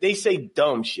ass. They say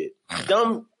dumb shit.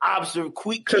 Dumb observation.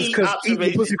 With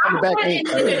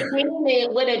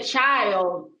a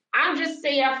child. I'm just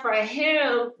saying for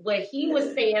him, what he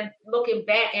was saying, looking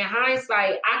back in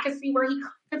hindsight, I can see where he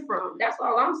coming from. That's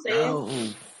all I'm saying. Oh,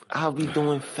 I'll be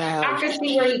doing foul. I can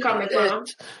see where he coming from.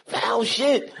 Foul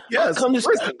shit. Yes,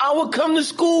 I would come to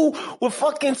school with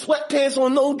fucking sweatpants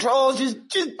on, no drawers, just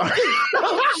Yo,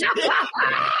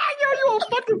 you a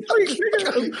fucking freak,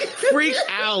 nigga. Freak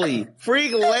alley.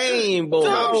 Freak lane, boy.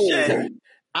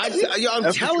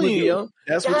 I'm telling you, yo.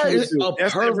 That's what you do.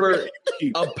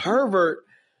 A pervert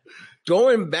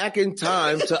going back in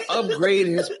time to upgrade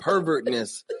his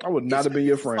pervertness. I would not have been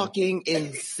your friend. Fucking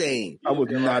insane. I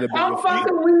would not have been your friend. I'm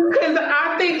fucking weak because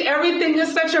I think everything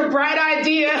is such a bright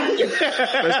idea.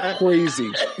 That's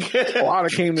crazy. Oh, I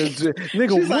came to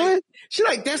nigga. What? She's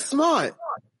like, that's smart.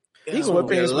 He's gonna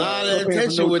pay a lot of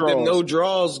attention with them no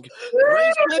draws. Gray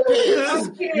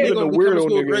sweatpants. He gonna be weirdo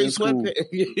nigga in school.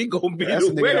 He gonna be the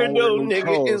weirdo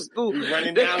nigga in school.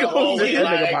 Running down the hallway.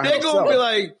 They gonna be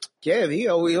like, Kev, he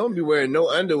don't be wearing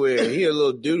no underwear. He a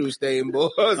little doo-doo stain, boy.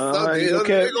 They're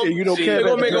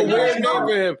gonna make a weird name for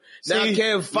him. Now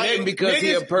Kev fighting because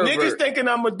he a pervert. Niggas thinking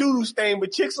I'm a doo-doo stain,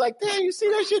 but chicks like, damn, you see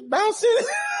that shit bouncing?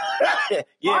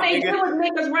 All they do is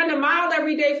niggas run a mile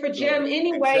every day for gym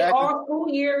anyway, all school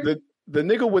year. The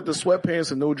nigga with the sweatpants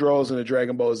and no drawers and a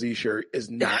Dragon Ball Z shirt is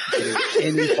not getting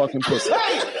any fucking pussy.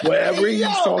 Whatever he's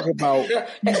talking about,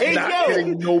 he's not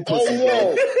getting no pussy.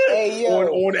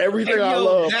 On everything I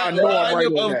love, I know I'm right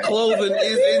on that. Clothing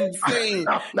is insane.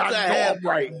 Not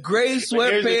right. Gray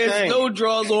sweatpants, no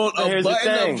drawers on, a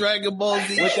button-up Dragon Ball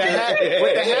Z. With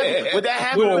that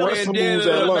half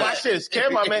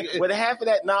of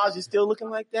that knowledge is still looking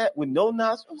like that, with no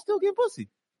knowledge, I'm still getting pussy.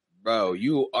 Bro,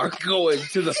 you are going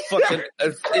to the fucking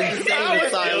insane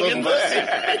asylum.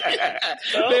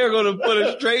 They're going to put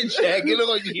a straight jacket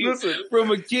on you from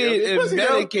a kid and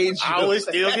medicate you. I was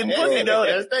still getting pussy, though.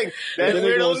 That's the thing. That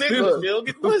weirdo nigga still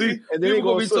getting pussy. And then you're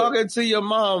going to be talking to your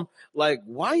mom like,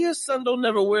 why your son don't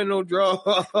never wear no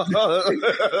drawers?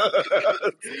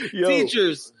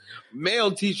 Teachers.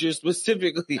 Male teachers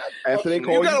specifically. After they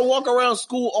call you got to walk around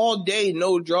school all day,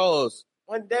 no drawers.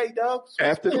 One day, dog.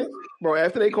 After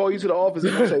they call you to the office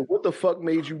and say, what the fuck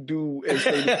made you do and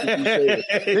say what you said?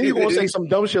 Then you're going to say some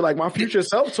dumb shit like, my future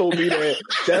self told me that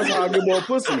that's how I get more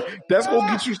pussy. That's going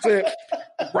to get you to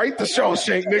write the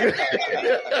Shawshank, nigga.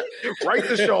 Write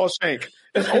the Shawshank.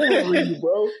 It's over for you,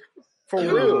 bro. For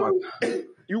real.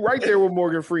 You right there with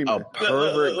Morgan Freeman. A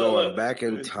pervert going back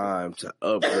in time to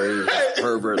upgrade his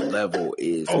pervert level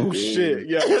is shit.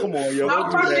 Yeah, come on, yo.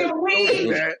 Don't do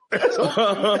that.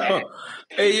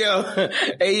 Hey, yo.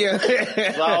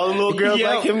 All the little girls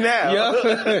like him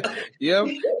now. Yep.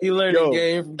 He learned the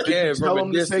game from Kev from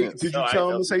a distance. Did you tell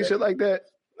him to say shit like that?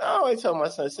 No, I tell my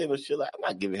son to say no shit like, I'm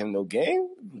not giving him no game.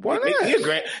 Why not? He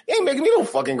ain't making me no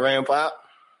fucking grandpa.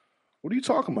 What are you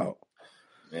talking about?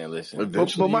 Man, listen.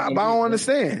 But I don't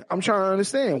understand. I'm trying to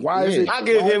understand. Why is it? I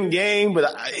give him game,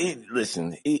 but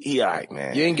listen, he all right,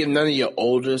 man. You ain't give none of your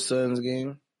older sons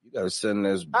game? You got to send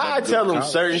this. I tell them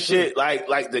certain shit.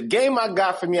 Like the game I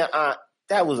got from your aunt,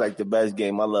 that was like the best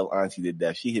game. I love Auntie to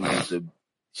death. She hit me with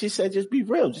she said, just be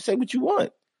real. Just say what you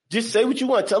want. Just say what you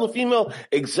want. Tell a female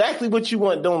exactly what you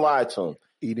want. Don't lie to them.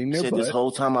 Eating their butt. This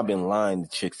whole time I've been lying to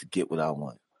chicks to get what I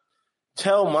want.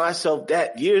 Tell myself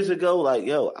that years ago, like,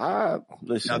 yo,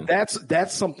 listen. Now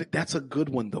that's something. That's a good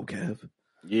one though, Kev.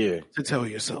 Yeah, to tell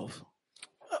yourself.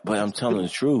 But I'm telling the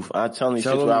truth. I'm telling you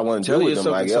what I want to do with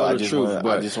them. Like, yo, I just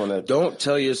want to. Don't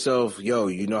tell yourself, yo,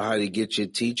 you know how to get your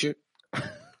teacher.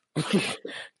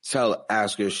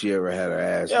 Ask her if she ever had her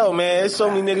ass. Yo, man, there's so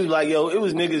many niggas like, yo, it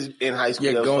was niggas in high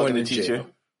school that was going fucking to the teacher. jail.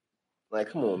 Like,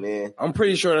 come on, man. I'm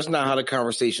pretty sure that's not how the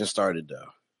conversation started, though.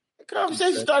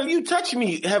 Conversation started. You touch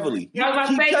me heavily. I was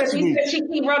about to say that she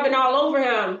keep rubbing all over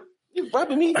him. You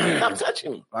rubbing me? Stop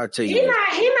touching me. I'll tell you. He's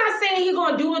not saying he's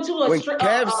gonna do it to a. When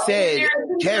Kev said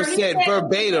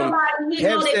verbatim.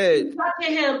 Kev said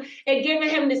touching him and giving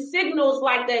him the signals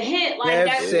like the hint. Like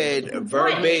Kev said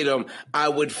verbatim. I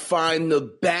would find the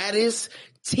baddest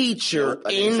teacher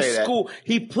in school.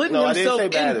 He put himself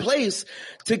in place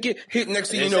to get hit.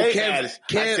 Next thing you know, Kev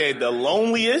I said the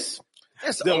loneliest.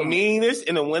 The meanest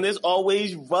and the one that's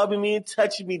always rubbing me and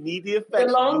touching me, needy affection.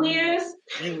 The loneliest?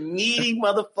 You needy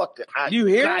motherfucker. You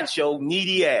hear? Got your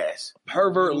needy ass.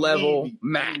 Pervert level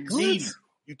max. Needy.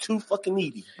 You too fucking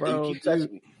needy. Bro, you keep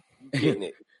touching me. You getting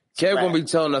it. Kev gonna be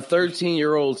telling a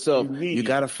 13-year-old self, you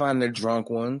gotta find the drunk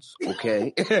ones,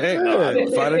 okay? Find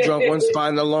the drunk ones,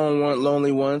 find the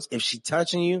lonely ones. If she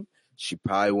touching you, she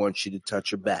probably wants you to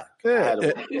touch her back. Yeah.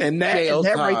 And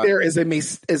that right there is a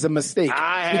mistake.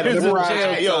 I had a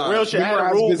real shit. I had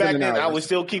a rule back then. I would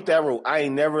still keep that rule. I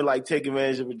ain't never like take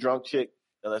advantage of a drunk chick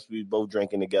unless we both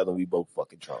drinking together and we both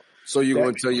fucking drunk. So you're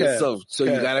going to tell yourself, you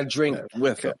got to drink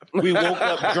with her. We woke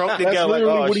up drunk together like,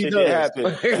 oh, shit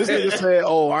happened. This nigga said,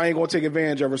 I ain't going to take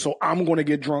advantage of her, so I'm going to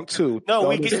get drunk too. No,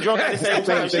 we get drunk at the same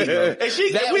time.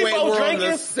 We both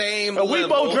drinking. We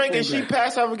both drinking. She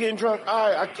passed out for getting drunk.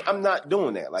 I'm not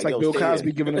doing that. Like, it's like Bill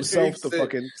Cosby giving himself the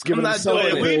fucking, giving himself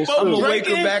the we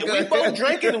both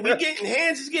drinking and we getting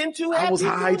hands is getting too happy. I was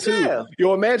high too.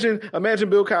 Yo, imagine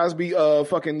Bill Cosby,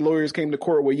 fucking lawyers came to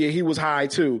court where, he was high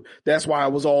too. That's why I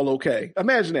was all okay.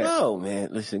 Imagine that. Oh man,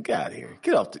 listen, get out of here.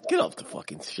 Get off the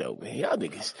fucking show, man. Y'all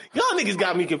niggas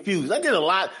got me confused. I did a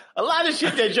lot of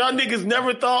shit that y'all niggas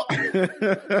never thought.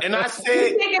 And I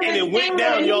said, and it went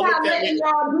down. Y'all looked at me.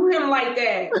 Y'all do him like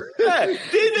that. Yeah,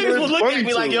 these niggas was looking at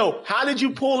me like, yo, how did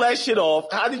you pull that shit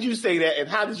off? How did you say that? And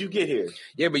how did you get here?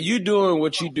 Yeah, but you doing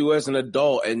what you do as an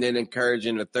adult and then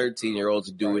encouraging a 13-year-old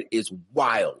to do it is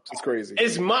wild. It's crazy.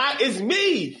 It's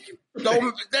me.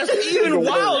 That's even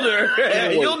wilder.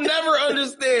 You'll never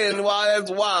understand why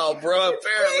that's wild, bro.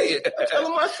 Apparently, I'm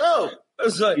telling myself.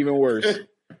 That's like, even worse.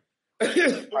 I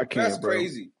can't. That's bro.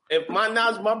 crazy. If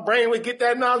my brain would get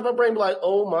that knowledge, my brain be like,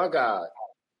 oh my God,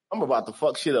 I'm about to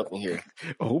fuck shit up in here.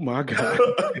 Oh my God.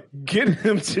 Get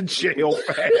him to jail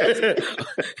fast.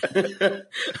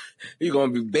 You're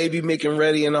going to be baby making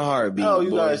ready in a heartbeat. Oh,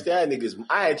 you understand, niggas.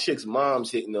 I had chicks'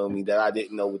 moms hitting on me that I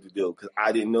didn't know what to do because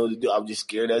I didn't know what to do. I was just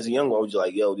scared as a young one. I was just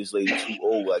like, yo, this lady too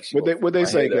old. Like, what they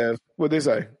say, Kev? What they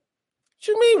say? What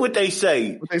you mean what they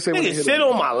say? Niggas sit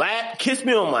on my lap, kiss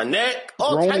me on my neck,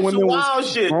 all types of wild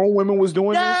shit. Grown women was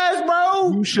doing this? Yes,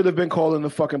 bro. You should have been calling the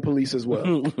fucking police as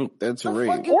well. That's real.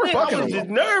 Or fucking I was just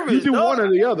nervous. You do one or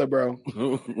the other, bro.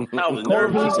 I was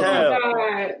nervous as hell.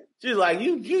 She's like,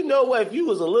 you know what? If you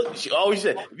was a little, she always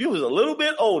said, if you was a little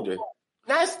bit older,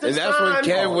 that's the sign. And that's what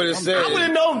Kev would have said. I would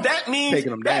have known that means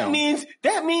taking them down.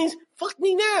 That means fuck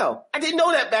me now. I didn't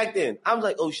know that back then. I was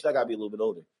like, oh shit, I gotta be a little bit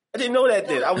older. I didn't know that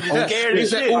then. I was just scared as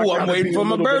shit. Ooh, I'm waiting for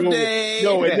my birthday.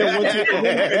 Yo, and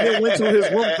then went to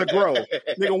his room to grow.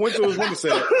 Nigga went to his room and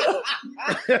said,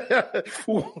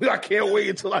 I can't wait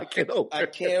until I get older. I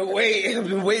can't wait. I've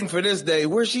been waiting for this day.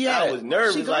 Where's she at? I was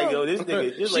nervous. Like, yo, this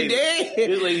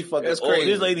lady fucking that's old.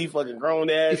 crazy. This lady fucking grown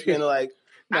ass. And like,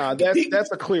 nah,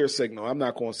 that's a clear signal. I'm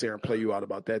not going to sit here and play you out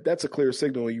about that. That's a clear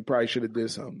signal and you probably should have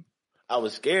did something. I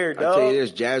was scared, though. I'll tell you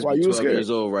this, Jazz be 12 years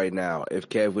old right now. If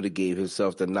Kev would have gave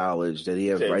himself the knowledge that he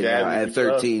has right now at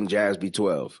 13, Jazz be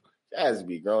 12. Jazz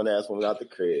be grown ass woman out the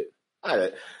crib.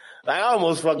 I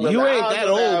almost fucked up. You ain't that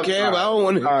old, Kev. I don't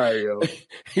want to. All right, yo.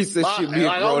 He said she'd be a grown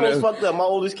ass. I almost fucked up. My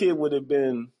oldest kid would have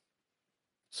been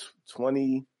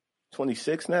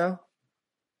 26 now.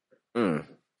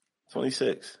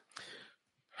 26.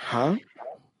 Huh?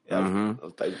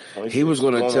 Mm-hmm. He was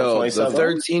going to tell the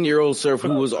 13-year-old surf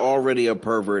who was already a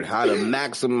pervert how to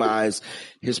maximize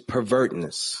his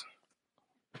pervertness.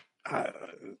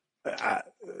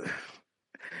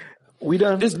 We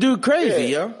done? This dude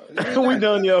crazy, yo. We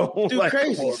done, yo. Dude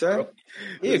crazy, son.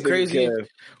 He crazy.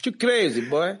 You crazy,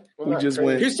 boy. We just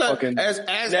went fucking.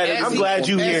 I'm glad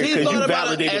you here because you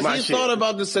validated my shit. He thought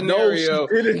about the scenario. No,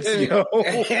 she didn't, yo.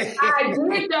 I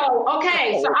did though.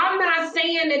 Okay, so I'm not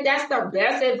saying that that's the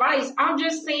best advice. I'm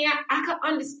just saying I can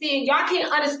understand. Y'all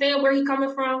can't understand where he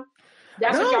coming from.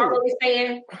 That's what y'all really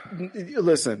saying.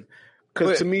 Listen.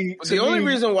 Because to me, the only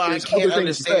reason why I can't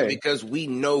understand because we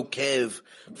know Kev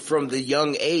from the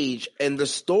young age and the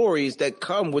stories that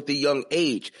come with the young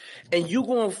age, and you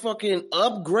gonna fucking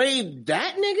upgrade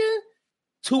that nigga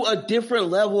to a different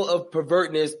level of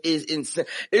pervertness is insane.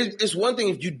 It's one thing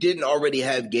if you didn't already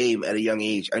have game at a young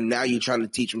age, and now you're trying to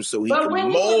teach him so he can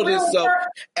mold himself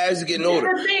as he's getting older.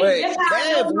 But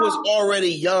Kev was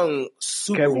already young,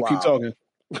 super Kev, wild. Keep talking.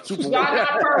 Y'all not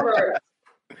perverts.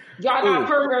 Y'all not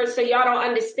perverts, so y'all don't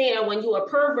understand. When you a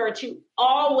pervert, you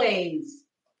always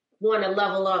want to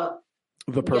level up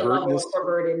the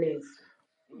pervertedness.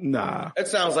 Nah. That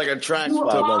sounds like a track you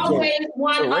always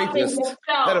one up in yourself.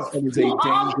 That is a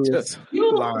dangerous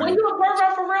line. When you're a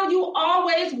pervert for real, you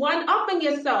always one up in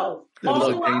yourself. That is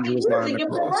a dangerous line your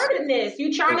pervertedness.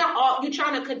 You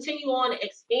trying to continue on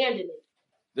expanding it.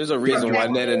 There's a reason why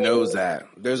Netta knows that.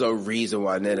 There's a reason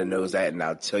why Netta knows that, and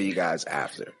I'll tell you guys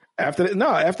after.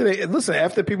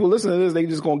 After people listen to this, they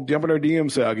just gonna jump in their DM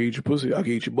and say, "I can eat your pussy, I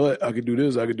can eat your butt, I can do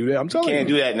this, I can do that." I'm telling you, can't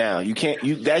do that now. You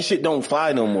can't. That shit don't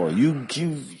fly no more.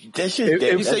 That shit.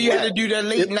 You say you had to do that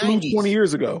late 90s, 20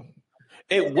 years ago.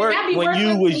 It worked when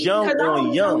you was young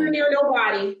on young. Near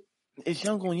nobody. It's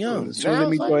young on young. As soon as they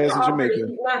meet your ass in Jamaica,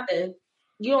 nothing.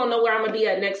 You don't know where I'm gonna be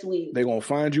at next week. They're gonna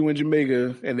find you in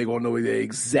Jamaica and they're gonna know the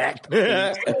exact.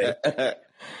 There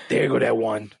go that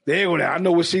one. There go that. I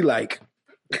know what she like.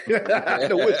 I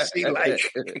know what she like.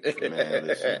 Man,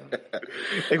 listen.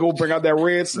 They gonna bring out that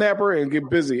red snapper and get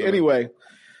busy. Anyway,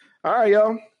 all right,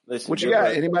 y'all. Listen, what you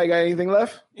got? Anybody got anything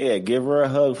left? Yeah, give her a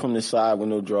hug from the side with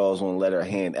no drawers on. Let her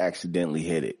hand accidentally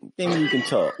hit it. Then you can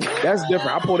talk. That's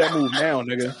different. I pull that move now,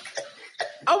 nigga.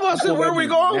 I'm about to say, where are we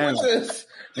going with this?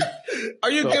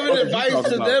 Are you giving advice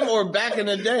to them or back in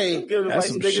the day? Giving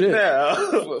advice to niggas now.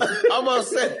 I'm about to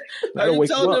say, are you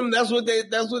telling them that's what they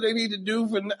need to do?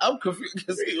 I'm confused.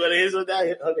 See what it is with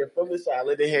that? Okay, from the side,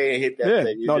 let the hand hit that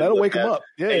thing. No, that'll wake them up.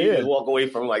 Yeah, you just walk away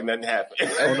from like nothing happened.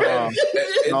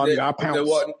 No, you gotta pounce.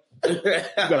 You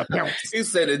gotta pounce. He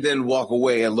said it, then walk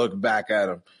away and look back at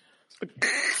him.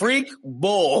 Freak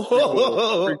bull.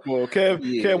 Freak bull.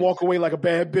 Kev walk away like a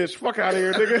bad bitch. Fuck out of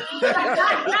here, nigga.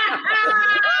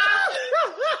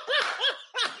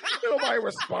 Nobody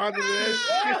responded to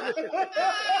that.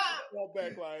 Walk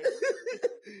back like.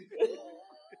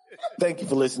 Thank you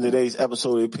for listening to today's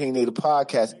episode of the Opinionated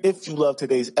Podcast. If you love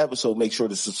today's episode, make sure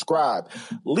to subscribe.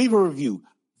 Leave a review.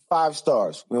 5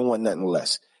 stars. We don't want nothing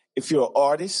less. If you're an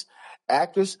artist,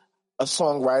 actress, a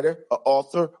songwriter, an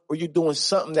author, or you're doing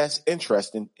something that's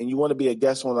interesting and you want to be a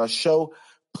guest on our show,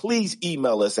 please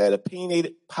email us at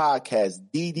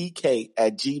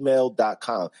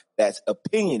opinionatedpodcastddk@gmail.com. That's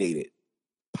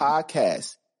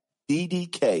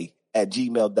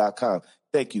opinionatedpodcastddk@gmail.com.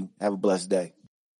 Thank you. Have a blessed day.